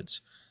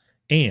falsehoods.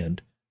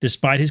 And,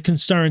 despite his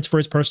concerns for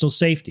his personal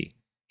safety,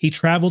 he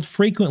traveled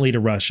frequently to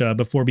Russia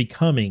before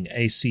becoming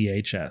a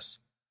CHS.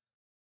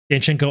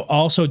 Danchenko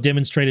also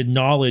demonstrated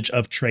knowledge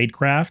of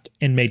tradecraft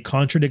and made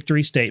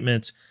contradictory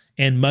statements,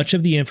 and much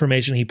of the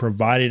information he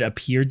provided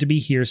appeared to be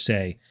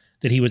hearsay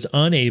that he was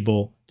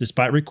unable,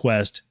 despite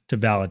request, to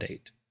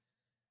validate.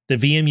 The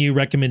VMU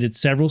recommended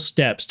several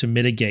steps to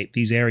mitigate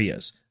these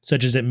areas,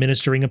 such as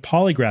administering a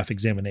polygraph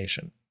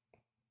examination,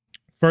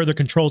 further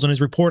controls on his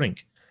reporting,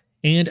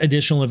 and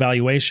additional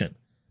evaluation,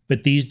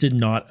 but these did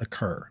not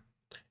occur.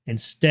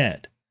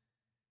 Instead,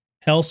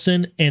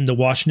 Helson and the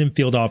Washington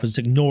field office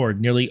ignored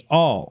nearly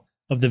all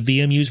of the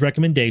VMU's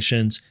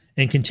recommendations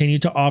and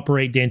continued to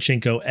operate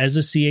Danchenko as a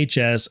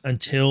CHS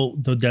until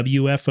the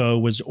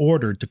WFO was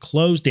ordered to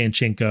close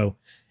Danchenko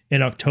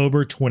in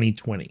October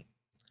 2020.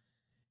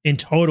 In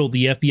total,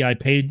 the FBI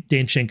paid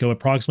Danchenko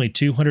approximately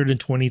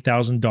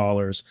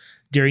 $220,000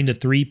 during the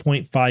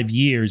 3.5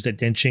 years that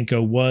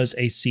Danchenko was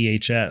a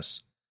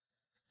CHS.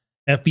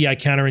 FBI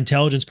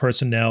counterintelligence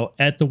personnel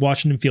at the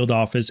Washington field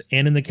office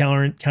and in the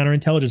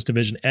counterintelligence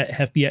division at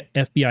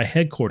FBI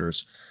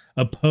headquarters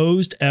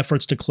opposed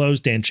efforts to close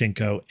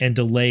Danchenko and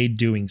delayed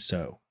doing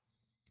so.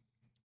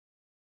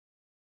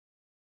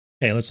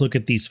 Okay, let's look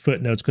at these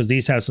footnotes because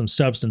these have some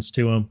substance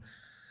to them.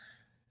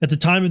 At the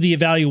time the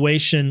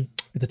evaluation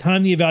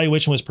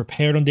was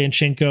prepared on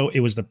Danchenko, it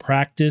was the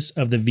practice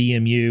of the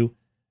VMU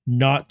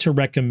not to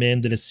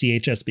recommend that a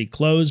CHS be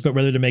closed, but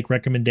rather to make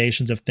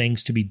recommendations of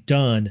things to be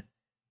done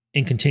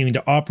in continuing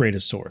to operate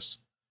a source.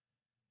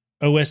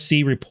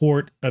 OSC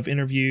report of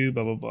interview,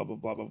 blah, blah, blah, blah,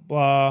 blah, blah,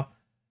 blah.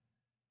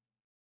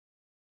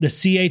 The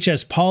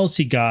CHS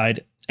policy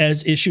guide,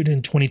 as issued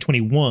in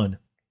 2021,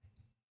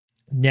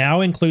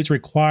 now includes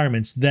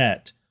requirements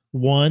that,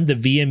 one, the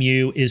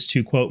VMU is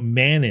to, quote,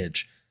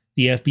 manage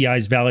the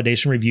FBI's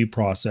validation review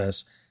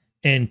process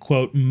and,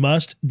 quote,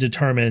 must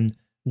determine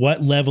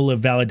what level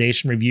of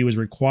validation review is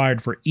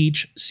required for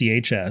each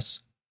CHS.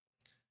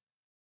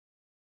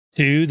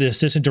 2, the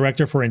Assistant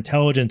Director for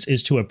Intelligence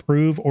is to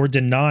approve or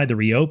deny the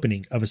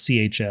reopening of a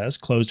CHS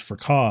closed for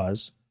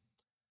cause.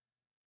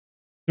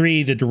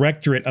 3, the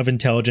Directorate of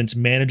Intelligence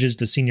manages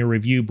the Senior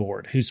Review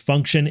Board, whose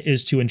function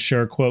is to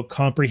ensure, quote,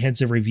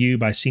 comprehensive review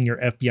by senior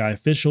FBI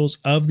officials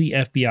of the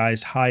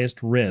FBI's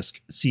highest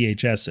risk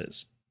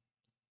CHSs.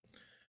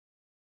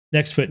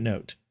 Next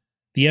footnote.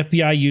 The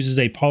FBI uses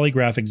a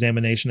polygraph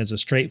examination as a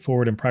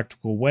straightforward and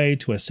practical way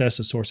to assess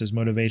a source's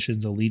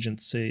motivations,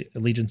 allegiances,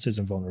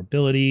 and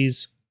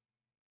vulnerabilities.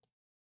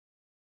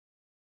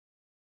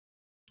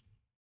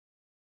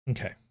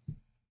 Okay.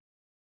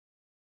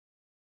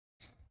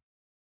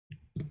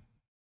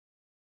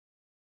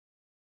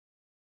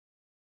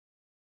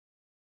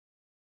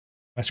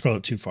 I scrolled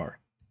up too far.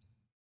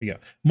 Here we go.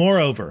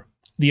 Moreover,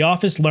 the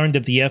office learned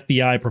that the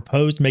FBI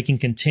proposed making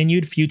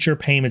continued future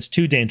payments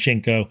to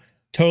Danchenko,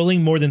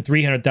 totaling more than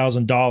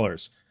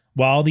 $300,000,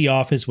 while the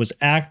office was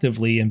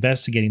actively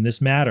investigating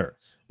this matter,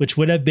 which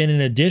would have been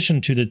in addition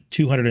to the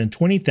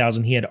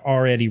 $220,000 he had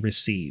already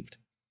received.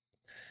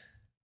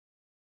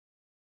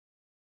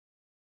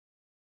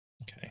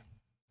 Okay.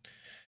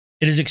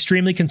 It is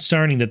extremely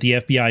concerning that the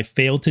FBI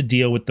failed to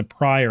deal with the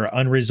prior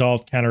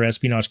unresolved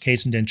counterespionage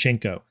case in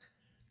Danchenko.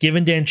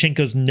 Given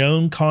Danchenko's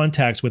known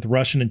contacts with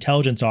Russian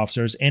intelligence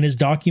officers and his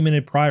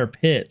documented prior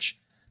pitch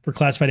for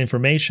classified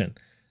information,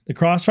 the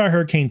Crossfire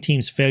Hurricane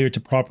team's failure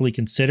to properly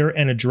consider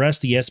and address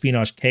the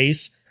espionage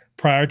case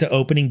prior to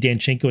opening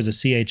Danchenko as a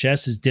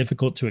CHS is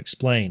difficult to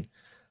explain,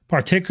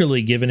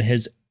 particularly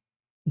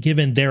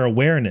given their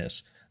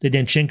awareness that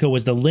Danchenko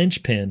was the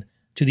linchpin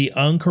to the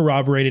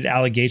uncorroborated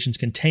allegations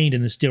contained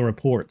in the Steele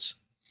reports.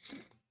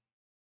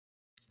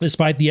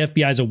 Despite the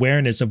FBI's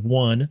awareness of,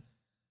 1,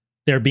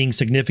 there being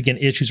significant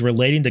issues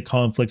relating to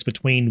conflicts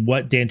between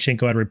what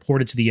Danchenko had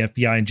reported to the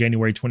FBI in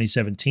January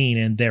 2017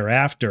 and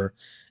thereafter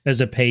as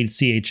a paid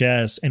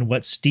CHS, and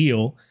what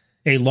Steele,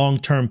 a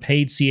long-term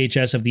paid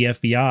CHS of the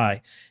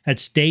FBI, had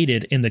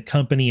stated in the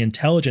company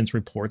intelligence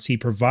reports he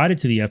provided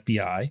to the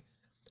FBI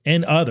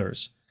and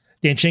others,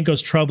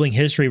 Danchenko's troubling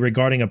history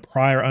regarding a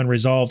prior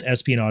unresolved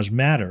espionage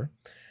matter,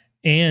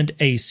 and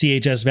a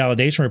CHS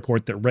validation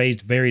report that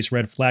raised various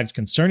red flags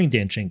concerning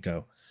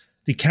Danchenko,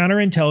 the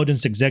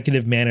counterintelligence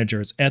executive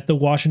managers at the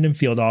Washington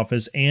field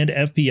office and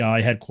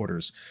FBI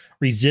headquarters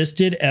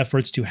resisted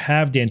efforts to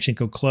have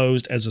Danchenko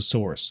closed as a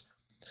source.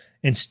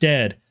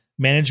 Instead,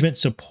 management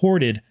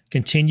supported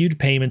continued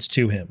payments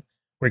to him,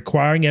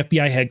 requiring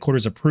FBI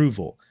headquarters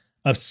approval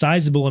of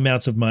sizable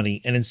amounts of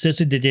money, and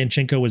insisted that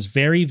Danchenko was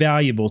very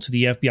valuable to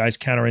the FBI's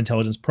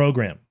counterintelligence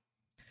program.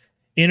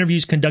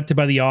 Interviews conducted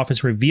by the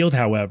office revealed,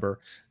 however,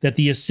 that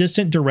the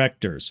assistant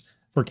directors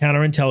for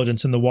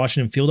counterintelligence in the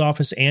Washington field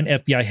office and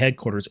FBI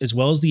headquarters, as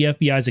well as the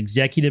FBI's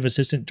executive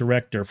assistant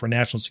director for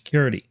national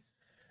security,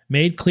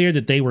 made clear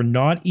that they were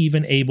not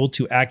even able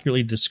to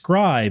accurately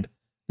describe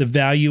the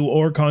value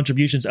or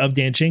contributions of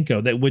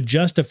Danchenko that would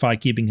justify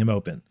keeping him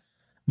open,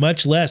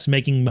 much less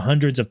making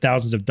hundreds of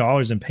thousands of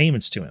dollars in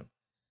payments to him.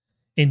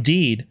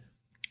 Indeed,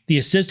 the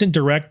assistant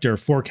director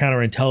for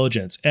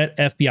counterintelligence at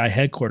FBI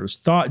headquarters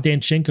thought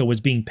Danchenko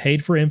was being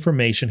paid for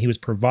information he was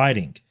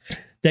providing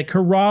that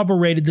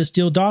corroborated the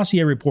Steele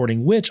dossier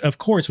reporting, which, of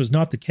course, was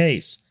not the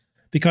case,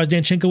 because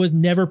Danchenko has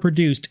never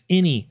produced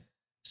any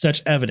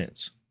such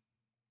evidence.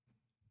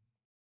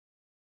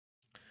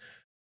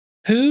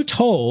 Who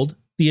told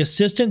the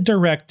assistant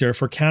director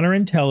for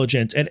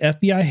counterintelligence at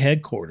FBI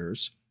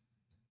headquarters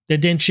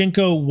that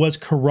Danchenko was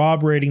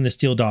corroborating the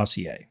Steele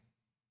dossier?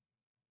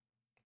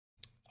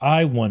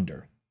 I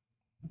wonder.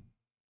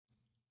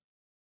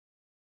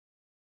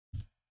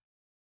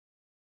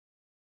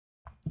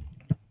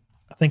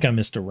 I think I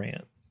missed a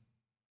rant.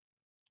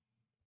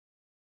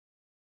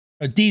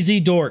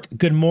 DZ Dork,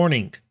 good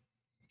morning.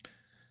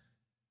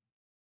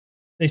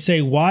 They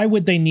say, why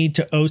would they need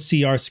to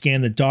OCR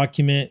scan the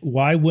document?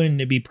 Why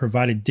wouldn't it be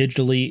provided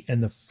digitally in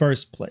the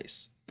first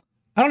place?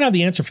 I don't have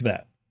the answer for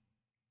that.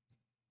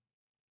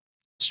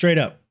 Straight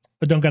up.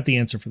 I don't got the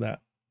answer for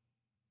that.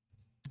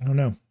 I don't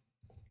know.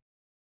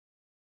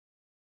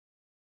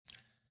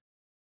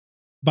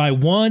 By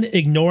 1,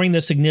 ignoring the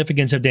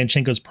significance of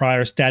Danchenko's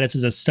prior status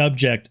as a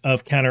subject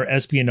of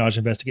counter-espionage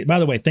investigation. By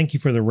the way, thank you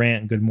for the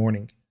rant. Good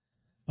morning.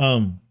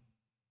 Ignoring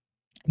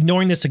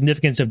the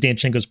significance of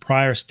Danchenko's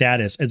prior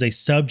status as a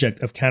subject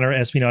of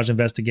counter-espionage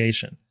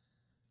investigation.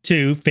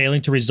 2,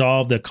 failing to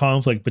resolve the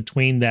conflict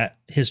between that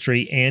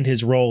history and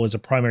his role as a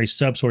primary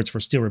subsource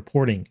for Steele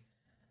reporting.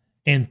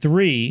 And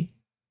 3,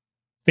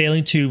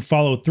 failing to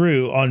follow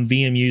through on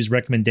VMU's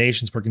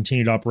recommendations for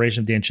continued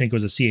operation of Danchenko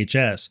as a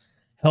CHS.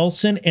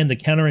 Helson and the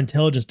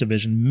Counterintelligence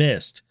Division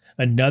missed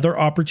another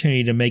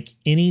opportunity to make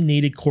any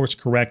needed course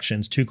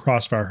corrections to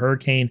Crossfire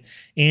Hurricane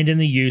and in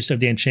the use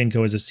of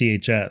Danchenko as a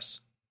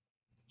CHS.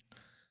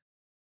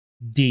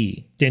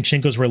 D.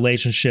 Danchenko's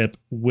relationship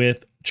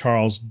with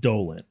Charles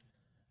Dolan.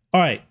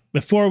 All right,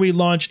 before we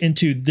launch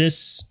into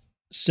this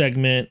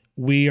segment,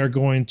 we are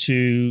going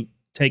to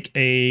take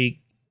a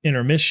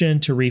intermission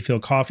to refill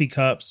coffee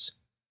cups,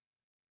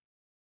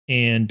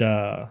 and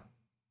then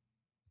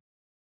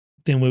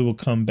we will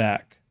come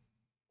back.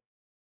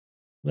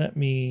 Let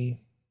me...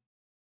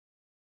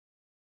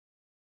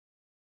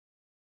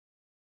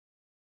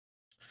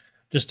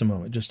 Just a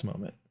moment. Just a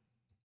moment.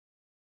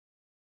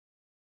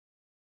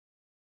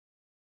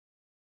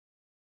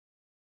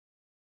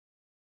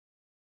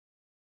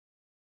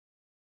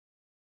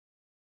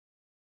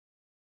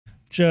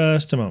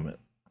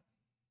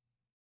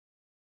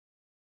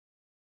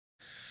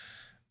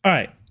 All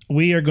right.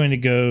 We are going to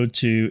go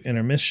to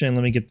intermission.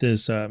 Let me get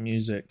this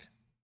music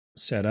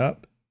set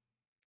up.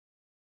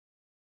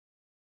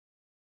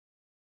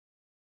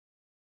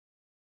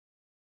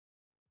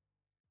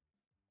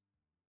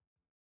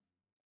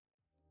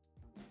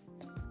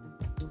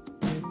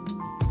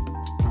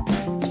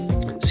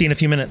 See you in a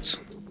few minutes.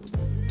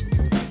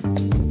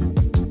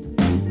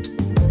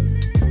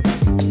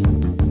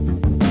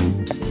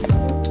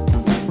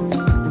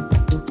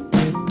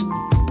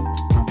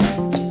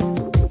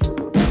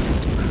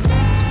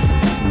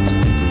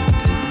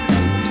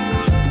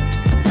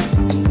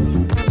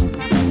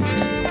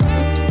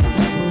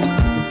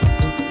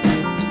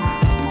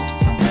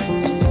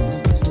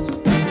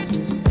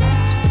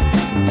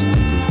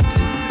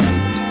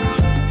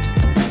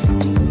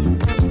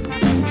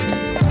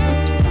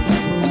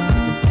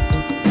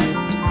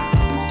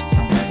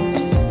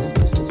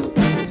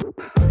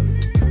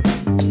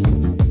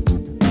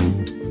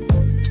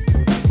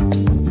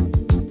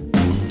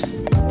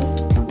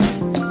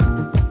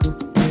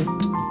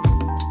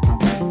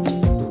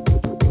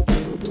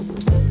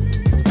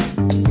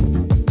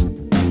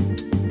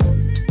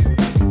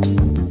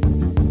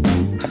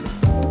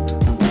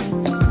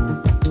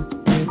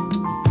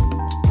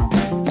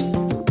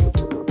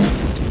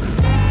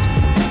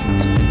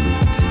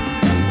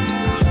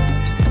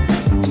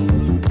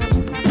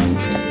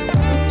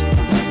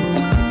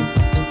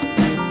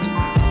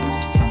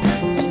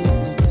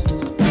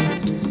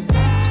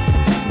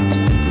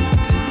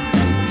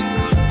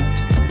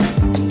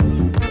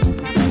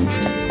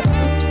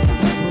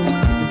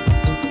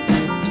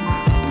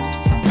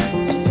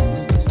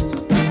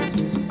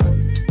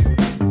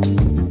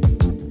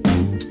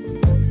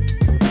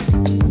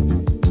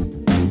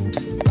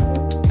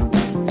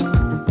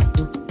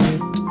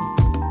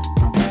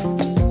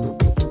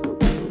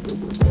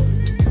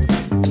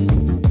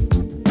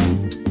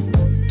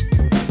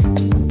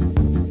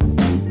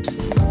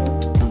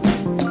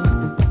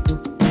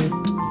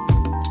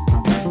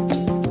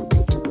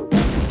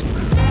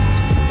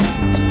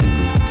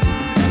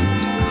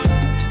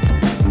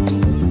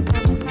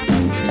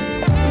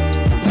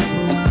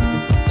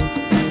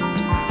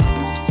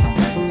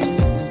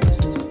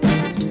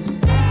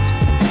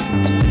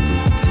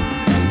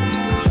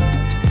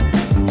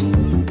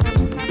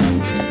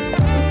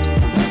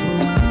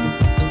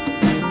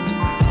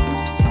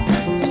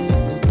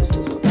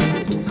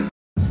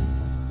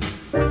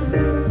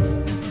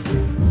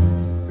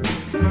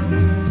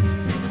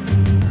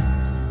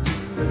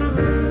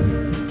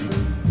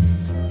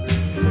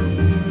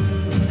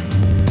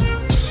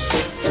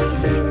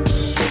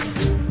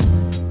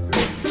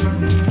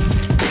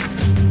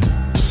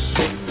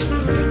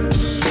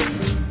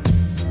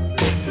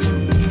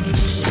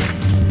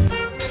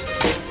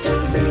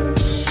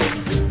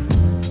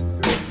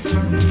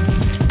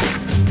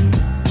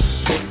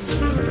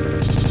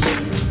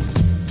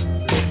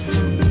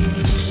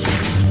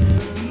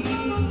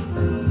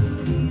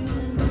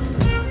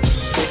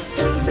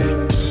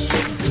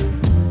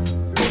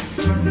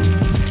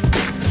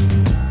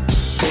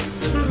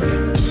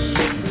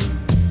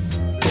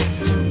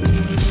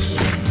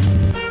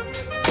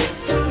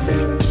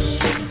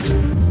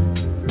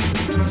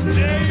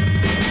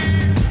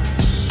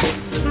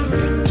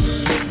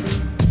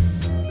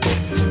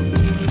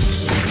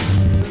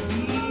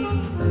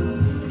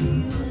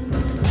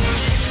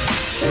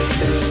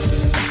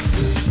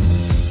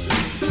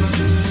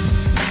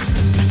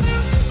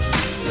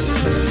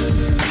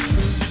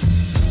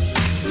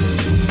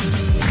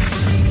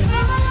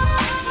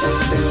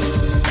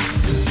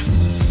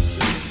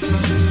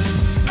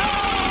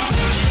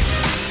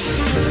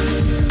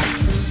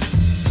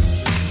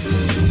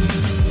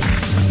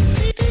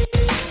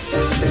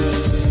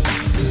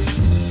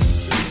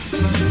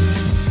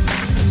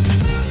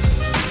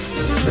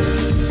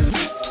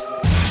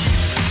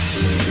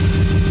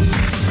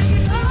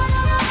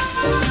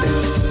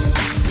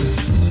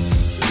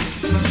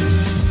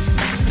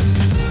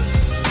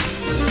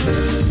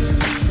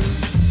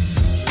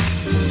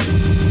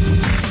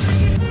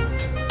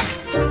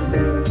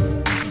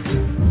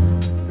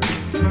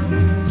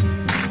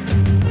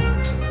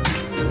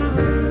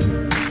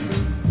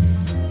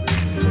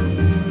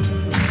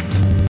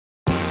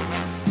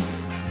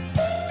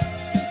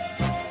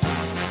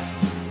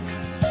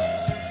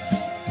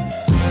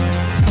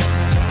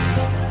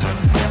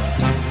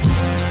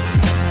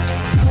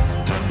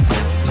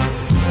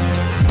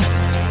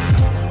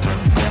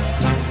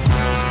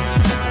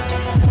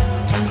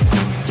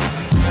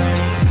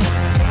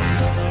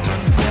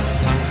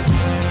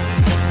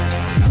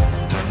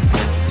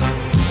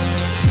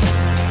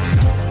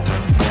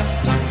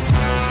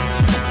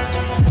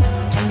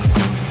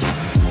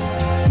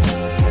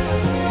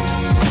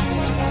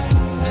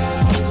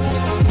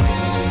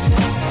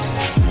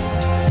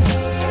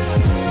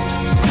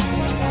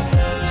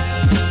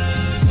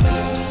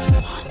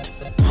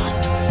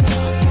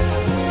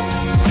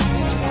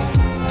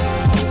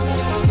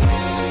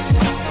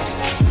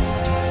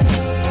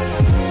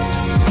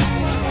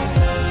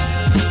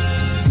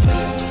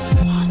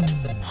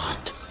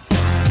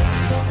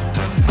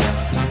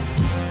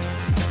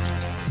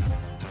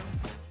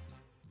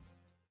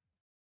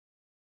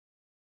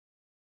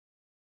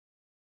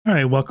 All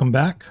right, welcome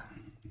back.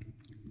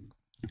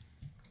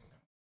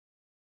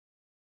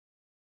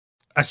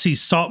 I see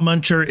Salt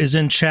Muncher is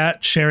in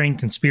chat sharing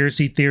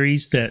conspiracy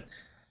theories that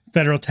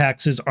federal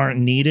taxes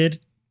aren't needed.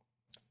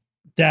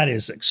 That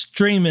is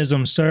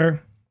extremism,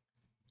 sir.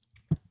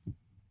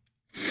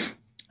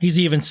 He's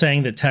even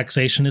saying that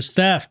taxation is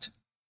theft.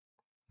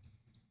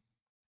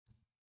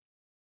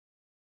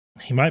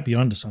 He might be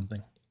onto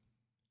something.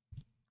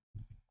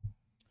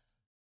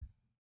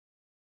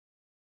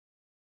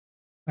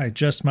 I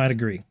just might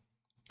agree.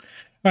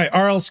 All right,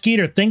 R.L.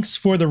 Skeeter, thanks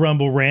for the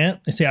Rumble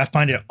rant. I say I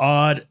find it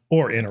odd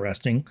or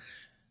interesting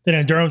that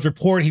in Durham's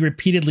report, he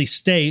repeatedly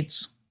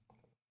states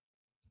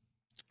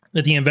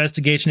that the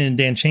investigation in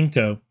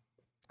Danchenko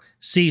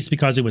ceased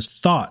because it was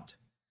thought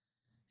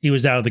he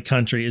was out of the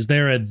country. Is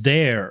there a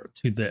there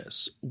to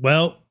this?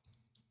 Well,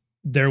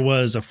 there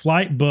was a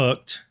flight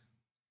booked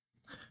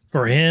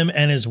for him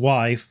and his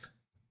wife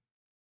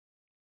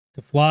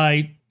to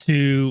fly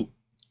to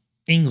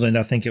England,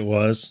 I think it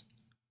was.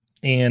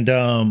 And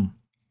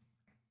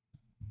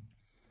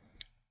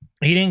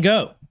he didn't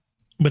go,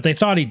 but they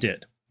thought he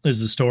did, is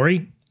the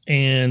story.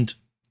 And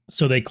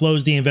so they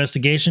closed the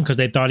investigation because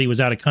they thought he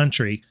was out of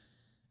country.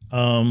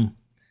 How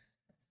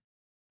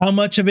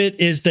much of it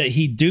is that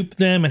he duped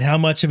them and how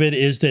much of it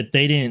is that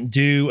they didn't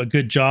do a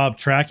good job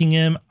tracking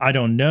him? I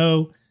don't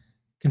know.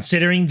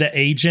 Considering the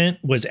agent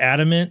was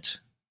adamant,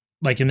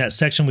 like in that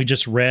section we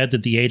just read,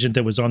 that the agent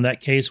that was on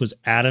that case was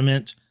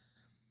adamant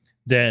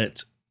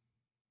that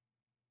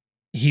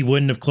he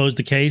wouldn't have closed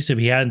the case if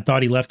he hadn't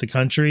thought he left the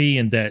country,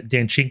 and that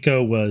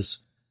Danchenko was,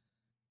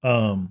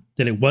 that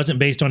it wasn't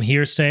based on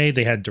hearsay.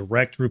 They had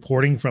direct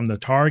reporting from the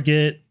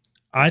target.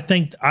 I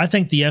think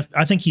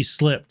he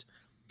slipped.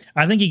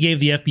 I think he gave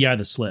the FBI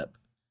the slip.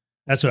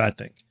 That's what I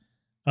think.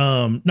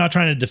 Not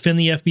trying to defend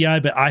the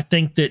FBI, but I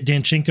think that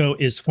Danchenko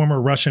is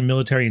former Russian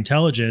military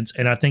intelligence,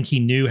 and I think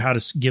he knew how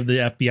to give the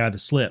FBI the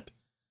slip.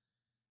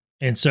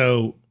 And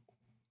so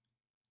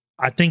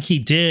I think he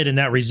did, and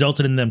that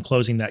resulted in them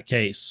closing that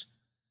case.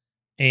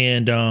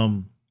 And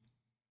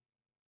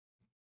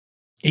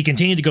he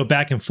continued to go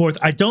back and forth.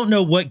 I don't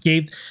know what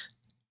gave.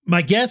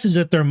 My guess is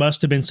that there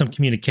must have been some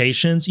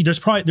communications.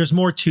 There's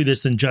more to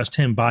this than just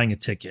him buying a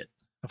ticket,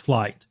 a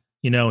flight,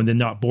 and then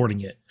not boarding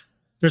it.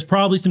 There's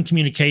probably some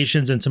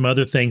communications and some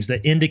other things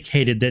that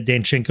indicated that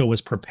Danchenko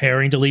was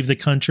preparing to leave the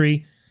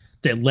country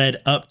that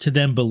led up to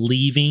them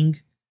believing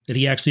that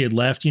he actually had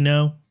left,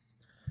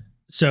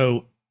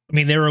 So, I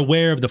mean, they were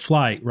aware of the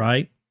flight,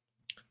 right?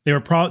 They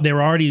were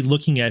already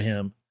looking at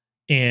him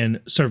and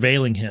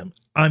surveilling him.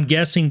 I'm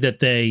guessing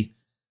that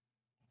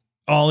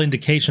all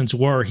indications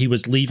were he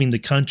was leaving the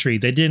country.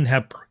 They didn't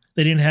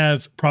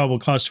have probable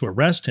cause to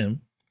arrest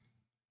him.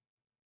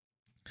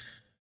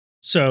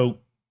 So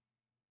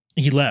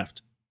he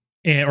left,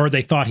 or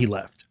they thought he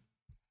left.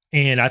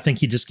 And I think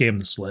he just gave him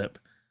the slip.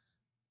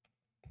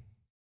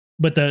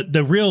 But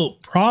the real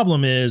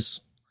problem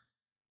is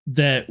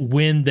that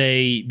when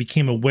they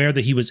became aware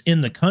that he was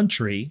in the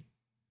country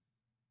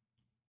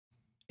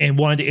and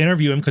wanted to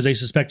interview him because they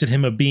suspected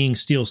him of being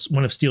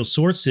one of Steele's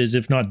sources,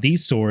 if not the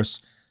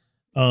source,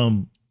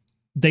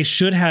 they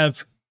should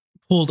have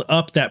pulled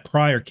up that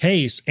prior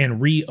case and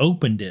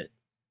reopened it.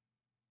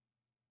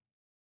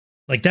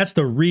 Like, that's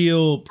the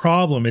real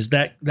problem, is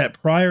that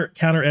prior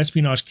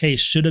counter-espionage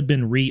case should have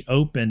been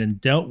reopened and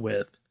dealt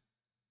with.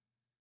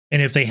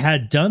 And if they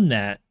had done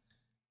that,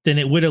 then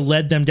it would have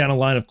led them down a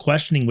line of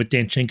questioning with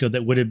Danchenko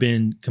that would have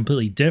been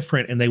completely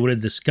different, and they would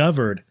have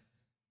discovered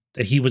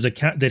that he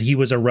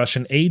was a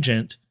Russian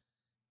agent,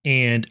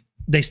 and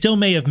they still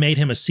may have made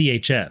him a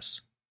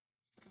CHS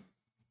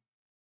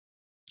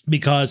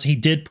because he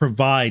did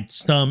provide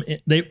some.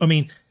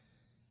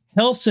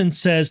 Helson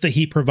says that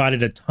he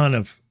provided a ton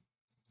of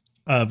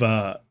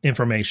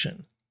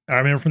information. I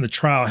remember from the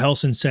trial,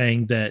 Helson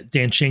saying that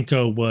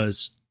Danchenko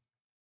was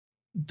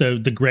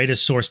the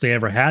greatest source they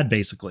ever had,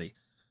 basically,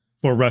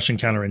 for Russian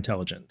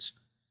counterintelligence.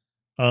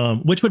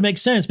 Which would make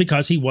sense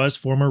because he was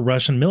former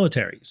Russian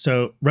military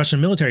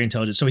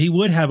intelligence. So he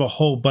would have a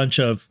whole bunch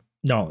of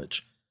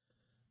knowledge.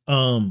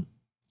 So,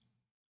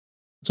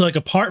 like,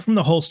 apart from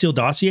the whole Steele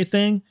dossier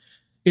thing,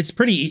 it's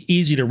pretty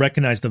easy to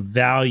recognize the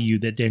value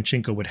that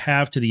Danchenko would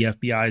have to the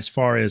FBI as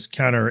far as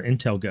counter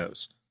intel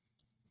goes.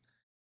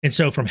 And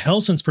so from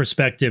Helson's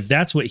perspective,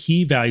 that's what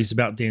he values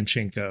about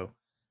Danchenko.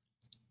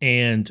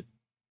 And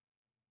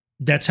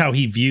that's how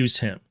he views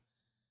him.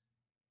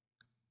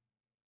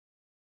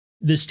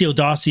 The Steele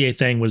dossier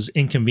thing was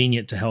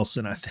inconvenient to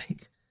Helson, I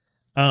think.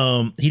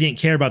 He didn't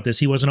care about this.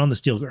 He wasn't on the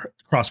Steele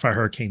Crossfire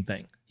Hurricane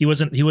thing. He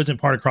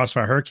wasn't part of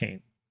Crossfire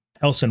Hurricane.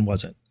 Helson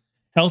wasn't.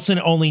 Helson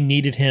only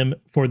needed him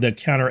for the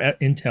counter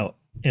intel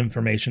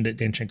information that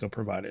Danchenko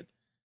provided.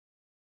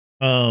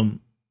 And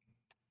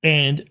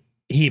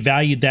he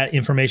valued that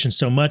information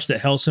so much that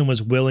Helson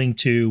was willing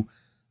to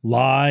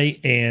lie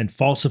and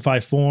falsify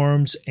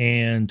forms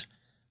and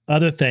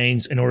other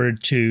things in order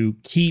to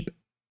keep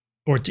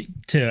or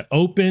to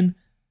open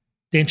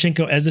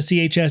Danchenko as a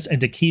CHS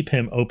and to keep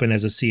him open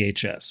as a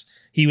CHS.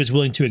 He was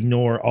willing to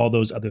ignore all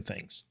those other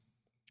things.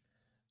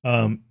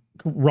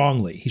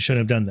 wrongly. He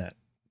shouldn't have done that.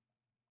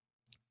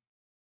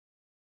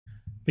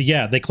 But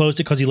yeah, they closed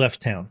it because he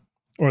left town,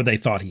 or they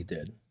thought he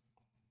did.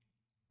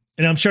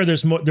 And I'm sure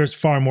there's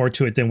far more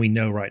to it than we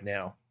know right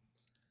now.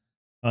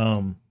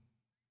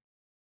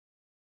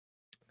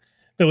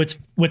 But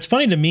what's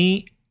funny to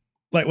me,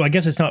 like, well, I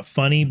guess it's not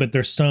funny, but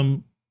there's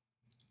some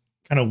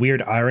kind of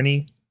weird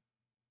irony,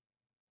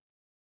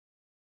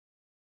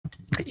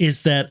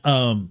 is that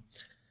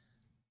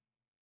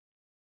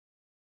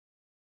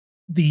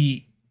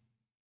the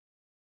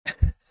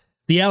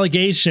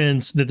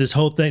allegations that this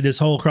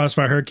whole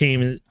Crossfire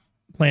Hurricane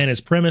plan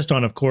is premised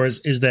on, of course,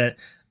 is that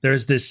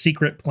there's this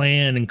secret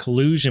plan and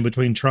collusion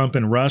between Trump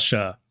and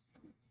Russia,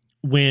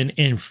 when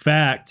in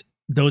fact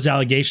those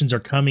allegations are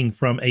coming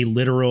from a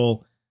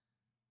literal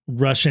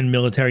Russian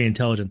military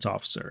intelligence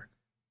officer.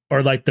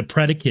 Or like the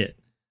predicate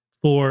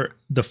for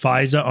the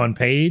FISA on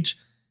page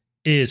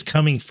is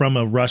coming from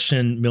a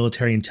Russian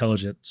military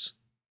intelligence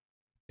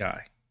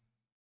guy.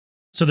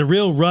 So the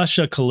real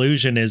Russia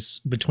collusion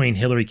is between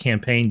Hillary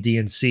campaign,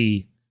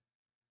 DNC,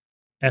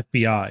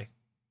 FBI.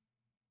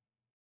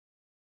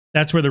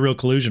 That's where the real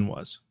collusion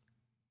was.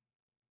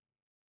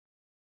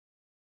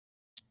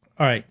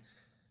 All right.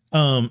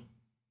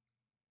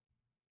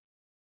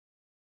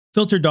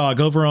 Filter Dog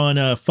over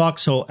on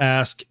Foxhole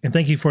ask, and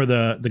thank you for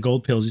the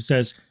gold pills. He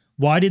says,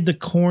 why did the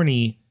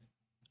corny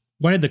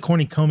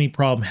Comey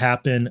problem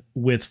happen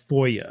with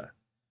FOIA?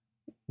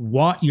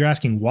 What you're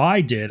asking,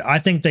 why did? I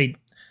think the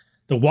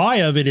why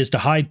of it is to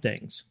hide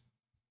things.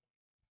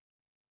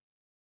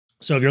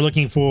 So if you're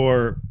looking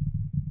for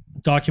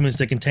documents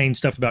that contain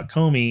stuff about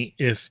Comey,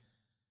 if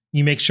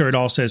you make sure it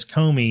all says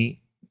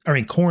corny,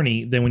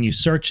 then when you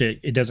search it,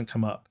 it doesn't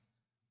come up.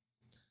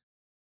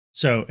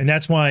 So, and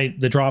that's why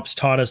the drops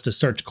taught us to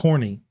search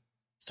corny,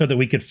 so that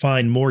we could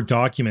find more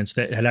documents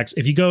that had access.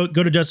 If you go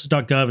to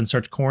justice.gov and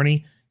search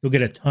corny, you'll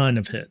get a ton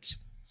of hits.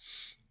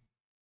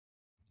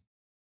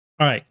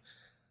 All right.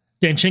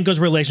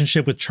 Danchenko's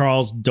relationship with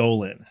Charles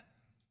Dolan.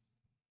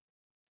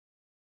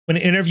 When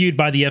interviewed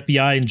by the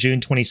FBI in June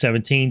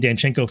 2017,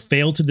 Danchenko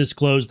failed to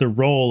disclose the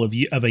role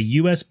of a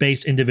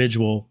U.S.-based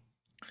individual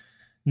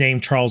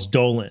named Charles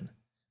Dolan.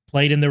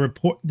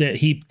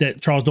 That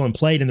Charles Dolan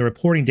played in the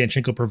reporting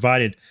Danchenko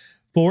provided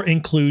for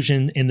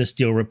inclusion in the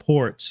Steele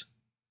reports.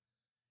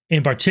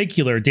 In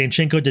particular,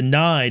 Danchenko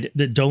denied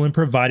that Dolan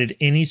provided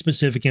any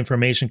specific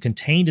information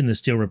contained in the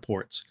Steele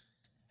reports.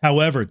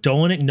 However,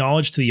 Dolan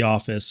acknowledged to the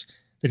office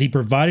that he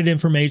provided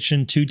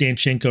information to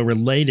Danchenko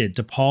related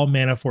to Paul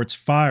Manafort's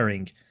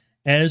firing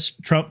as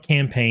Trump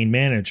campaign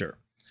manager.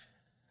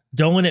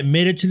 Dolan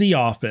admitted to the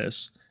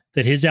office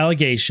that his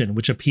allegation,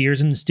 which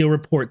appears in the Steele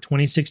Report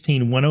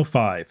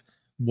 2016-105,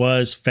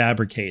 was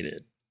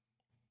fabricated.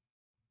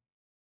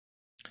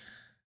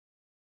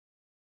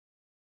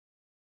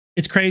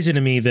 It's crazy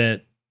to me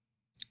that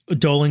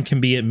Dolan can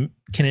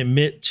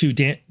admit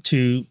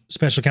to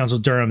Special Counsel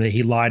Durham that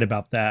he lied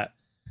about that,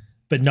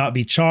 but not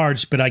be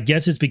charged. But I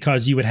guess it's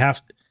because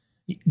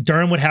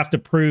Durham would have to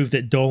prove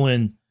that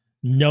Dolan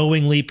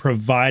knowingly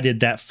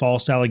provided that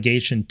false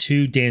allegation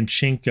to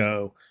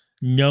Danchenko,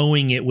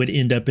 knowing it would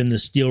end up in the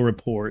Steele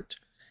report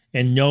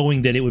and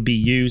knowing that it would be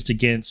used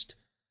against,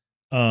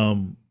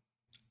 that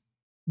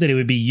it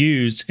would be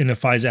used in a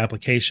FISA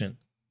application.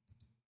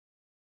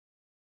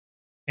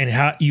 And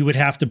how you would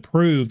have to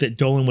prove that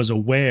Dolan was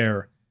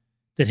aware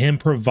that him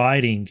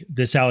providing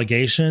this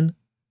allegation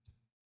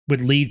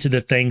would lead to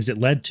the things it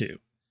led to,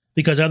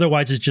 because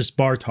otherwise it's just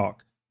bar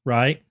talk,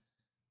 right?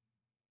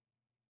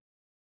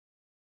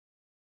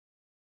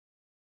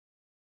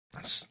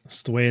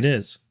 That's the way it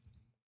is.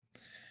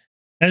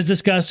 As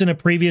discussed in a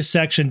previous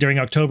section during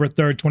October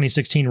 3rd,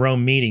 2016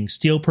 Rome meeting,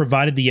 Steele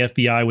provided the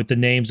FBI with the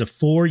names of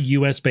 4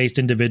 U.S.-based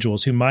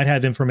individuals who might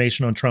have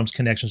information on Trump's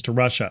connections to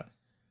Russia.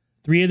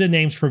 3 of the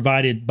names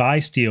provided by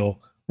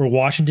Steele were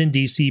Washington,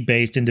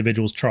 D.C.-based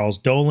individuals Charles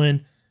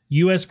Dolan,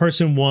 U.S.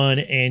 Person 1,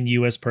 and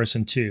U.S.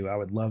 Person 2. I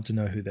would love to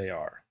know who they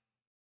are.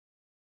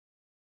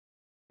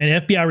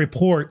 An FBI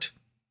report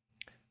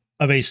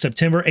of a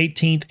September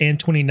 18th and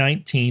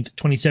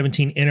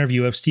 2017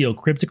 interview of Steele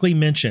cryptically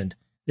mentioned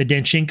that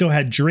Danchenko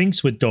had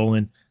drinks with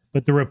Dolan,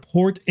 but the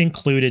report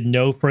included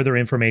no further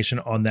information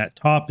on that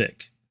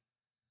topic.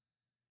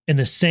 In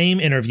the same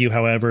interview,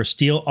 however,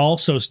 Steele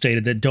also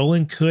stated that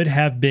Dolan could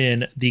have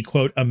been the,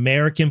 quote,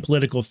 American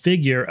political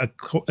figure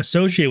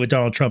associated with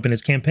Donald Trump in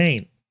his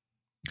campaign,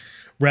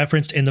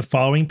 referenced in the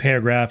following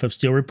paragraph of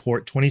Steele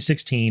Report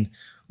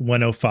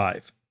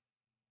 2016-105.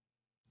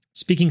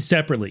 Speaking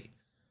separately,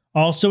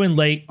 also in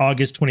late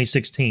August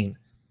 2016,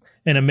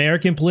 an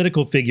American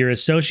political figure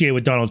associated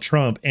with Donald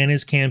Trump and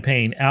his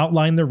campaign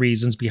outlined the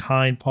reasons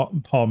behind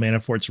Paul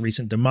Manafort's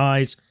recent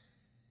demise.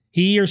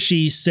 He or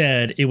she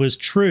said it was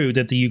true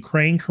that the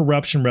Ukraine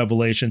corruption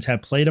revelations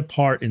had played a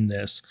part in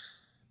this,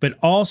 but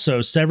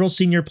also several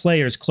senior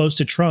players close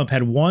to Trump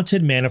had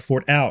wanted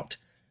Manafort out,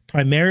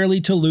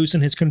 primarily to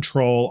loosen his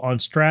control on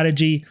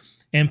strategy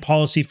and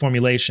policy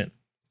formulation.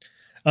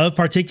 Of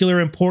particular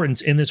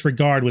importance in this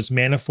regard was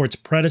Manafort's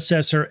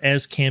predecessor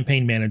as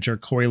campaign manager,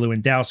 Corey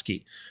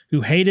Lewandowski,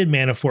 who hated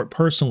Manafort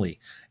personally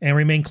and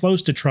remained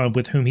close to Trump,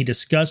 with whom he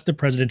discussed the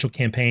presidential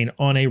campaign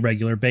on a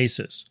regular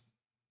basis.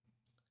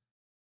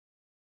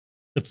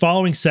 The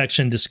following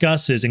section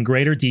discusses in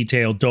greater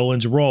detail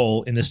Dolan's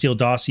role in the Steele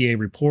dossier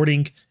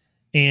reporting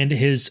and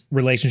his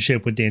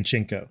relationship with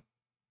Danchenko.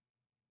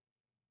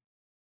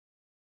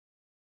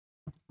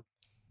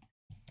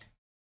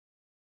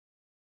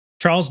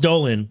 Charles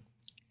Dolan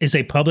is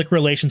a public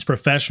relations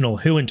professional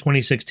who in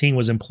 2016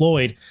 was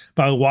employed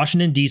by a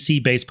Washington,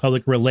 D.C.-based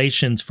public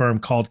relations firm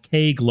called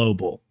K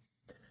Global.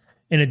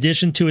 In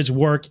addition to his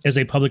work as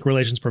a public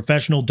relations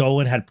professional,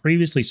 Dolan had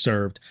previously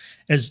served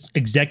as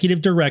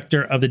executive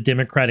director of the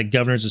Democratic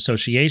Governors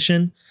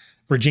Association,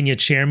 Virginia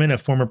chairman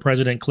of former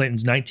President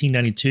Clinton's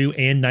 1992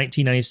 and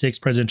 1996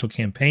 presidential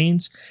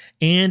campaigns,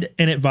 and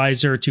an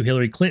advisor to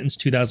Hillary Clinton's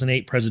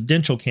 2008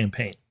 presidential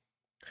campaign.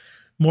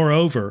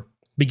 Moreover,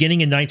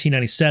 beginning in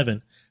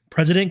 1997,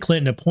 President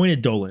Clinton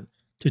appointed Dolan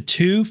to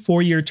 2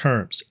 four-year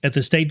terms at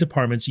the State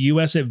Department's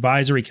U.S.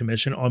 Advisory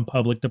Commission on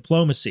Public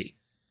Diplomacy.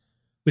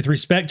 With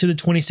respect to the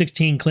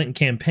 2016 Clinton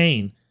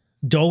campaign,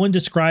 Dolan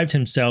described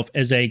himself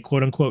as a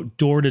quote-unquote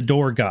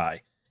door-to-door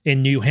guy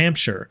in New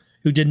Hampshire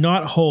who did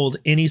not hold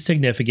any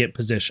significant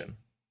position.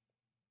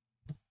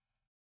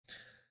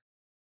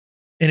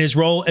 In his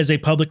role as a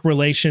public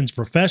relations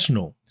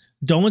professional,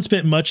 Dolan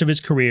spent much of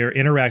his career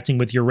interacting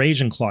with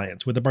Eurasian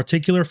clients with a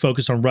particular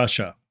focus on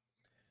Russia.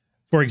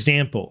 For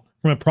example,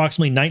 from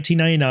approximately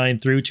 1999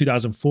 through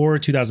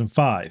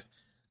 2004-2005,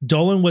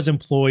 Dolan was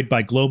employed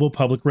by global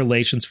public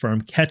relations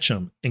firm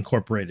Ketchum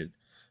Incorporated,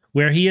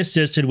 where he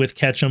assisted with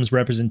Ketchum's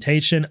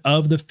representation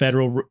of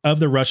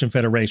the Russian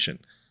Federation.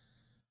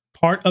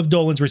 Part of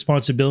Dolan's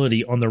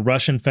responsibility on the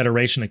Russian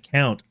Federation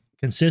account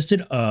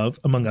consisted of,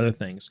 among other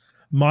things,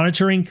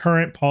 monitoring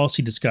current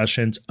policy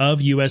discussions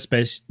of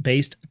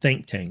U.S.-based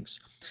think tanks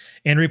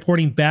and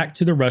reporting back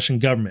to the Russian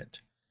government.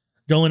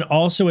 Dolan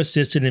also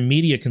assisted in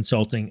media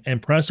consulting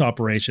and press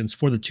operations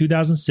for the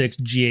 2006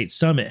 G8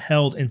 summit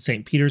held in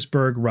St.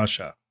 Petersburg,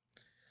 Russia.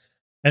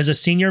 As a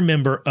senior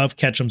member of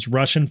Ketchum's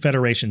Russian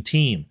Federation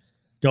team,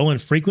 Dolan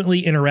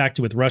frequently interacted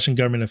with Russian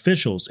government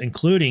officials,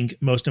 including,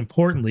 most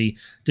importantly,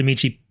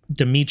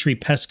 Dmitry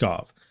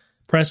Peskov,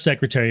 press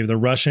secretary of the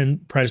Russian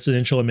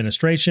presidential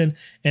administration,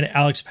 and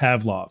Alex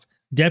Pavlov,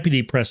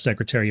 deputy press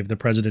secretary of the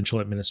presidential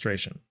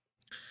administration.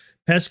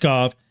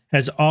 Peskov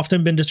has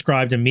often been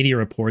described in media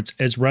reports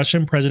as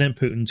Russian President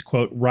Putin's,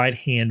 quote,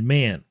 right-hand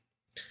man.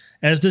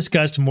 As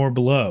discussed more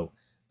below,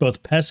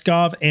 both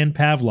Peskov and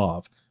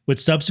Pavlov would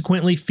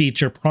subsequently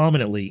feature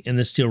prominently in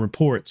the Steele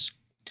reports.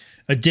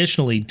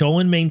 Additionally,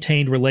 Dolan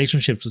maintained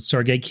relationships with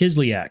Sergei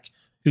Kislyak,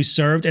 who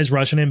served as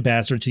Russian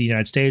ambassador to the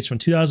United States from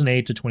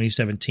 2008 to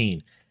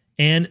 2017,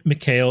 and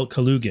Mikhail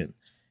Kalugin,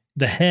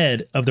 the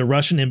head of the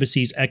Russian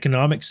embassy's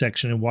economic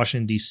section in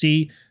Washington,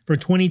 D.C. from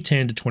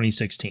 2010 to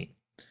 2016.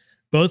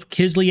 Both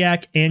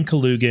Kislyak and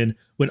Kalugin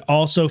would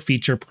also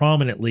feature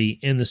prominently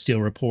in the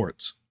Steele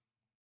reports.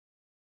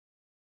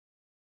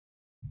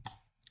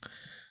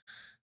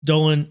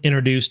 Dolan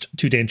introduced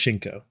to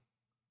Danchenko.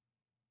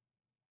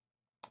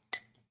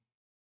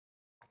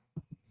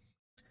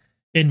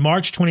 In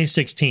March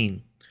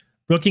 2016,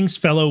 Brookings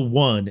Fellow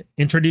 1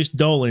 introduced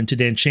Dolan to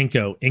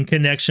Danchenko in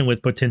connection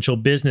with potential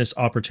business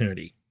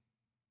opportunity.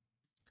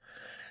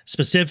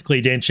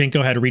 Specifically,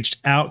 Danchenko had reached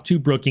out to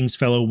Brookings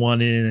Fellow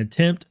 1 in an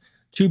attempt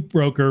to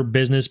broker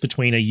business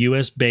between a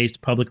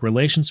U.S.-based public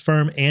relations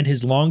firm and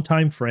his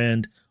longtime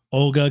friend,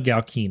 Olga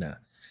Galkina,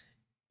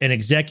 an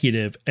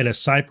executive at a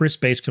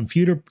Cyprus-based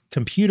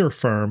computer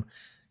firm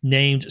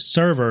named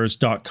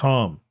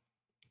Servers.com.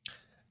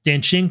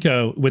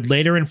 Danchenko would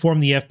later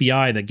inform the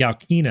FBI that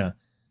Galkina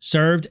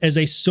served as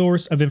a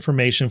source of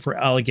information for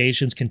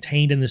allegations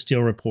contained in the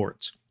Steele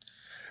reports.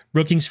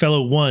 Brookings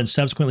Fellow 1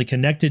 subsequently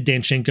connected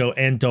Danchenko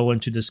and Dolan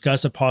to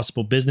discuss a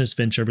possible business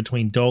venture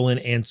between Dolan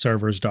and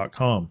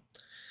Servers.com.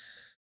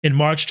 In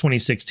March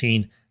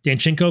 2016,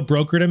 Danchenko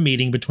brokered a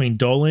meeting between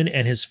Dolan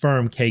and his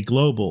firm K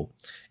Global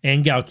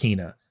and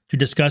Galkina to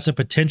discuss a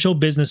potential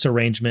business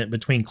arrangement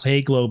between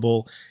K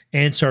Global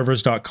and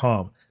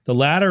Servers.com, the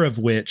latter of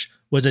which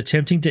was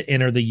attempting to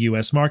enter the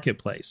U.S.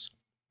 marketplace.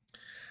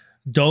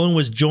 Dolan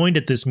was joined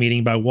at this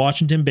meeting by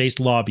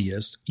Washington-based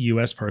lobbyist,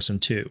 U.S. Person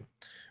 2,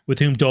 with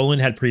whom Dolan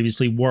had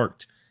previously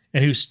worked,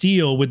 and who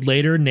Steele would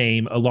later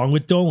name along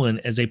with Dolan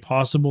as a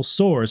possible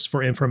source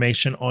for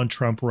information on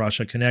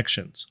Trump-Russia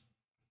connections.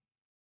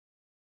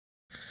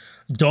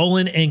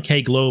 Dolan and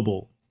K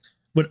Global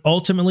would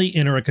ultimately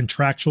enter a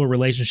contractual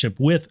relationship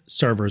with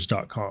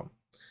Servers.com.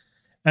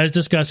 As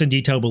discussed in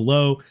detail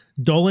below,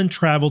 Dolan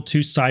traveled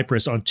to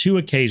Cyprus on 2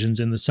 occasions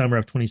in the summer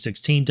of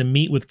 2016 to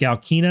meet with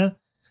Galkina,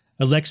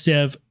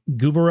 Alexeyev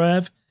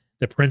Gubarev,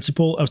 the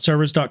principal of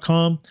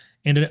Servers.com,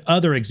 and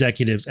other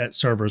executives at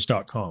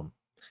Servers.com.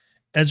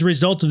 As a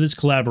result of this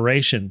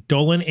collaboration,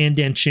 Dolan and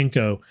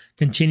Danchenko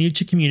continued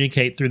to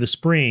communicate through the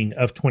spring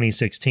of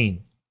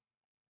 2016.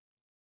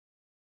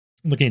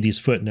 Looking at these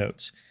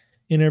footnotes.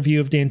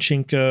 Interview of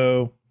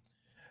Danchenko.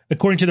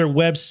 According to their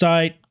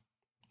website,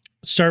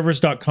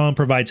 servers.com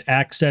provides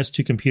access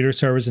to computer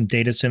servers and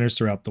data centers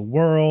throughout the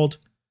world.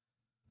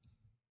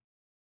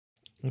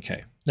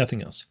 Okay,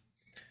 nothing else.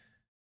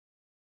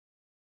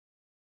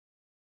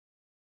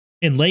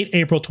 In late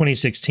April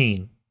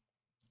 2016,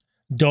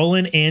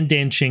 Dolan and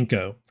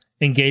Danchenko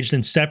engaged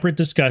in separate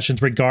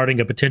discussions regarding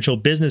a potential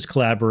business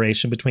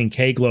collaboration between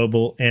K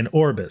Global and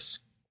Orbis.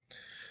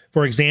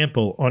 For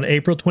example, on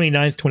April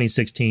 29,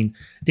 2016,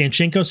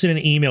 Danchenko sent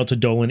an email to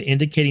Dolan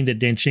indicating that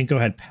Danchenko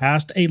had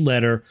passed a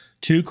letter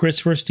to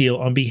Christopher Steele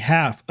on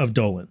behalf of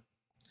Dolan.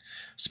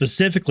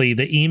 Specifically,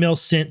 the email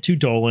sent to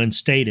Dolan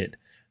stated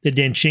that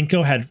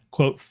Danchenko had,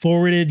 quote,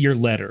 forwarded your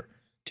letter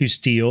to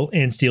Steele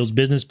and Steele's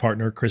business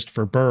partner,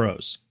 Christopher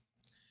Burrows.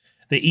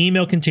 The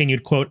email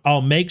continued, quote,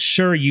 I'll make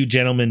sure you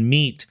gentlemen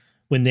meet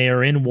when they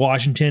are in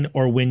Washington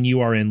or when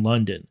you are in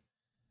London.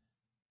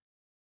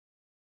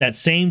 That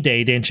same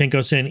day,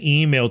 Danchenko sent an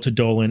email to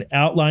Dolan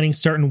outlining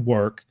certain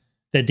work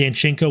that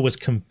Danchenko was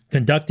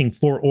conducting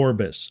for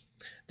Orbis.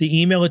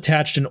 The email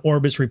attached an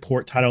Orbis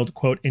report titled,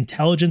 quote,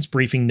 Intelligence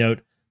Briefing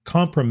Note,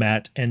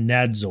 Compromat and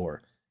Nadzor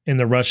in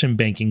the Russian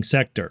banking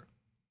sector.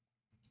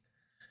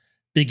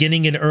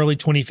 Beginning in early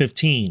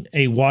 2015,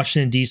 a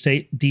Washington,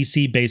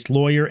 D.C.-based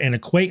lawyer and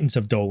acquaintance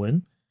of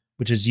Dolan,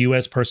 which is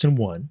U.S. Person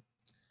 1,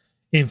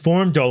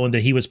 informed Dolan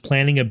that he was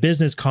planning a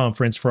business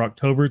conference for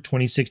October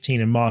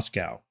 2016 in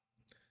Moscow.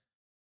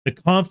 The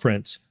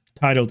conference,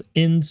 titled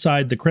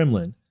Inside the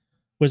Kremlin,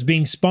 was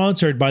being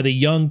sponsored by the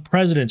Young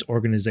Presidents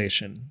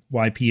Organization,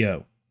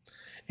 YPO,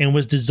 and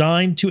was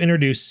designed to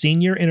introduce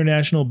senior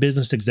international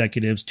business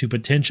executives to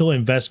potential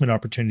investment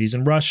opportunities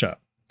in Russia.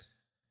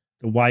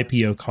 The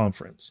YPO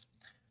conference.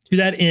 To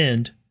that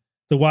end,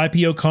 the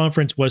YPO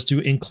conference was to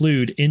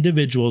include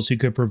individuals who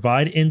could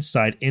provide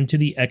insight into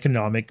the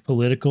economic,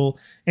 political,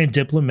 and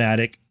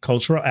diplomatic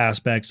cultural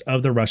aspects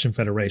of the Russian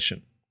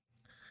Federation.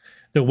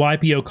 The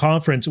YPO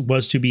conference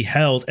was to be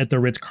held at the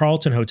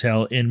Ritz-Carlton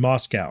Hotel in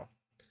Moscow.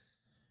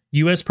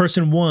 U.S.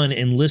 Person 1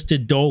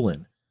 enlisted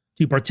Dolan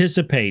to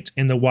participate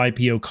in the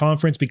YPO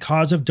conference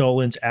because of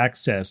Dolan's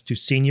access to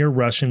senior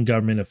Russian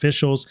government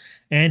officials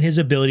and his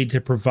ability to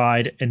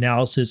provide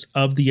analysis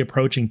of the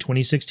approaching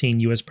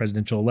 2016 U.S.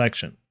 presidential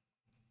election.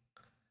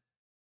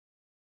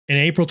 In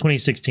April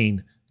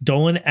 2016,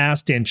 Dolan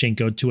asked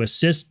Danchenko to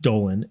assist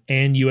Dolan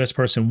and U.S.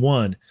 Person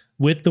 1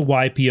 with the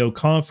YPO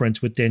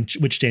conference, which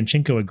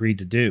Danchenko agreed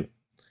to do.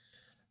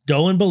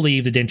 Dolan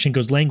believed that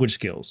Danchenko's language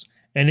skills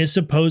and his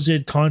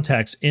supposed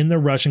contacts in the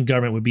Russian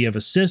government would be of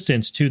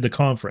assistance to the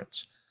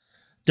conference.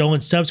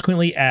 Dolan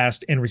subsequently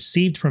asked and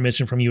received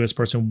permission from U.S.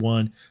 Person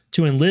 1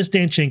 to enlist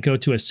Danchenko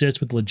to assist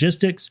with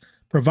logistics,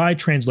 provide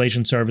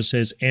translation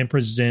services, and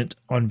present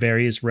on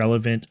various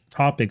relevant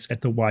topics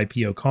at the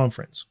YPO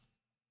conference.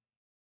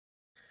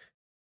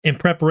 In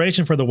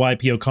preparation for the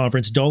YPO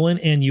conference, Dolan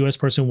and U.S.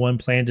 Person 1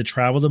 planned to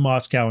travel to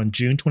Moscow in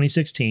June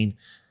 2016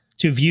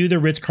 to view the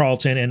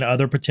Ritz-Carlton and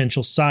other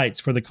potential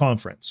sites for the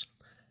conference.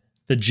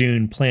 The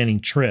June planning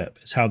trip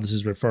is how this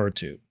is referred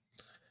to.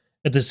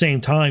 At the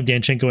same time,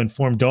 Danchenko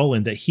informed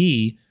Dolan that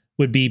he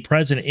would be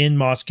present in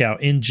Moscow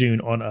in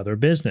June on other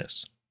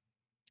business.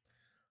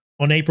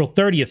 On April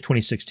 30th,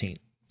 2016,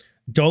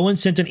 Dolan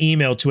sent an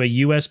email to a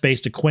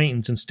U.S.-based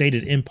acquaintance and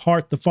stated in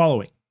part the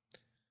following.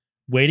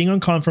 Waiting on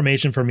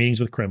confirmation for meetings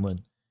with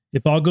Kremlin.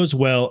 If all goes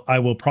well, I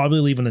will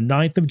probably leave on the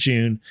 9th of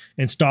June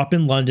and stop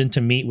in London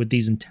to meet with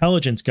these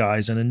intelligence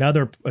guys and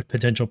another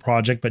potential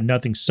project, but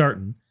nothing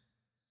certain,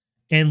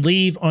 and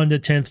leave on the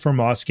 10th for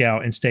Moscow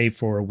and stay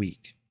for a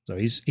week. So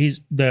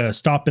he's the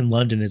stop in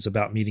London is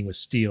about meeting with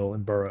Steele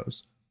and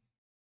Burrows.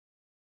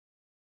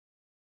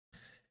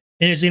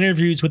 In his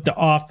interviews with The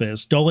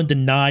Office, Dolan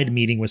denied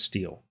meeting with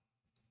Steele.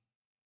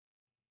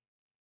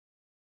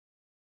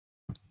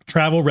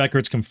 Travel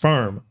records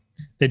confirm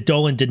that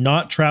Dolan did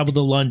not travel to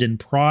London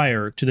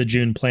prior to the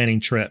June planning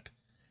trip.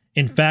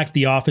 In fact,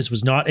 the office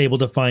was not able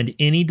to find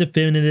any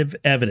definitive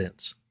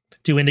evidence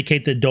to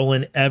indicate that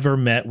Dolan ever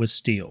met with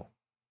Steele.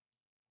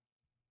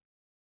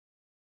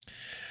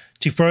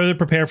 To further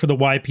prepare for the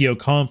YPO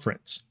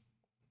conference,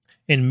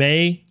 in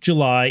May,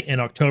 July,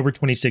 and October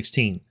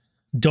 2016,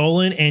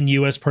 Dolan and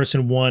U.S.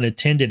 Person 1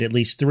 attended at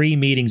least 3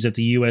 meetings at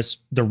the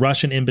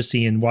Russian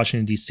embassy in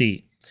Washington,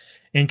 D.C.,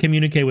 and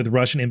communicated with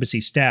Russian embassy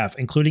staff,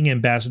 including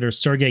Ambassador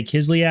Sergei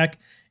Kislyak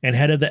and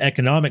head of the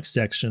economics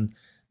section,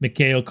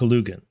 Mikhail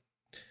Kalugin.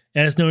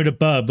 As noted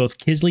above, both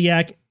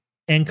Kislyak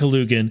and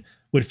Kalugin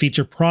would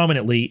feature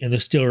prominently in the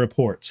Steele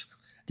reports.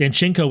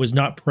 Danchenko was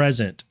not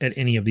present at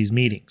any of these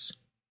meetings.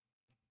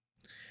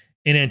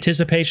 In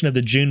anticipation of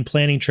the June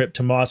planning trip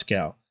to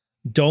Moscow,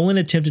 Dolan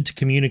attempted to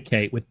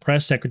communicate with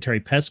Press Secretary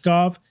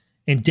Peskov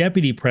and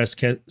Deputy Press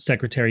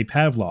Secretary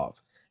Pavlov,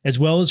 as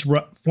well as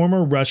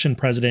former Russian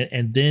President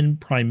and then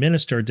Prime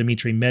Minister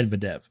Dmitry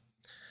Medvedev.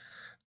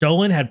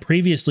 Dolan had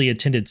previously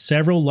attended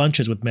several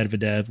lunches with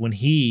Medvedev when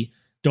he,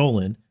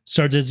 Dolan,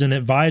 served as an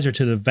advisor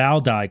to the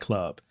Valdai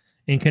Club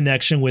in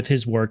connection with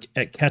his work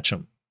at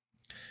Ketchum.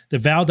 The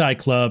Valdai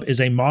Club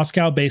is a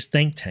Moscow-based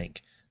think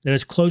tank that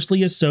is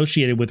closely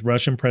associated with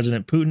Russian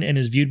President Putin and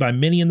is viewed by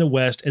many in the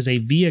West as a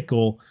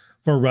vehicle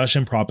for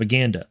Russian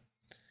propaganda.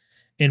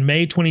 In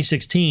May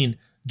 2016,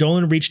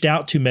 Dolan reached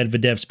out to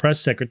Medvedev's press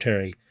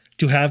secretary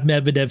to have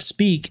Medvedev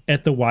speak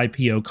at the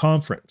YPO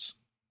conference.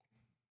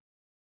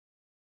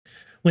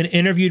 When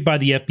interviewed by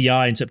the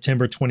FBI in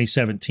September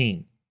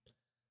 2017,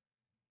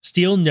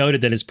 Steele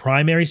noted that his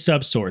primary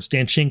subsource,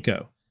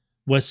 Danchenko,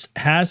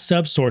 has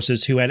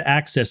subsources who had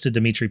access to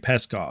Dmitry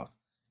Peskov.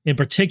 In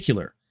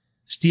particular,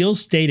 Steele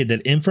stated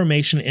that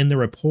information in the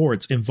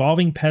reports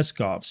involving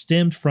Peskov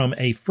stemmed from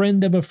a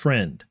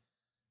friend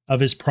of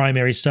his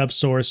primary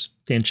subsource,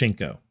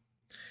 Danchenko.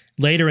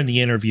 Later in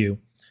the interview,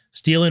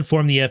 Steele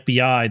informed the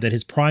FBI that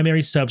his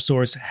primary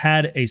subsource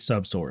had a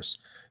subsource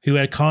who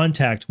had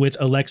contact with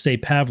Alexei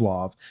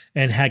Pavlov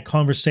and had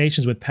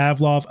conversations with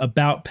Pavlov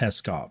about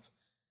Peskov.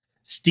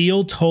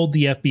 Steele told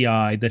the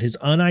FBI that his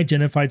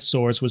unidentified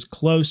source was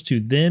close to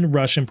then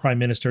Russian Prime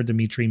Minister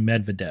Dmitry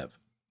Medvedev.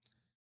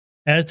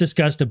 As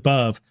discussed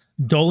above,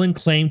 Dolan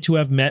claimed to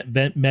have met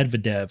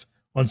Medvedev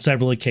on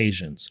several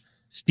occasions.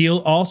 Steele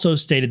also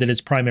stated that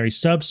his primary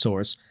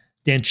subsource,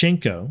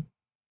 Danchenko,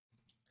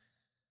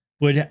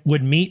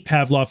 would meet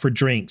Pavlov for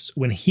drinks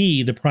when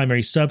he, the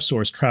primary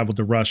subsource, traveled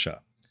to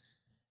Russia.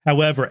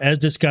 However, as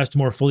discussed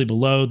more fully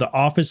below, the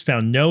office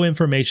found no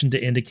information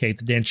to indicate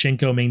that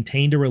Danchenko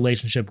maintained a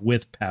relationship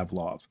with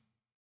Pavlov.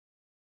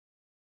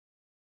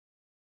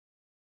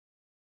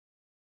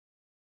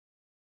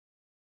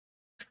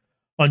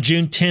 On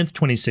June 10,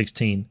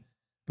 2016,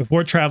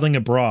 before traveling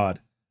abroad,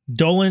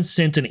 Dolan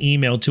sent an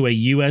email to a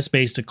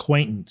U.S.-based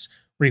acquaintance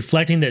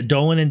reflecting that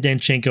Dolan and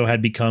Danchenko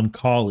had become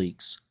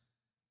colleagues.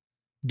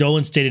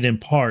 Dolan stated in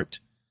part,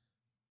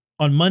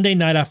 "On Monday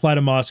night I fly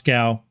to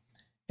Moscow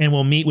and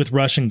will meet with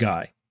Russian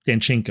guy,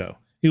 Danchenko,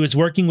 who is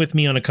working with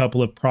me on a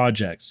couple of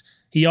projects.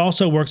 He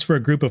also works for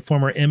a group of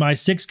former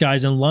MI6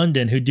 guys in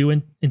London who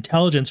do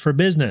intelligence for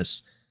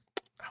business.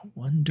 I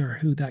wonder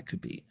who that could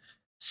be.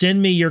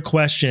 Send me your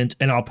questions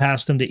and I'll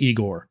pass them to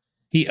Igor.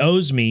 He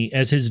owes me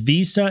as his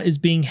visa is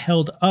being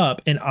held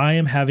up and I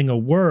am having a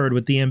word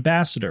with the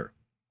ambassador."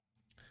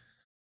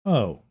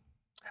 Oh,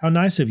 how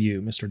nice of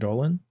you, Mr.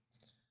 Dolan.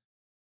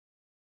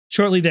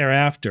 Shortly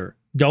thereafter,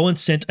 Dolan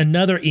sent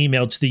another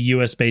email to the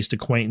U.S.-based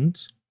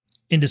acquaintance.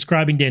 In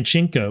describing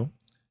Danchenko,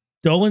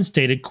 Dolan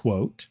stated,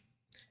 quote,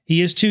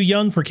 "He is too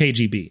young for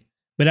KGB,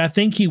 but I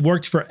think he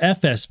worked for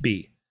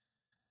FSB."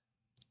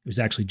 It was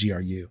actually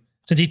GRU.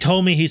 "Since he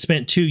told me he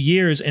spent 2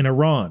 years in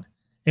Iran.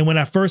 And when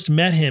I first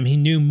met him, he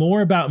knew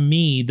more about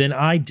me than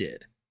I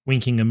did,"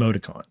 winking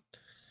emoticon.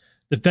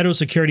 The Federal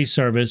Security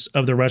Service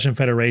of the Russian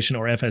Federation,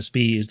 or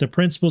FSB, is the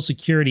principal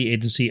security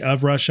agency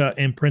of Russia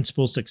and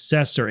principal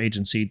successor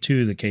agency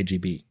to the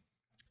KGB.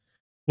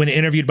 When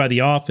interviewed by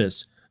The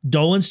Office,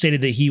 Dolan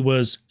stated that he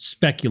was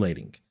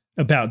speculating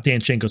about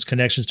Danchenko's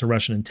connections to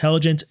Russian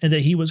intelligence and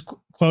that he was,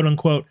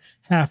 quote-unquote,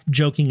 half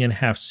joking and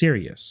half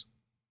serious.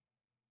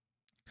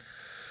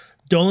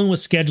 Dolan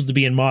was scheduled to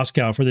be in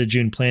Moscow for the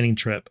June planning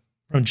trip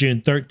from June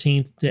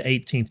 13th to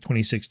 18th,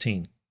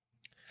 2016.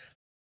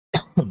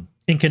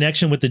 In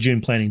connection with the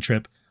June planning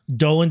trip,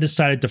 Dolan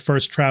decided to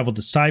first travel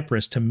to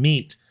Cyprus to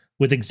meet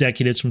with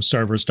executives from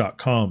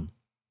Servers.com.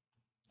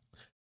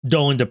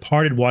 Dolan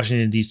departed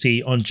Washington,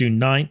 D.C. on June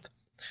 9th,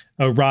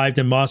 arrived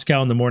in Moscow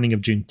on the morning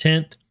of June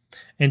 10th,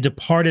 and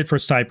departed for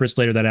Cyprus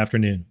later that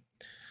afternoon.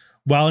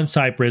 While in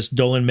Cyprus,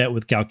 Dolan met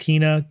with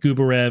Galkina,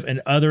 Gubarev,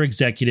 and other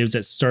executives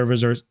at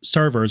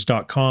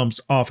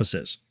Servers.com's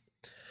offices.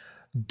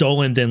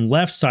 Dolan then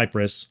left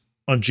Cyprus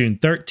on June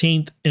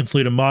 13th and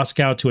flew to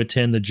Moscow to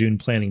attend the June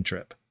planning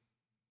trip.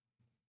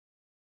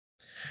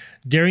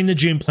 During the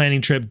June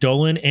planning trip,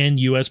 Dolan and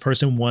U.S.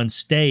 Person 1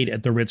 stayed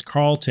at the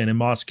Ritz-Carlton in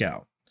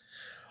Moscow.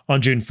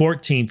 On June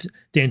 14th,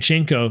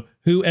 Danchenko,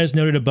 who as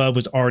noted above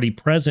was already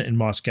present in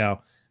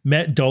Moscow,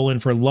 met Dolan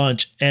for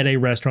lunch at a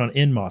restaurant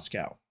in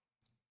Moscow.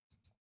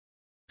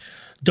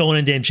 Dolan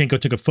and Danchenko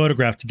took a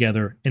photograph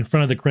together in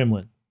front of the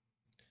Kremlin,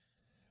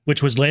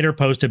 which was later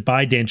posted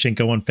by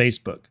Danchenko on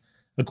Facebook.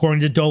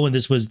 According to Dolan,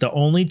 this was the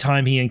only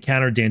time he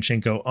encountered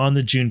Danchenko on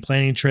the June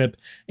planning trip,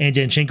 and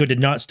Danchenko did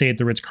not stay at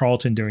the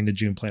Ritz-Carlton during the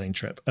June planning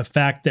trip, a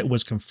fact that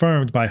was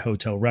confirmed by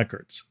hotel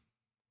records.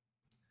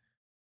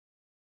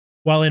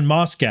 While in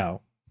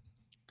Moscow,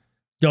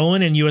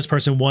 Dolan and U.S.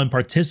 Person 1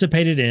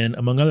 participated in,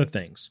 among other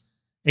things,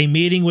 a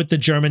meeting with the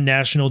German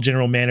National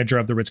General Manager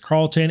of the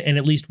Ritz-Carlton and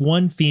at least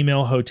one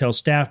female hotel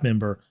staff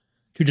member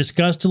to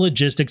discuss the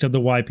logistics of the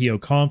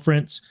YPO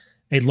conference,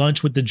 a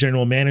lunch with the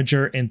general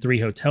manager and 3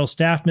 hotel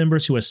staff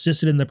members who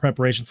assisted in the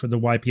preparation for the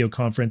YPO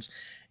conference,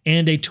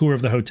 and a tour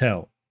of the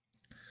hotel.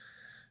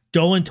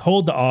 Dolan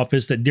told the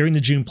office that during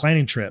the June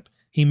planning trip,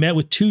 he met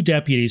with 2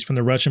 deputies from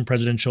the Russian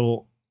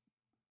Presidential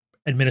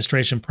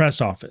Administration press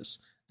office.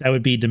 That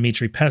would be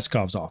Dmitry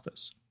Peskov's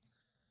office.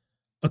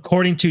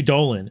 According to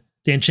Dolan,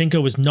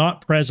 Danchenko was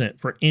not present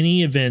for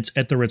any events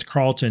at the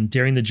Ritz-Carlton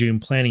during the June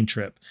planning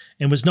trip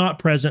and was not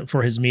present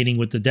for his meeting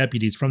with the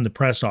deputies from the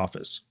press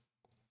office.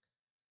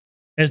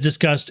 As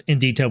discussed in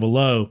detail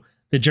below,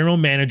 the general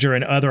manager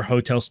and other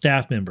hotel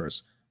staff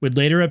members, would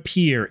later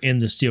appear in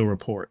the Steele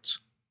reports.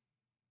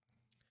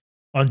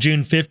 On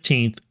June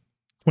 15th,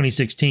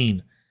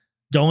 2016,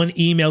 Dolan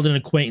emailed an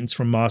acquaintance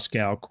from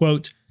Moscow,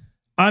 quote,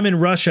 "I'm in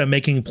Russia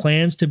making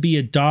plans to be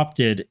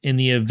adopted in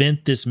the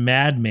event this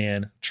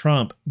madman,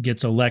 Trump,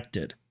 gets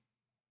elected."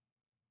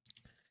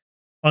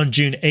 On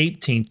June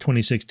 18th,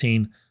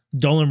 2016,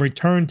 Dolan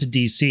returned to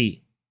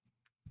D.C.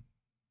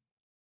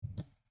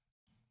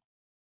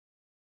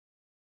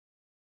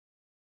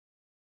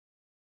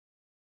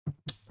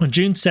 On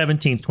June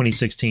 17th,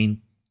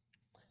 2016,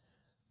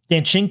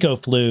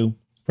 Danchenko flew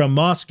from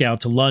Moscow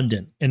to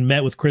London and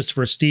met with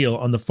Christopher Steele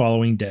on the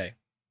following day.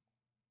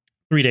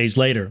 3 days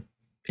later,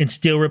 in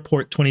Steele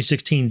Report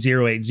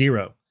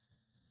 2016-080,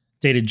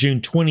 dated June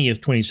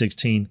 20th,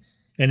 2016,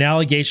 an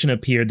allegation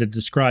appeared that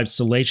describes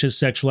salacious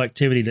sexual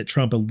activity that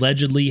Trump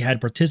allegedly had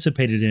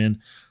participated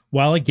in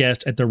while a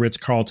guest at the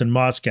Ritz-Carlton,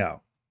 Moscow.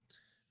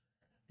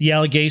 The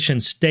allegation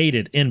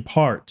stated, in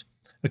part,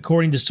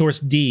 according to Source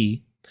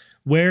D,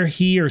 where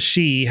he or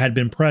she had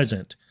been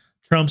present,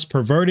 Trump's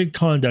perverted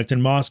conduct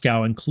in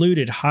Moscow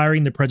included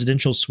hiring the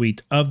presidential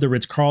suite of the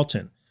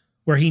Ritz-Carlton,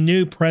 where he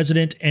knew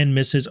President and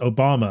Mrs.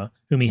 Obama,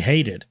 whom he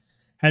hated,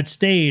 had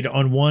stayed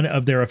on one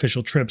of their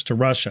official trips to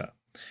Russia,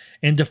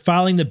 and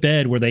defiling the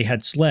bed where they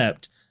had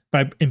slept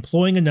by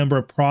employing a number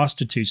of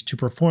prostitutes to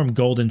perform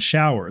golden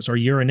showers or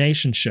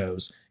urination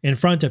shows in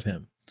front of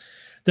him.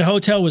 The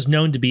hotel was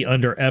known to be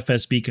under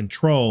FSB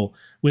control,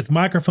 with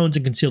microphones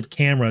and concealed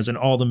cameras in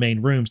all the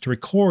main rooms to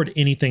record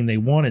anything they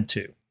wanted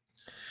to.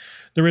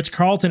 The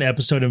Ritz-Carlton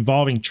episode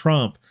involving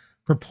Trump,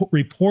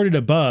 reported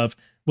above,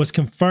 was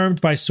confirmed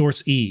by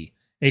Source E,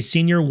 a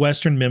senior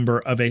Western member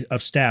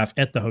of staff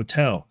at the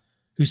hotel,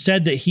 who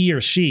said that he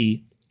or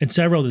she and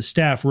several of the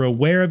staff were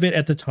aware of it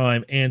at the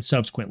time and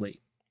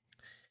subsequently.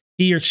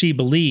 He or she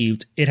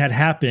believed it had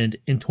happened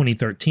in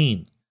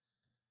 2013.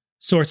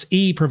 Source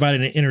E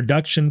provided an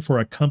introduction for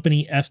a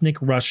company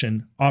ethnic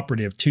Russian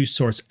operative to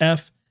Source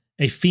F,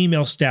 a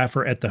female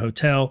staffer at the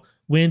hotel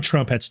when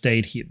Trump had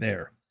stayed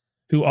there,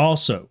 who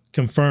also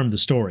confirmed the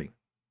story.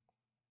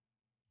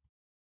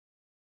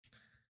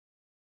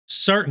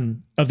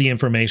 Certain of the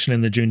information in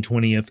the June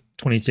 20th,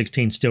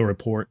 2016 Steele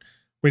report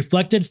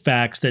reflected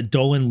facts that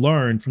Dolan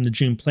learned from the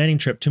June planning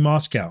trip to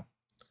Moscow.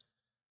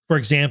 For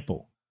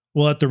example,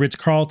 while at the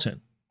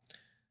Ritz-Carlton,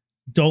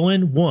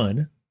 Dolan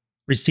 1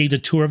 received a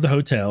tour of the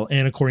hotel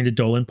and, according to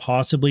Dolan,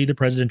 possibly the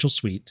presidential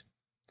suite,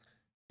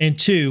 and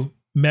 2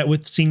 met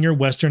with senior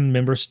Western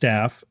member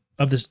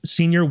of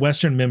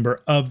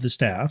the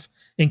staff,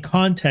 in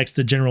context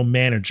the general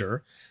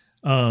manager.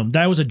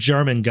 That was a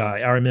German guy.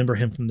 I remember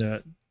him from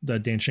the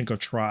Danchenko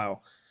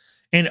trial,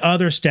 and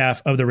other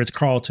staff of the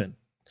Ritz-Carlton.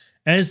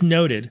 As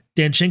noted,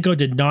 Danchenko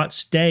did not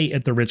stay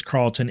at the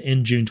Ritz-Carlton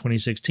in June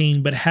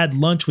 2016, but had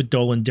lunch with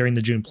Dolan during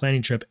the June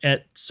planning trip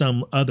at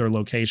some other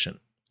location.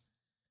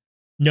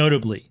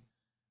 Notably,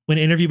 when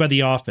interviewed by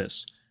The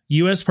Office,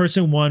 U.S.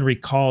 Person 1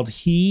 recalled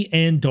he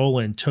and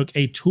Dolan took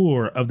a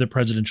tour of the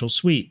presidential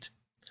suite.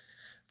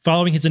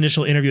 Following his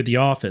initial interview at The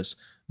Office,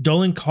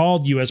 Dolan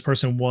called U.S.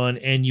 Person 1,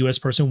 and U.S.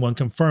 Person 1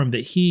 confirmed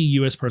that he,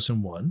 U.S.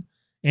 Person 1,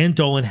 and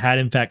Dolan had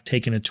in fact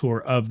taken a tour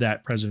of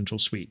that presidential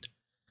suite.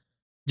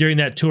 During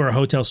that tour, a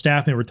hotel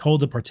staff member told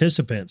the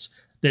participants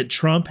that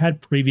Trump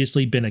had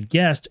previously been a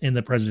guest in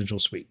the presidential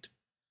suite.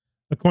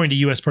 According to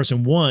U.S.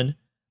 Person 1,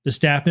 the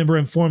staff member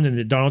informed them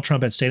that Donald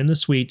Trump had stayed in the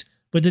suite,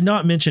 but did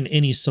not mention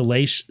any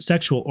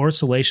sexual or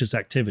salacious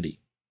activity.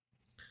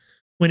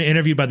 When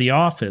interviewed by The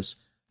Office,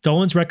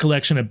 Dolan's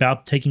recollection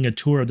about taking a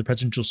tour of the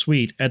presidential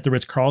suite at the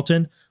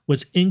Ritz-Carlton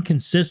was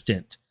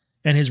inconsistent,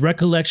 and his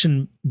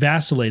recollection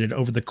vacillated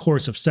over the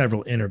course of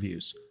several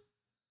interviews.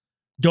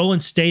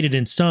 Dolan stated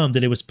in some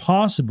that it was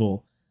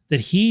possible that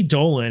he,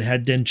 Dolan,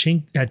 had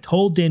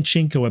told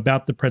Danchenko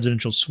about the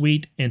presidential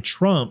suite and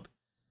Trump,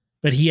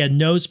 but he had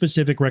no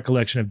specific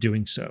recollection of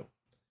doing so.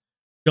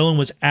 Dolan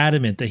was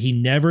adamant that he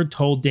never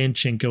told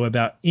Danchenko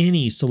about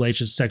any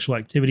salacious sexual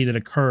activity that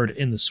occurred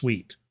in the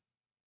suite.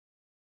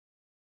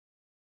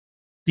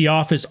 The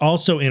Office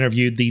also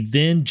interviewed the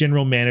then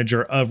general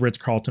manager of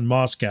Ritz-Carlton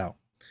Moscow.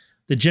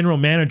 The general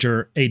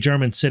manager, a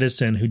German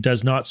citizen who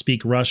does not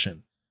speak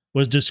Russian,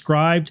 was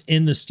described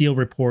in the Steele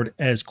report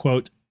as,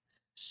 quote,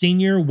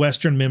 senior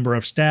Western member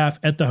of staff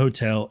at the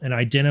hotel and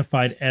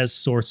identified as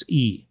Source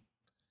E.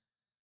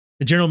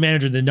 The general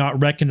manager did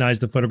not recognize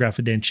the photograph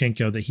of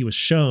Danchenko that he was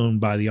shown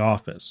by The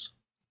Office.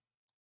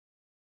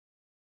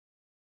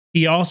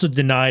 He also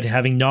denied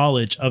having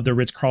knowledge of the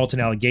Ritz-Carlton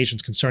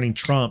allegations concerning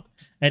Trump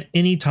at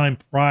any time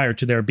prior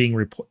to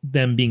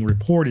them being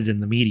reported in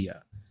the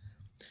media.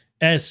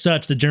 As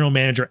such, the general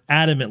manager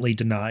adamantly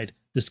denied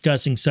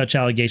discussing such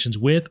allegations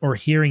with or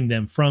hearing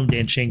them from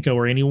Danchenko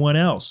or anyone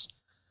else.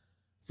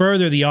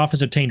 Further, the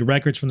office obtained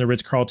records from the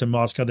Ritz-Carlton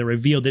Moscow that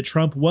revealed that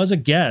Trump was a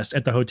guest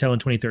at the hotel in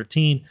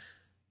 2013,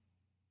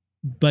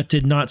 but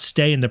did not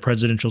stay in the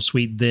presidential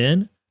suite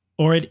then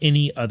or at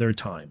any other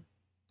time.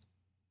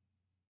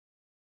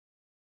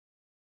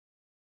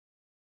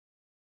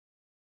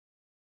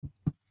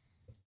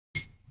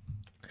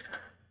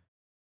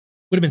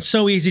 Would have been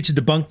so easy to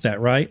debunk that,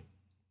 right?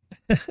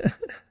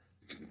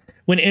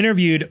 When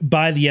interviewed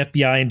by the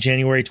FBI in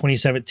January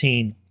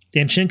 2017,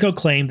 Danchenko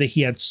claimed that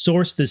he had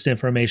sourced this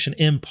information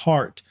in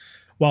part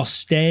while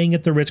staying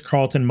at the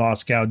Ritz-Carlton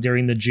Moscow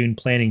during the June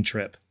planning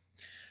trip.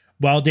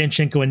 While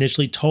Danchenko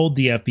initially told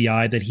the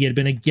FBI that he had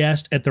been a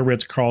guest at the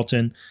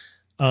Ritz-Carlton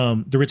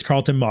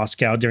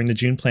Moscow during the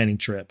June planning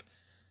trip,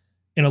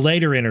 in a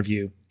later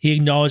interview, he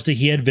acknowledged that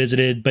he had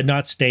visited but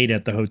not stayed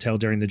at the hotel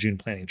during the June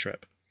planning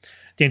trip.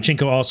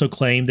 Danchenko also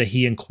claimed that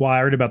he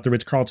inquired about the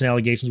Ritz-Carlton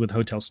allegations with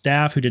hotel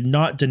staff who did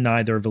not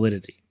deny their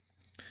validity.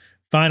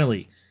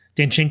 Finally,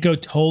 Danchenko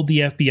told the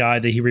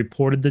FBI that he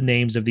reported the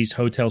names of these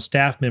hotel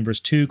staff members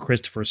to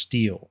Christopher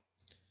Steele.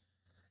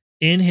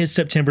 In his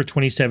September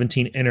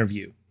 2017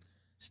 interview,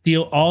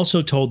 Steele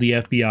also told the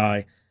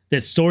FBI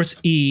that Source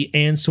E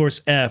and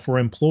Source F were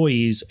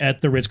employees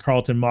at the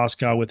Ritz-Carlton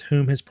Moscow with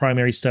whom his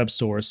primary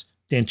subsource,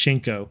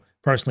 Danchenko,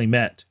 personally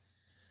met.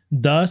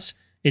 Thus,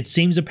 it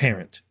seems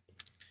apparent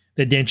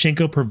that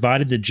Danchenko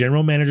provided the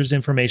general manager's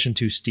information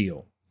to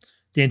Steele.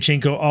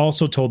 Danchenko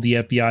also told the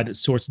FBI that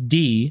Source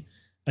D,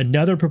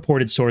 another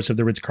purported source of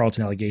the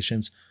Ritz-Carlton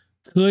allegations,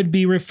 could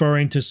be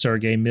referring to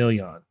Sergei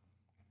Milyan.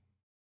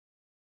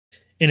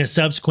 In a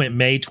subsequent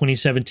May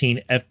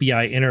 2017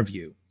 FBI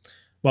interview,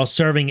 while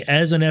serving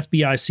as an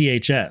FBI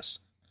CHS,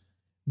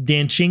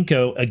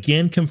 Danchenko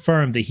again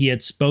confirmed that he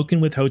had spoken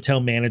with hotel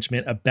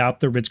management about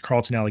the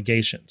Ritz-Carlton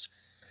allegations.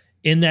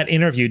 In that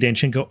interview,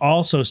 Danchenko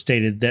also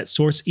stated that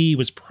Source E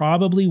was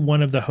probably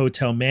one of the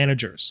hotel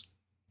managers.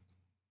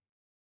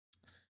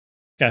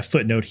 Got a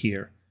footnote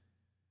here.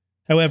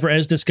 However,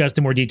 as discussed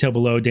in more detail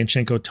below,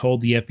 Danchenko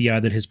told the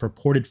FBI that his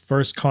purported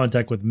first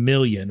contact with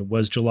Milyan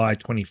was July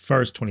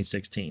 21st,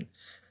 2016.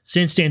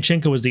 Since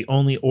Danchenko was the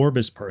only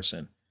Orbis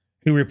person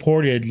who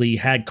reportedly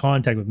had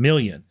contact with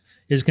Milyan,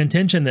 his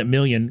contention that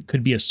Milyan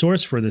could be a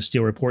source for the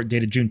Steele report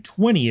dated June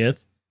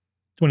 20th,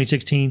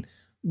 2016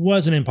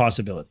 was an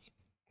impossibility.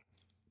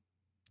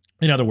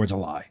 In other words, a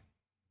lie.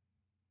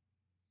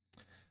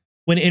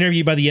 When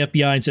interviewed by the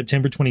FBI in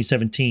September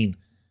 2017,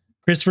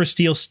 Christopher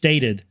Steele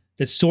stated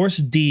that Source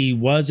D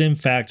was in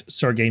fact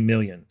Sergei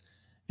Milyan,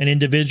 an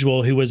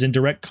individual who was in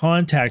direct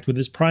contact with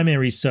his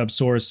primary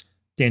subsource,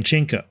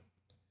 Danchenko.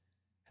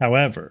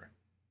 However,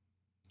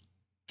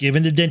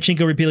 given that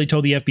Danchenko repeatedly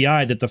told the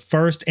FBI that the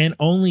first and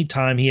only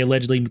time he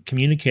allegedly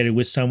communicated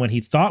with someone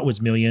he thought was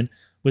Milyan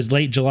was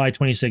late July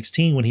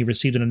 2016 when he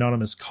received an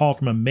anonymous call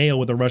from a male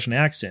with a Russian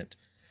accent,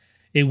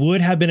 it would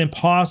have been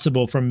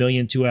impossible for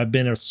Milyan to have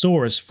been a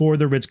source for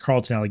the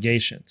Ritz-Carlton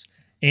allegations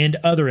and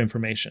other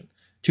information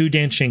to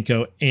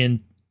Danchenko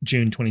in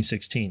June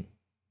 2016.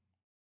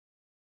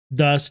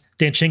 Thus,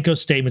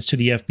 Danchenko's statements to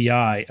the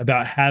FBI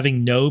about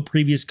having no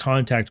previous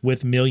contact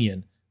with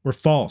Milyan were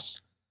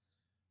false,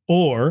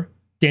 or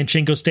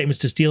Danchenko's statements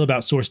to Steele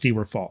about Source D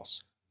were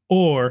false,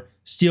 or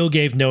Steele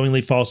gave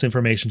knowingly false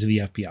information to the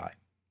FBI.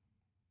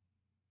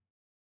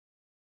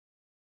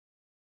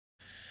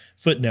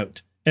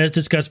 Footnote: as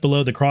discussed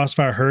below, the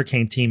Crossfire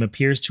Hurricane team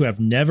appears to have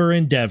never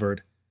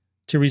endeavored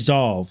to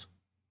resolve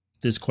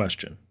this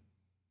question.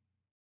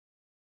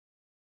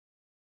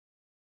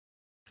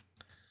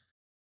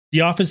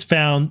 The office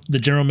found the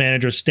general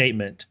manager's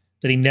statement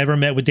that he never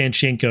met with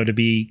Danchenko to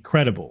be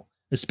credible,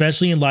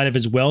 especially in light of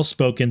his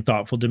well-spoken,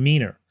 thoughtful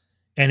demeanor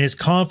and his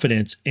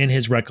confidence in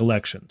his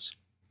recollections.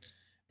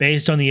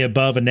 Based on the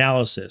above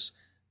analysis,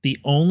 the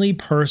only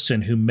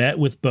person who met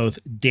with both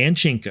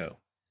Danchenko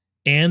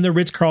and the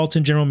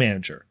Ritz-Carlton general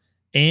manager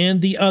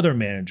and the other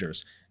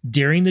managers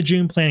during the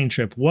June planning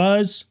trip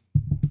was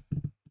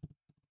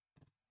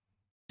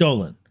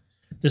Dolan.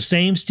 The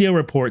same Steele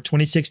report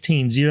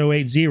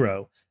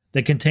 2016-080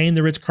 that contained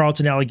the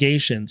Ritz-Carlton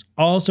allegations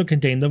also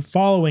contained the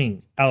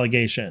following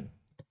allegation.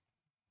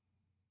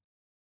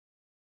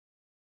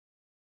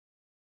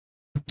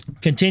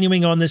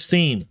 Continuing on this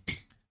theme,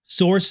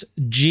 Source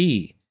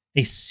G,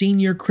 a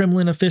senior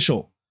Kremlin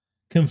official,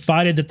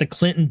 confided that the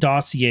Clinton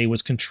dossier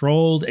was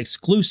controlled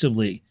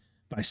exclusively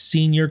by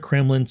senior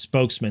Kremlin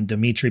spokesman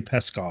Dmitry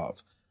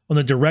Peskov on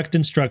the direct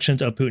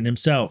instructions of Putin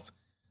himself.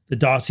 The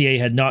dossier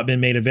had not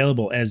been made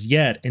available as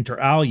yet, inter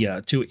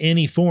alia, to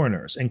any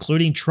foreigners,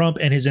 including Trump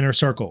and his inner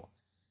circle.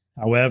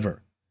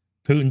 However,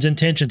 Putin's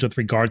intentions with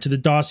regard to the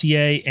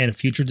dossier and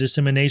future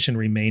dissemination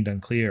remained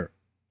unclear.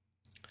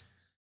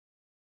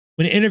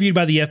 When interviewed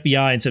by the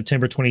FBI in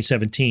September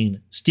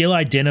 2017, Steele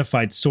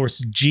identified Source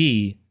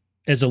G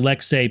as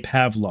Alexei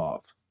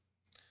Pavlov,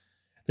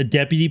 the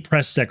deputy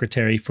press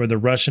secretary for the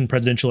Russian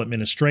presidential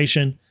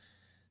administration.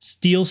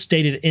 Steele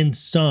stated in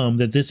sum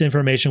that this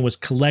information was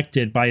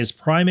collected by his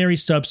primary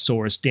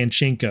subsource,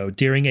 Danchenko,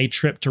 during a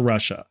trip to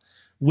Russia,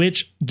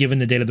 which, given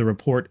the date of the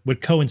report,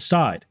 would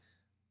coincide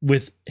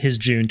with his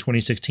June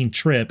 2016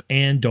 trip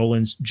and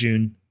Dolan's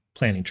June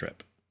planning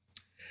trip.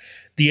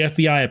 The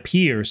FBI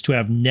appears to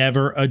have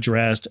never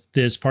addressed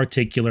this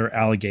particular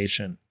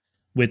allegation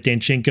with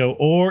Danchenko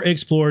or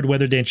explored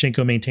whether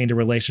Danchenko maintained a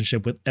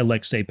relationship with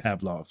Alexei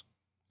Pavlov.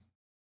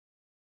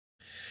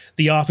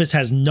 The office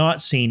has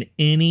not seen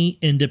any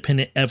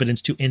independent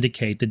evidence to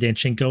indicate that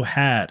Danchenko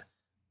had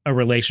a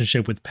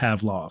relationship with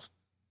Pavlov.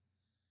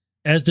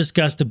 As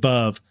discussed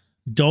above,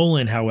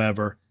 Dolan,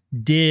 however,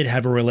 did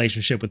have a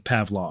relationship with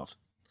Pavlov.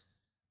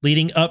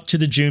 Leading up to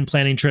the June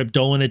planning trip,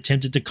 Dolan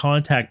attempted to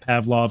contact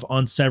Pavlov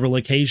on several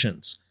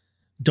occasions.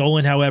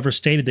 Dolan, however,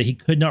 stated that he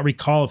could not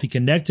recall if he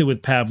connected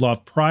with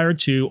Pavlov prior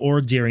to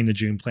or during the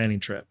June planning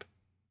trip.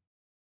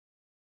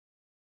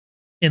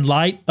 In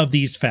light of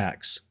these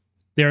facts,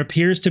 there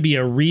appears to be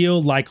a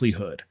real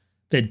likelihood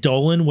that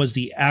Dolan was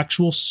the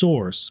actual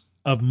source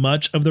of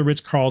much of the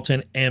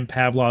Ritz-Carlton and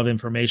Pavlov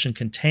information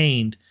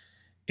contained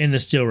in the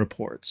Steele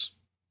reports.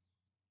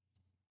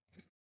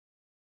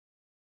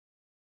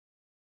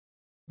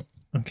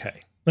 Okay,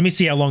 let me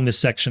see how long this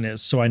section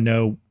is so I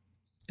know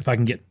if I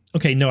can get...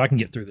 Okay, no, I can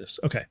get through this.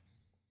 Okay.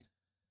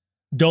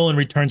 Dolan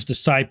returns to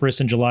Cyprus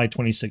in July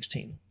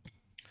 2016.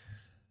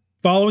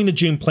 Following the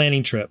June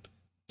planning trip,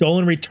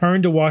 Dolan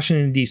returned to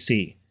Washington,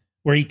 D.C.,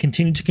 where he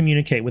continued to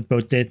communicate with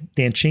both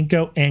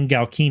Danchenko and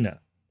Galkina.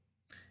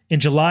 In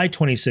July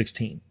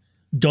 2016,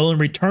 Dolan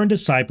returned to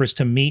Cyprus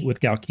to meet with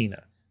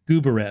Galkina,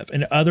 Gubarev,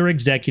 and other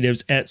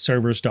executives at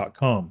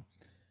Servers.com.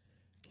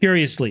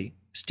 Curiously,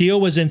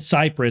 Steele was in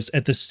Cyprus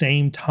at the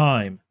same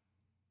time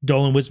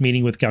Dolan was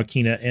meeting with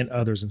Galkina and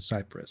others in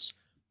Cyprus.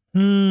 I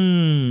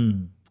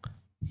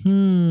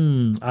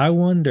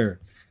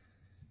wonder.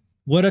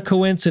 What a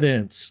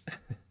coincidence.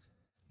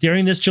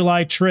 During this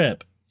July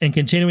trip, and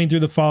continuing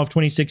through the fall of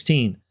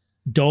 2016,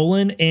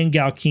 Dolan and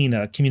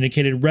Galkina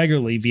communicated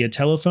regularly via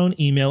telephone,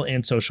 email,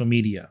 and social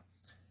media.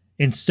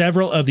 In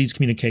several of these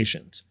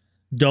communications,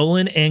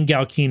 Dolan and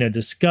Galkina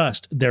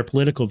discussed their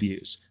political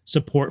views,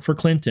 support for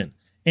Clinton,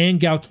 and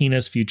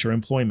Galkina's future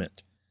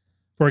employment.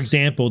 For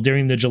example,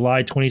 during the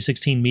July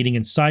 2016 meeting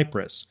in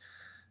Cyprus,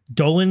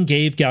 Dolan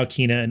gave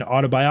Galkina an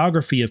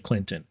autobiography of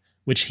Clinton,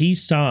 which he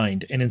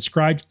signed and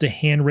inscribed the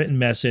handwritten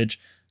message,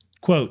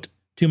 quote,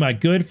 "To my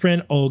good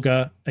friend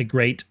Olga, a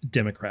great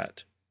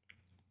Democrat."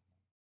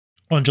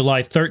 On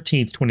July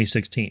 13th,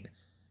 2016,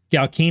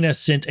 Galkina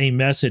sent a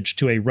message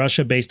to a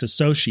Russia-based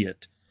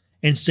associate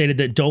and stated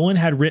that Dolan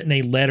had written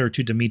a letter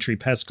to Dmitry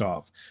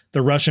Peskov,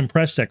 the Russian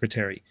press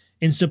secretary,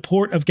 in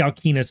support of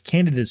Galkina's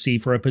candidacy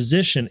for a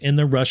position in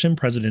the Russian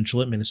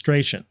presidential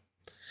administration.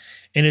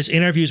 In his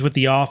interviews with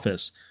The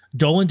Office,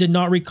 Dolan did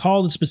not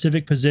recall the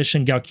specific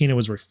position Galkina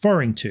was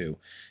referring to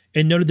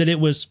and noted that it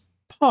was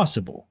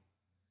possible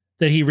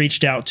that he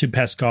reached out to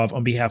Peskov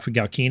on behalf of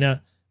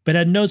Galkina, but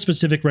had no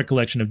specific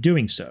recollection of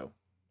doing so.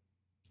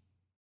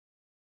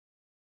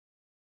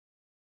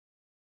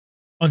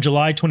 On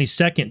July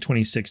 22nd,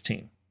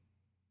 2016,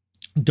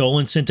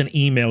 Dolan sent an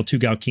email to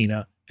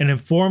Galkina and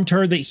informed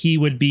her that he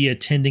would be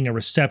attending a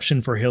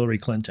reception for Hillary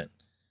Clinton.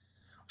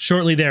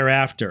 Shortly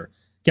thereafter,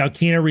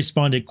 Galkina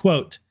responded,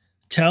 quote,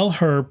 "Tell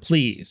her,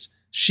 please,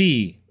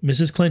 she,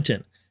 Mrs.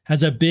 Clinton,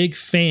 has a big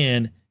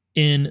fan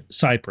in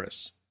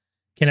Cyprus.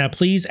 Can I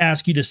please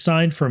ask you to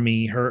sign for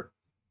me her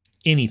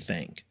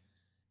anything?"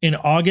 In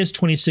August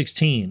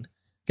 2016,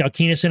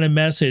 Galkina sent a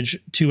message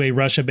to a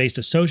Russia-based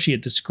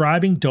associate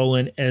describing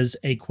Dolan as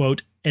a,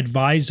 quote,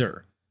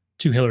 "advisor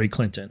to Hillary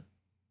Clinton."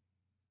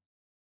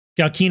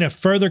 Galkina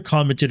further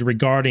commented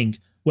regarding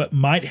what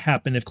might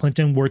happen if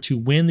Clinton were to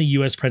win the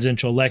U.S.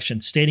 presidential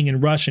election, stating in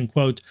Russian,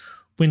 quote,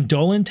 "When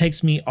Dolan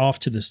takes me off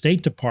to the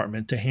State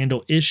Department to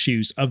handle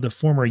issues of the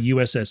former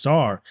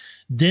USSR,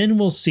 then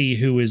we'll see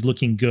who is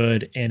looking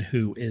good and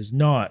who is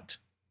not."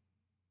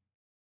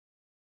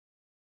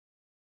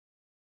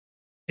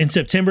 In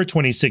September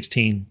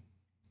 2016,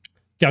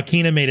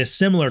 Galkina made a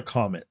similar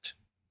comment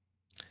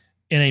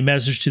in a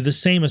message to the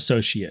same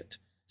associate,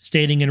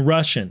 stating in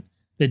Russian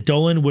that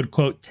Dolan would,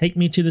 quote, "take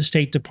me to the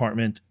State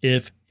Department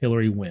if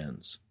Hillary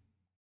wins."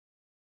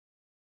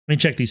 Let me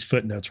check these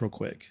footnotes real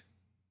quick.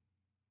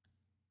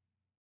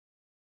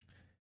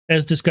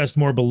 As discussed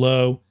more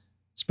below,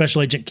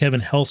 Special Agent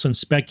Kevin Helson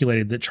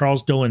speculated that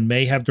Charles Dolan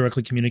may have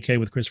directly communicated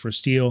with Christopher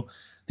Steele.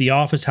 The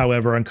office,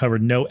 however,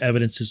 uncovered no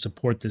evidence to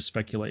support this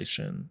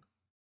speculation.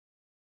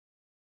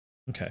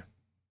 Okay.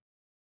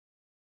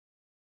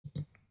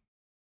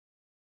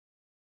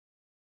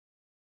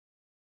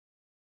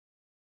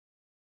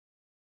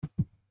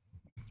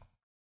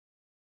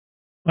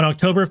 On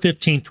October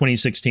 15,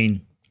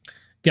 2016,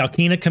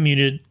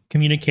 Galkina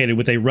communicated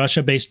with a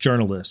Russia-based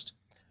journalist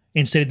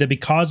and stated that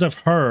because of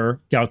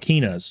her,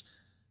 Galkina's,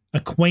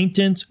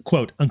 acquaintance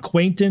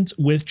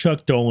with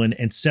Chuck Dolan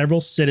and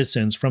several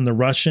citizens from the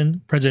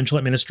Russian presidential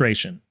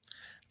administration,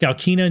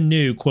 Galkina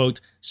knew, quote,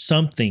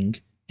 "something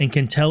and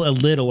can tell a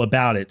little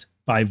about it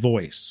by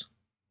voice."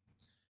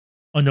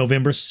 On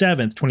November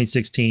 7th,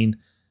 2016,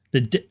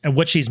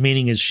 what she's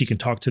meaning is she can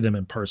talk to them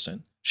in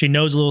person. She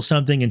knows a little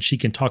something and she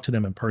can talk to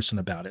them in person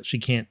about it. She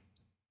can't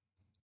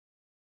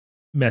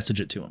message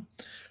it to them.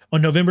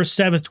 On November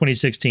 7th,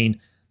 2016,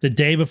 the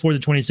day before the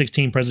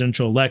 2016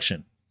 presidential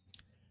election,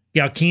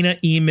 Galkina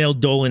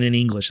emailed Dolan in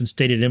English and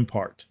stated in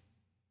part,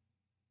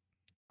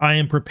 "I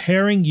am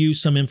preparing you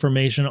some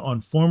information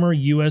on former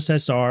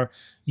USSR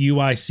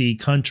UIC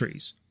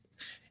countries.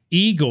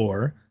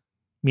 Igor,"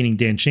 meaning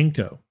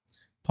Danchenko,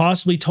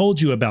 "possibly told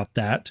you about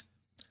that.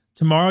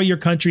 Tomorrow your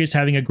country is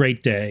having a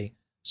great day.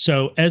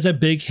 So, as a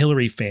big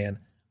Hillary fan,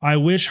 I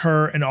wish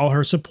her and all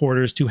her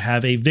supporters to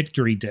have a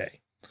victory day.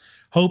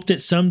 Hope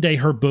that someday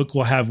her book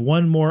will have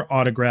one more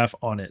autograph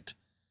on it.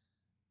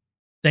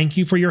 Thank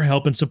you for your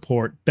help and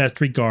support.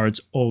 Best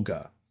regards,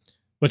 Olga.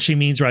 What she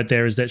means right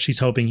there is that she's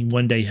hoping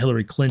one day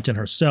Hillary Clinton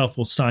herself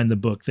will sign the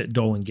book that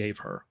Dolan gave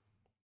her.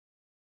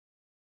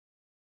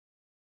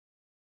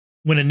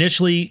 When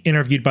initially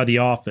interviewed by The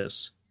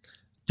Office,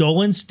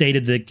 Dolan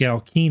stated that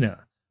Galkina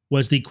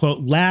was the,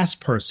 quote,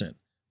 last person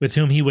with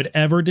whom he would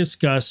ever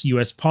discuss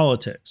U.S.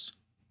 politics.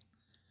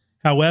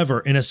 However,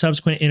 in a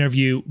subsequent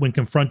interview, when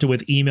confronted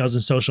with emails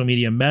and social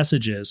media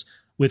messages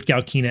with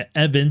Galkina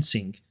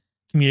evincing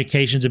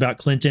communications about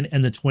Clinton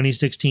and the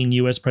 2016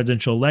 U.S.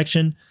 presidential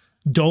election,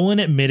 Dolan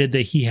admitted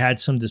that he had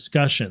some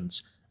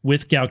discussions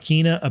with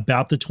Galkina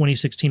about the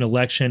 2016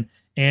 election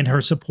and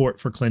her support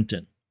for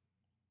Clinton.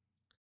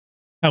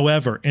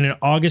 However, in an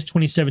August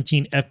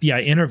 2017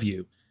 FBI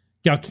interview,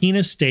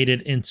 Galkina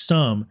stated in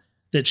sum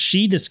that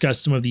she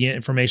discussed some of the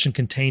information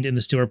contained in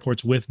the Steele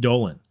reports with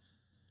Dolan.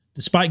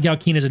 Despite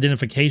Galkina's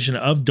identification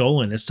of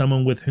Dolan as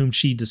someone with whom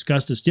she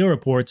discussed the Steele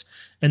reports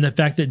and the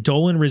fact that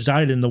Dolan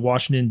resided in the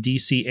Washington,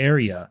 D.C.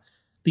 area,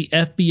 the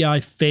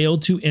FBI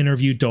failed to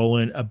interview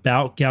Dolan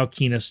about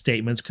Galkina's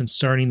statements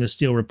concerning the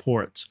Steele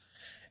reports.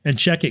 And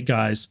check it,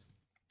 guys.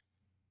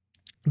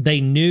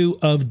 They knew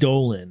of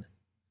Dolan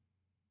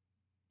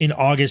in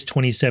August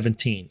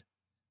 2017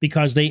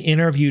 because they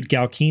interviewed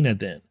Galkina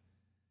then.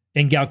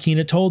 And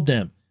Galkina told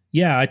them,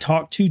 yeah, I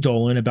talked to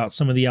Dolan about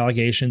some of the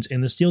allegations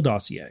in the Steele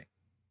dossier.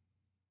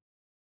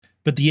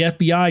 But the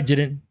FBI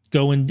didn't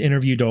go and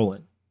interview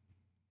Dolan.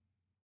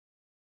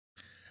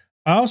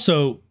 I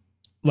also,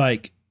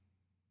 like,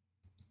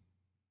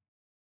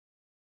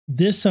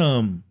 this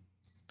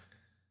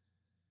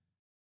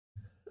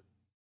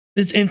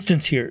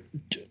instance here,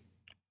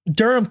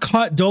 Durham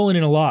caught Dolan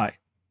in a lie.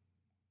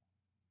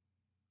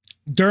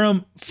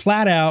 Durham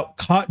flat out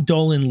caught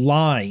Dolan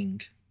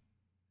lying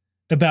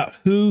about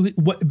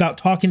about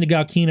talking to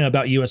Galkina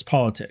about U.S.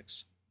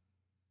 politics.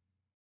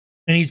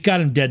 And he's got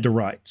him dead to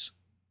rights.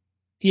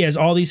 He has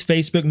all these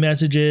Facebook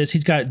messages.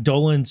 He's got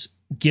Dolan's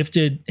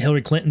gifted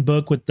Hillary Clinton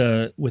book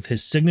with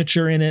his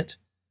signature in it.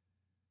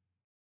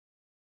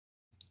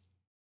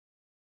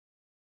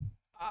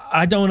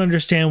 I don't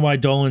understand why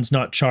Dolan's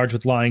not charged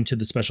with lying to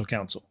the special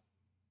counsel.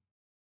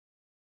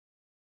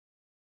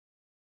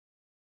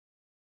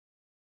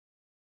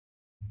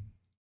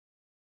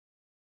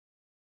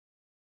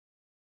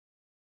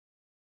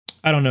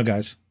 I don't know,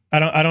 guys. I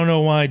don't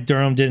know why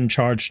Durham didn't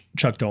charge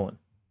Chuck Dolan.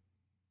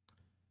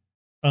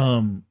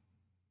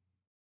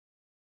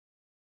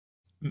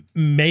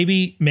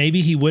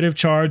 Maybe he would have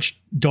charged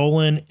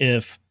Dolan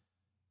if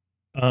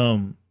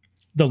the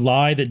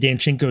lie that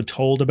Danchenko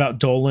told about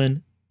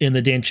Dolan in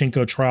the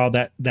Danchenko trial,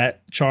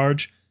 that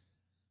charge,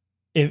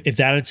 if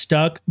that had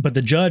stuck, but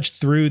the judge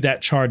threw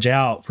that charge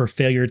out for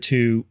failure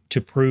to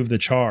prove the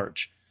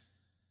charge.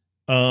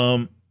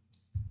 I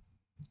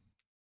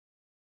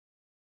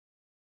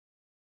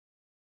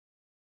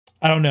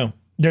don't know.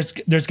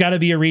 There's got to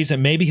be a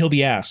reason. Maybe he'll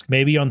be asked.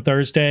 Maybe on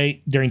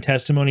Thursday during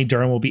testimony,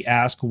 Durham will be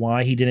asked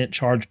why he didn't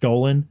charge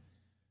Dolan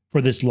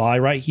for this lie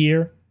right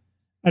here.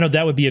 I know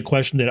that would be a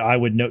question that I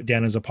would note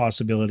down as a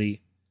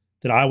possibility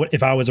that I would,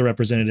 if I was a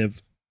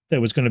representative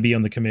that was going to be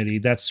on the committee.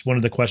 That's one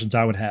of the questions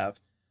I would have.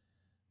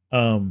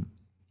 I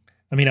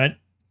don't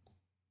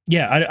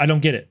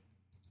get it.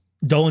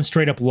 Dolan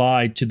straight up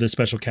lied to the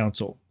special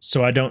counsel,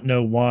 so I don't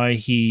know why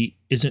he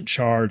isn't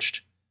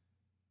charged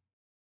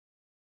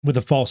with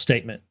a false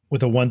statement,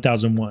 with a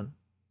 1001.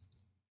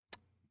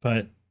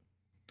 But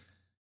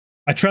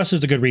I trust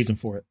there's a good reason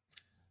for it.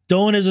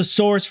 Dolan is a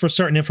source for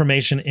certain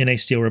information in a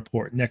Steele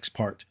report. Next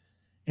part.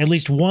 At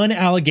least one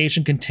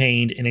allegation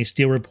contained in a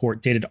Steele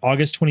report dated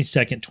August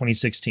 22nd,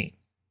 2016,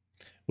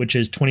 which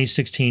is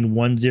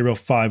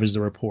 2016-105 is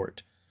the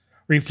report,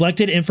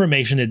 reflected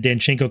information that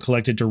Danchenko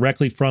collected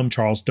directly from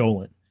Charles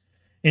Dolan.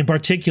 In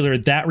particular,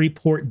 that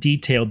report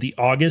detailed the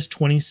August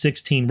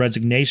 2016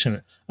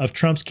 resignation of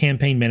Trump's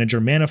campaign manager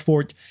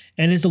Manafort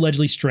and his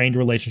allegedly strained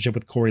relationship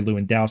with Corey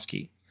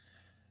Lewandowski.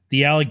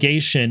 The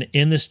allegation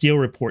in the Steele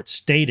report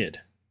stated,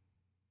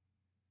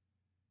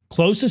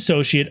 close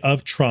associate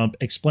of Trump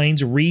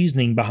explains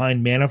reasoning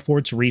behind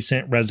Manafort's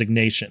recent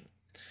resignation.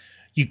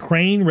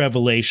 Ukraine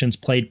revelations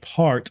played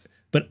part,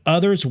 but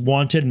others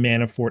wanted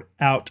Manafort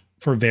out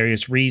for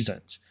various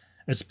reasons,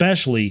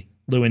 especially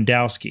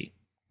Lewandowski,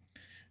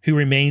 who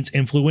remains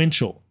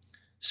influential.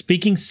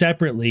 Speaking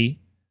separately,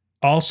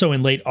 also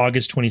in late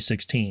August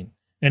 2016,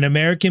 an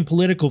American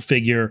political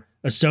figure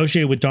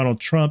associated with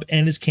Donald Trump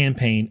and his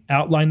campaign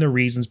outlined the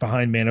reasons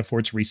behind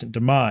Manafort's recent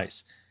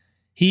demise.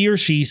 He or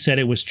she said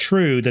it was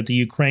true that the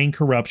Ukraine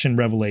corruption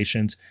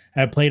revelations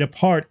had played a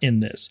part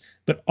in this,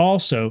 but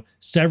also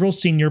several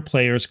senior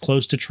players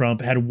close to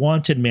Trump had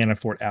wanted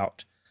Manafort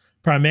out,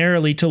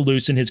 primarily to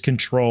loosen his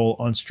control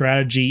on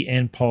strategy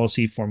and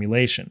policy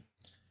formulation.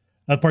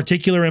 Of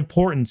particular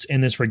importance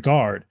in this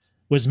regard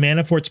was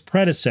Manafort's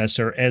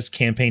predecessor as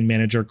campaign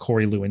manager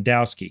Corey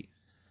Lewandowski,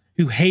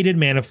 who hated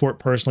Manafort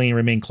personally and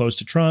remained close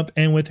to Trump,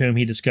 and with whom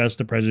he discussed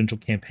the presidential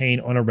campaign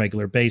on a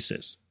regular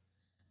basis.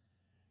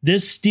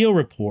 This Steele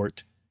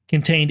report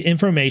contained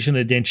information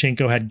that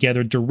Danchenko had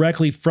gathered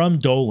directly from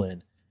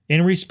Dolan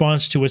in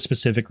response to a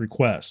specific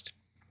request.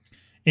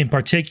 In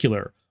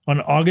particular, on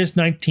August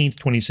 19,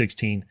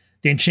 2016,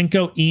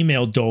 Danchenko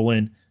emailed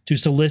Dolan to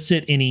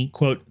solicit any,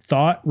 quote,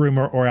 thought,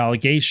 rumor, or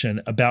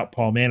allegation about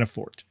Paul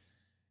Manafort.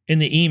 In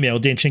the email,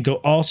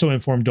 Danchenko also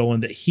informed Dolan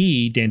that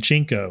he,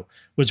 Danchenko,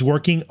 was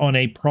working on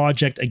a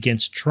project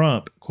against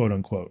Trump, quote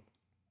unquote.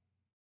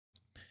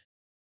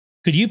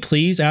 Could you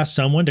please ask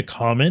someone to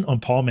comment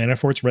on Paul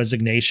Manafort's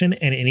resignation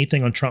and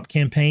anything on Trump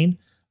campaign?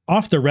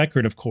 Off the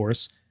record, of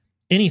course.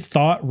 Any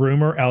thought,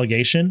 rumor,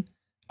 allegation?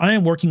 I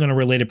am working on a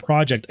related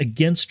project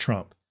against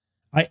Trump.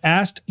 I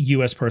asked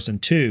U.S. Person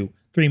 2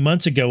 3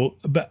 months ago,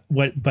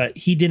 but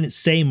he didn't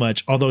say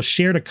much, although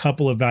shared a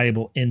couple of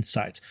valuable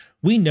insights.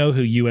 We know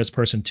who U.S.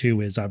 Person 2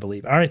 is, I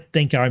believe. I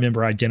think I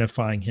remember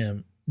identifying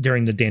him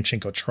during the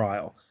Danchenko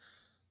trial.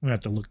 I'm going to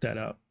have to look that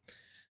up.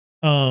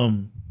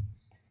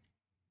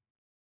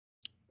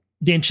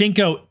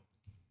 Danchenko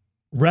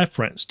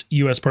referenced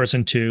U.S.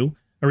 Person 2,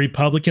 a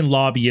Republican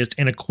lobbyist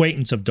and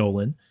acquaintance of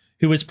Dolan,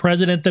 who was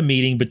present at the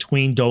meeting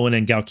between Dolan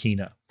and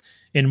Galkina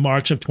in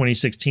March of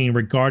 2016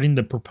 regarding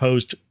the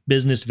proposed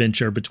business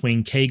venture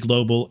between K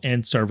Global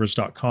and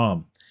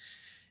Servers.com.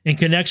 In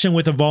connection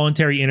with a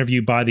voluntary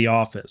interview by the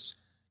office,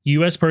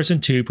 U.S.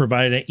 Person 2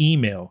 provided an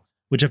email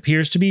which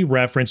appears to be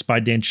referenced by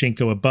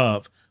Danchenko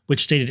above,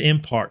 which stated in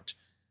part,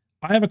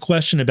 I have a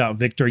question about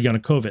Viktor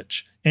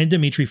Yanukovych and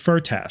Dmitry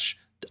Firtash.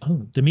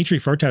 Oh, Dmitry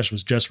Firtash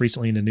was just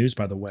recently in the news,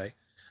 by the way.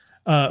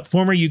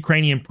 Former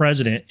Ukrainian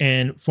president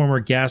and former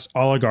gas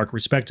oligarch,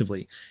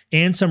 respectively,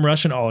 and some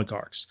Russian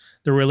oligarchs.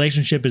 The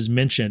relationship is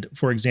mentioned,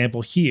 for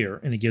example, here,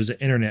 and it gives an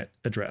internet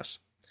address.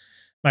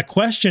 My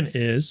question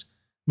is,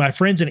 my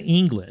friends in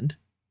England,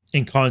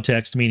 in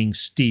context meaning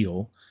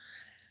Steele,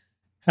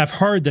 have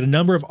heard that a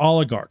number of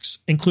oligarchs,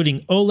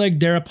 including Oleg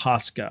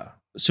Deripaska,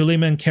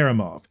 Suleiman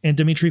Karimov, and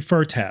Dmitry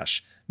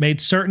Firtash,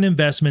 made certain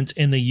investments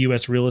in the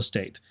U.S. real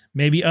estate,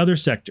 maybe other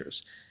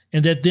sectors,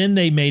 and that then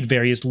they made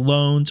various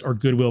loans or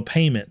goodwill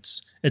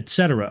payments,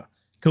 etc.,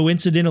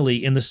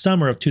 coincidentally in the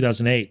summer of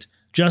 2008,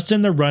 just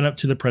in the run-up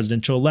to the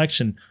presidential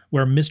election,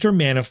 where Mr.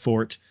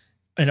 Manafort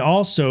and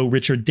also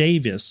Richard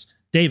Davis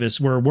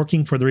were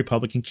working for the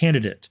Republican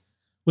candidate.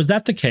 Was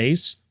that the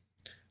case?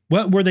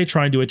 What were they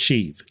trying to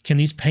achieve? Can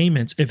these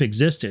payments, if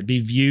existed, be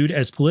viewed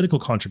as political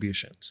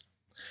contributions?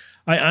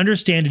 I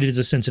understand it is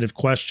a sensitive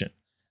question.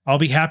 I'll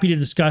be happy to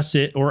discuss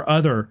it or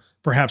other,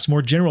 perhaps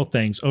more general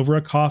things over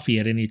a coffee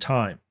at any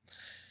time.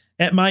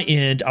 At my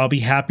end, I'll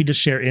be happy to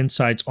share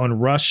insights on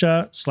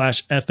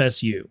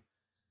Russia/FSU.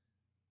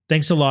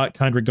 Thanks a lot.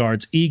 Kind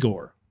regards,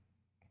 Igor.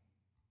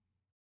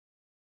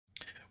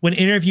 When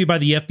interviewed by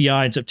the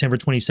FBI in September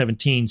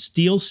 2017,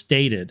 Steele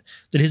stated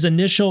that his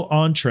initial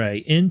entree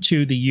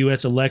into the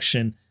U.S.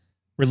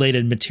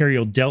 election-related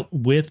material dealt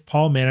with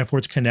Paul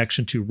Manafort's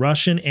connection to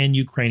Russian and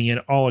Ukrainian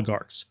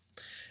oligarchs.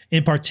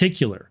 In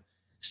particular,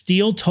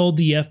 Steele told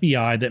the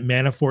FBI that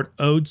Manafort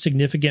owed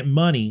significant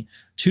money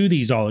to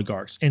these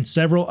oligarchs and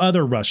several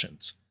other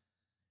Russians.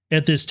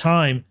 At this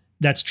time,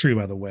 that's true,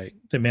 by the way,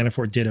 that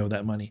Manafort did owe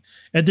that money.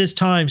 At this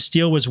time,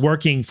 Steele was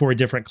working for a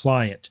different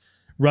client,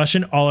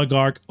 Russian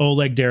oligarch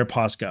Oleg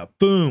Deripaska.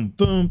 Boom,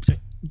 boom.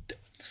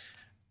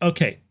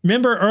 Okay,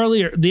 remember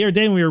earlier, the other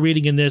day when we were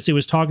reading in this, there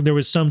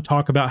was some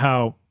talk about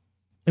how,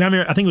 and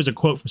I think it was a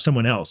quote from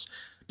someone else,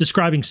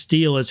 describing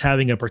Steele as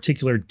having a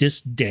particular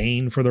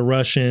disdain for the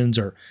Russians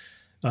or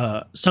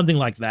something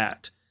like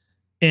that.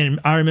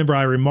 And I remember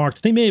I remarked, I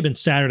think it may have been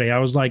Saturday, I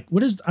was like,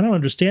 I don't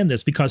understand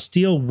this, because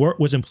Steele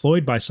was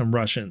employed by some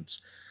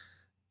Russians.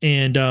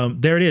 And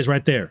there it is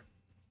right there.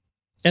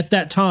 At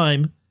that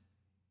time,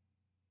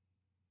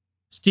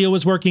 Steele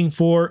was working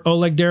for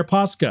Oleg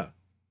Deripaska,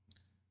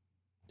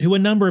 who a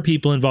number of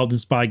people involved in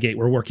Spygate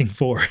were working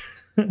for.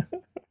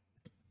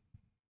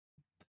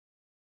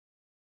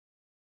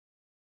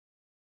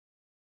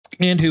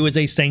 And who is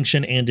a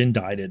sanctioned and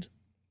indicted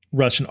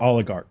Russian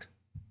oligarch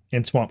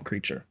and swamp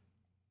creature.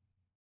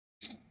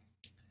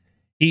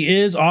 He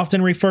is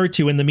often referred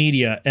to in the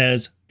media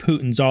as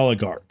Putin's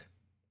oligarch.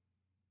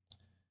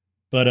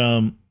 But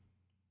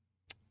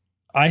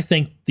I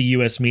think the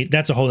U.S. media,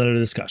 that's a whole other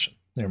discussion.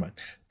 Never mind.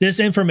 This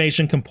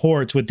information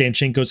comports with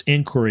Danchenko's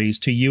inquiries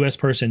to U.S.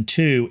 Person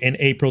 2 in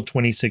April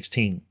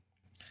 2016.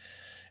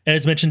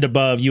 As mentioned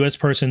above, U.S.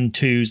 Person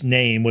 2's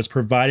name was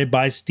provided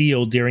by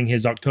Steele during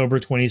his October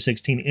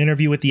 2016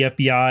 interview with the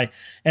FBI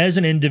as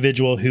an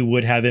individual who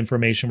would have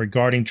information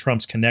regarding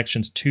Trump's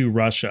connections to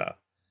Russia.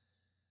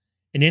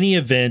 In any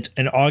event,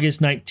 on August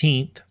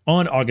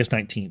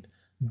 19th,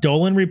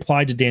 Dolan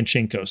replied to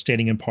Danchenko,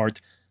 stating in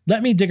part,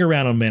 "Let me dig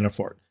around on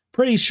Manafort.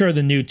 Pretty sure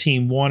the new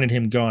team wanted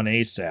him gone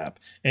ASAP,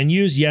 and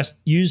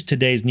used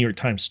today's New York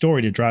Times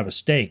story to drive a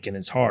stake in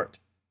his heart."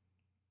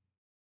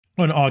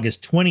 On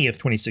August 20th,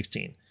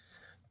 2016,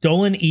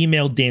 Dolan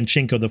emailed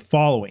Danchenko the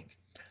following.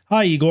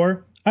 "Hi,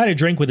 Igor. I had a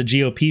drink with a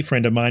GOP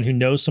friend of mine who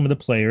knows some of the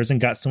players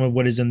and got some of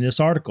what is in this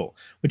article,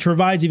 which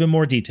provides even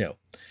more detail.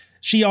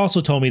 She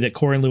also told me that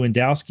Corey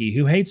Lewandowski,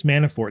 who hates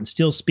Manafort and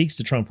still speaks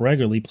to Trump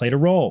regularly, played a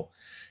role.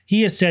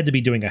 He is said to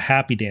be doing a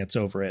happy dance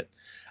over it.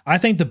 I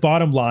think the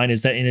bottom line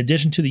is that in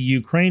addition to the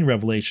Ukraine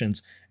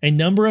revelations, a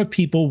number of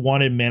people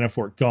wanted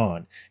Manafort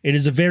gone. It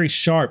is a very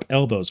sharp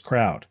elbows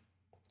crowd.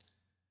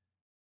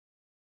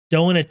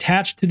 Dolan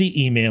attached to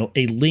the email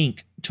a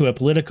link to a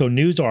Politico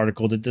news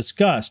article that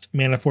discussed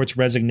Manafort's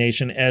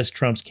resignation as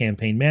Trump's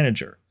campaign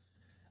manager.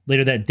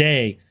 Later that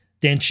day,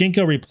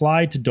 Danchenko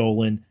replied to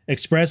Dolan,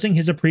 expressing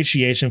his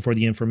appreciation for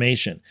the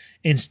information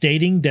and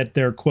stating that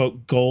their,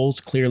 quote, goals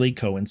clearly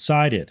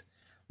coincided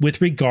with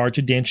regard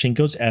to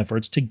Danchenko's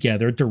efforts to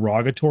gather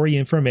derogatory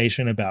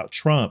information about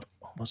Trump,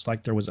 almost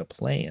like there was a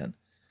plan.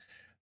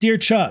 Dear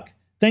Chuck,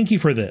 thank you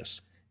for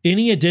this.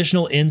 Any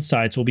additional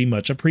insights will be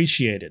much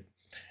appreciated.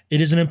 It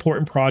is an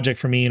important project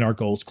for me and our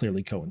goals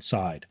clearly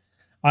coincide.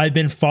 I've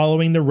been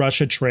following the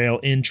Russia trail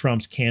in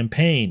Trump's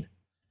campaign.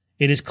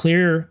 It is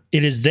clear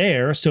it is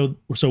there, so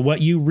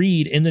what you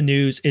read in the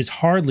news is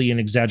hardly an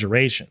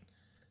exaggeration.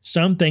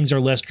 Some things are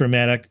less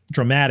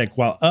dramatic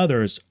while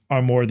others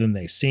are more than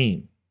they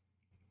seem.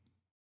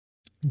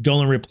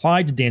 Dolan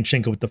replied to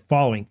Danchenko with the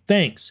following,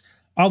 "Thanks.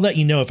 I'll let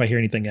you know if I hear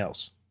anything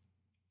else."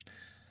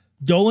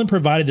 Dolan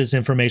provided this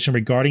information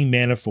regarding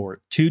Manafort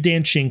to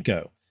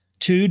Danchenko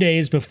 2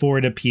 days before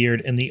it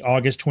appeared in the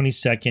August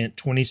 22nd,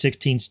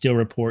 2016 Steele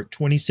Report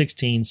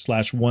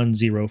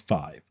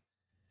 2016/105.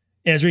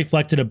 As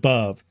reflected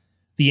above,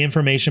 the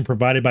information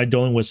provided by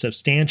Dolan was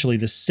substantially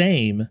the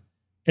same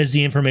as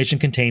the information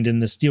contained in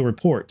the Steele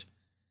Report.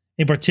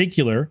 In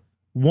particular,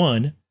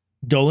 1.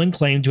 Dolan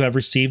claimed to have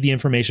received the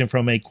information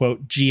from a,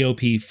 quote,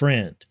 GOP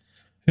friend,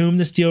 whom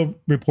the Steele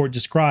Report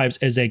describes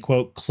as a,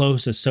 quote,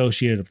 close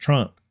associate of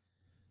Trump.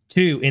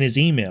 2. In his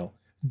email,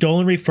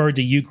 Dolan referred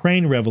to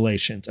Ukraine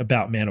revelations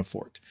about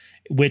Manafort,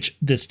 which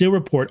the Steele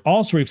Report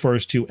also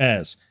refers to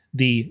as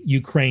the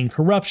Ukraine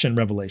corruption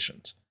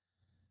revelations.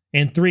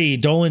 And 3,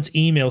 Dolan's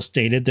email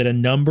stated that a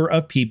number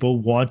of people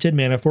wanted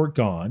Manafort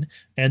gone,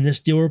 and the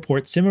Steele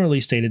Report similarly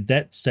stated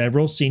that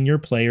several senior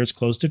players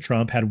close to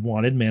Trump had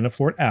wanted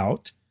Manafort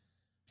out.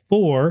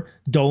 4,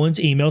 Dolan's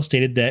email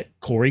stated that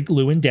Corey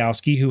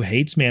Lewandowski, who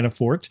hates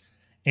Manafort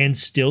and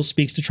still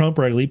speaks to Trump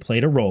regularly,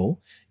 played a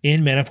role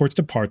in Manafort's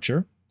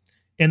departure.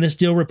 And the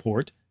Steele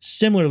Report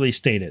similarly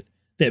stated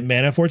that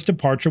Manafort's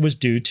departure was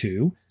due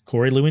to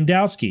Corey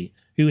Lewandowski,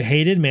 who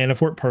hated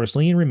Manafort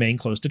personally and remained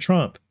close to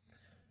Trump.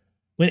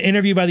 When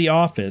interviewed by The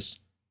Office,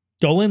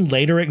 Dolan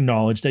later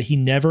acknowledged that he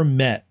never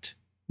met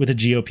with a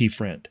GOP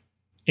friend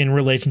in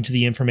relation to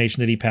the information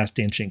that he passed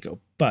Danchenko,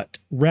 but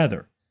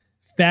rather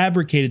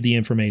fabricated the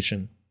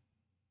information,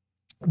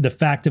 the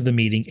fact of the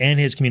meeting, and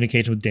his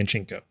communication with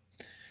Danchenko.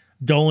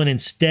 Dolan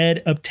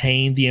instead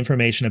obtained the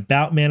information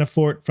about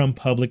Manafort from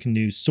public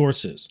news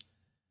sources.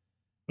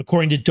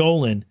 According to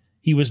Dolan,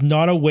 he was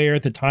not aware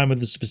at the time of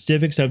the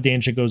specifics of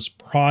Danchenko's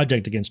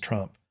project against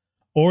Trump,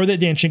 or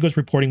that Danchenko's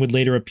reporting would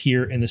later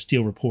appear in the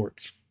Steele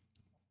reports.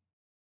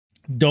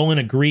 Dolan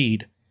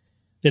agreed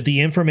that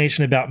the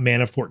information about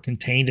Manafort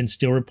contained in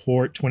Steele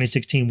Report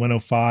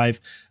 2016-105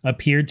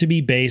 appeared to be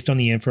based on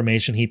the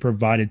information he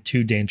provided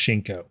to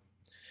Danchenko.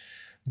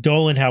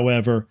 Dolan,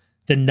 however,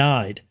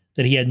 denied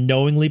that he had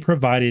knowingly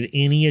provided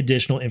any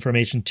additional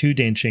information to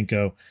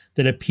Danchenko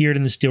that appeared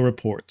in the Steele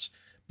reports,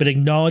 but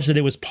acknowledged that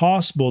it was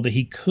possible that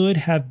he could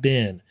have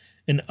been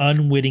an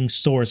unwitting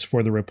source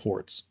for the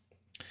reports.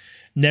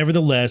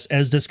 Nevertheless,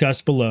 as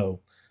discussed below,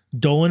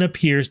 Dolan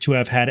appears to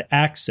have had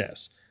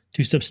access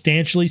to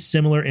substantially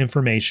similar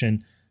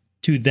information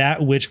to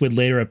that which would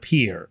later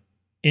appear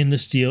in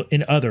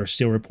other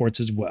Steele reports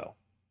as well.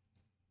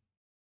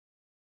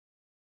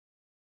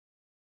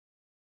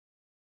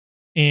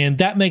 And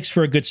that makes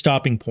for a good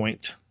stopping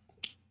point.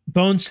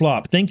 Bone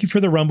Slop, thank you for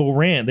the Rumble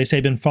rant. They say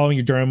I've been following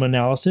your Durham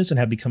analysis and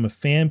have become a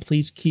fan.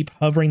 Please keep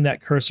hovering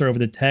that cursor over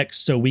the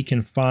text so we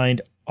can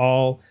find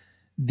all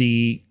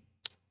the...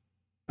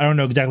 I don't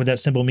know exactly what that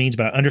symbol means,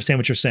 but I understand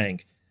what you're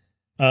saying.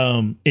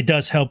 It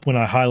does help when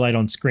I highlight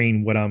on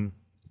screen what I'm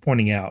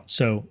pointing out.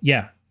 So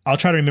yeah, I'll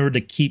try to remember to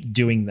keep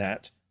doing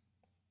that.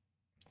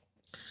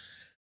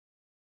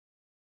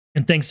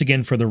 And thanks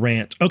again for the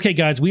rant. Okay,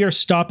 guys, we are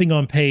stopping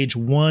on page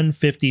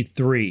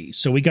 153.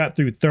 So we got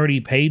through 30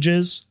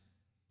 pages,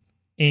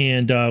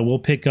 and we'll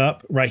pick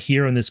up right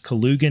here on this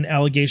Kalugin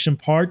allegation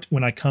part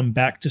when I come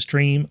back to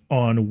stream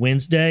on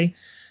Wednesday.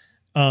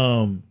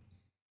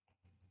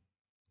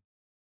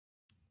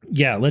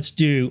 Yeah, let's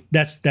do,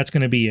 that's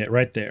going to be it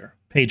right there.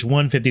 Page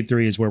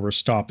 153 is where we're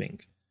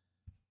stopping.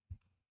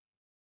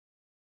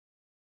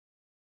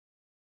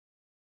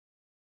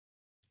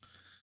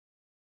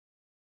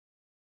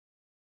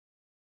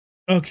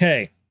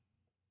 Okay.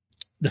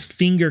 The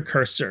finger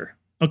cursor.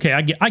 Okay,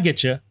 I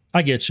get you.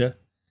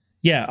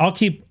 Yeah,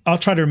 I'll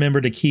try to remember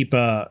to keep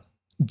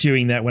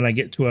doing that when I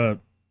get to a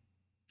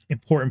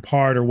important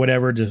part or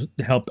whatever to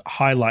help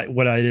highlight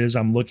what it is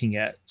I'm looking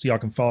at so y'all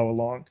can follow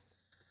along.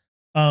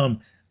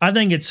 I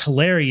think it's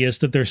hilarious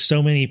that there's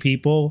so many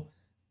people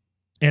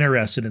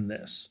interested in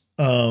this.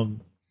 I'm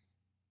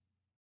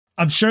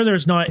sure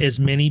there's not as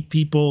many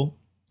people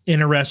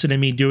interested in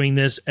me doing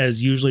this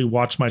as usually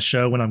watch my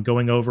show when I'm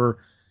going over,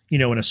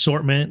 an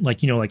assortment,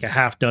 like a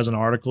half dozen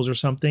articles or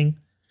something.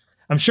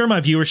 I'm sure my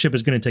viewership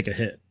is going to take a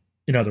hit.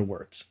 In other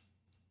words,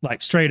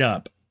 like straight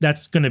up,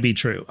 that's going to be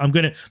true.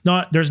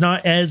 There's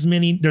not as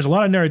many, there's a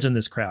lot of nerds in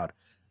this crowd,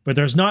 but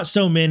there's not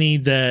so many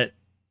that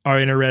are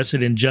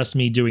interested in just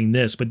me doing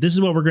this, but this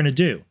is what we're going to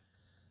do.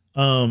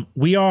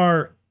 We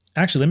are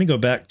actually, let me go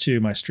back to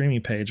my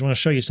streaming page. I want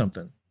to show you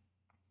something.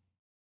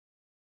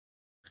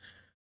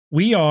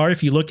 We are,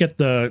 if you look at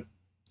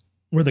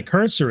where the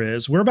cursor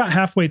is, we're about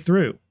halfway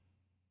through.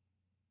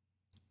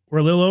 We're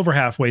a little over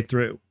halfway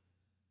through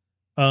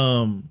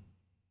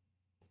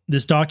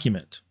this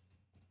document,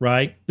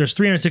 right? There's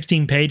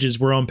 316 pages.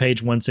 We're on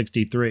page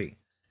 163.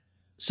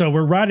 So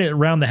we're right at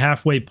around the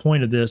halfway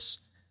point of this.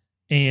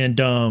 And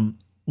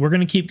we're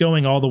going to keep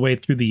going all the way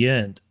through the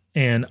end.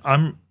 And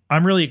I'm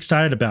really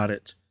excited about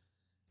it.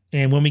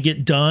 And when we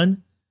get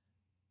done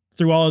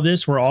through all of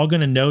this, we're all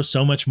going to know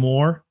so much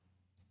more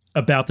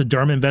about the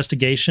Durham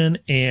investigation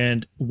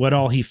and what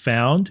all he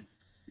found.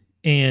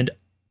 And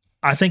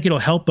I think it'll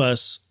help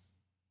us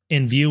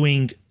in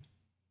viewing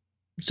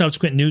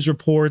subsequent news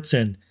reports,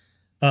 and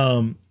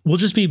we'll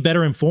just be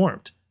better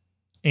informed.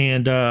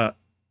 And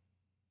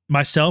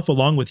myself,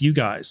 along with you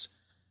guys.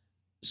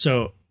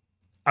 So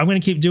I'm going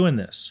to keep doing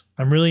this.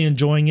 I'm really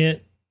enjoying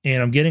it,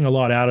 and I'm getting a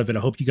lot out of it. I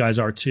hope you guys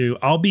are too.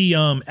 I'll be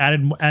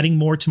adding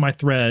more to my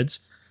threads.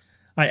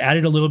 I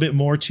added a little bit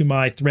more to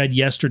my thread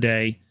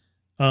yesterday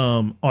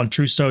on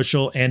True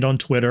Social and on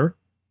Twitter,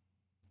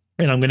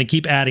 and I'm going to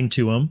keep adding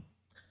to them.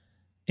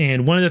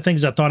 And one of the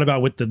things I thought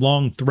about with the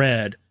long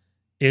thread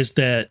is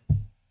that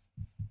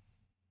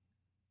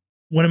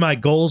one of my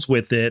goals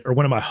with it, or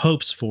one of my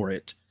hopes for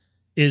it,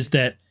 is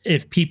that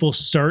if people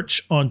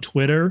search on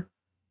Twitter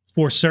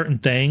for certain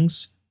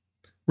things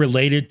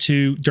related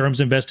to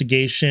Durham's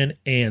investigation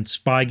and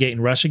Spygate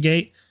and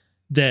Russiagate,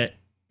 that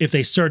if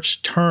they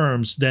search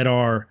terms that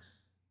are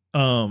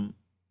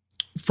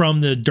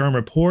from the Durham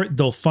report,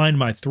 they'll find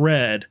my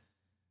thread,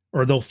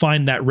 or they'll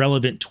find that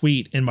relevant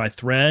tweet in my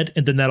thread,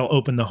 and then that'll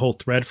open the whole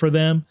thread for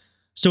them.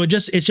 So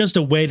it's just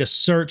a way to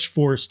search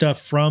for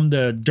stuff from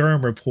the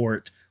Durham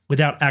report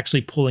without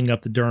actually pulling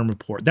up the Durham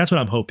report. That's what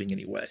I'm hoping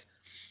anyway.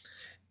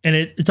 And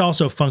it's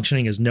also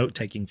functioning as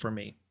note-taking for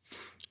me.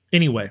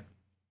 Anyway,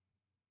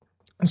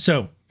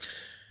 so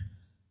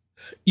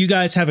you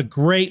guys have a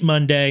great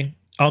Monday.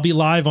 I'll be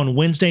live on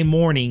Wednesday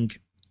morning,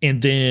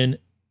 and then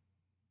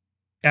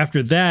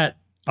after that,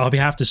 I'll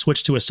have to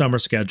switch to a summer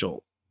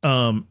schedule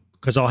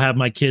because I'll have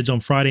my kids on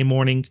Friday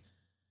morning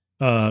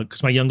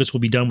because my youngest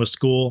will be done with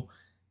school.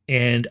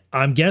 And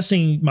I'm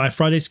guessing my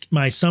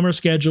summer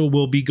schedule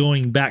will be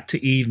going back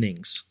to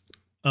evenings.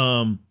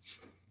 I'm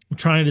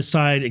trying to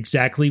decide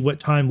exactly what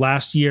time.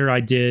 Last year I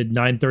did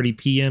 9:30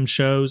 p.m.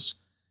 shows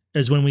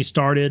is when we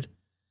started.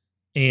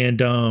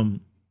 And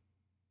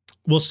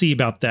we'll see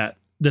about that.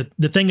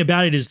 The thing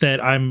about it is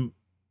that I'm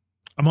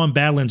on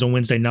Badlands on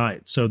Wednesday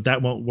night, so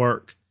that won't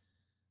work.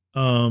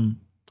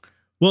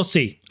 We'll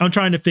see. I'm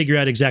trying to figure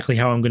out exactly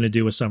how I'm going to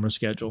do a summer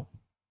schedule.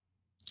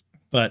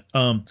 But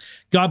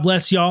God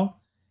bless y'all.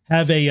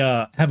 Have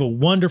a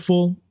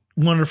wonderful,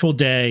 wonderful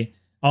day.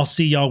 I'll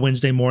see y'all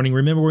Wednesday morning.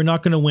 Remember, we're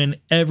not going to win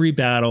every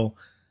battle,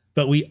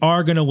 but we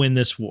are going to win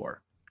this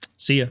war.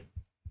 See ya.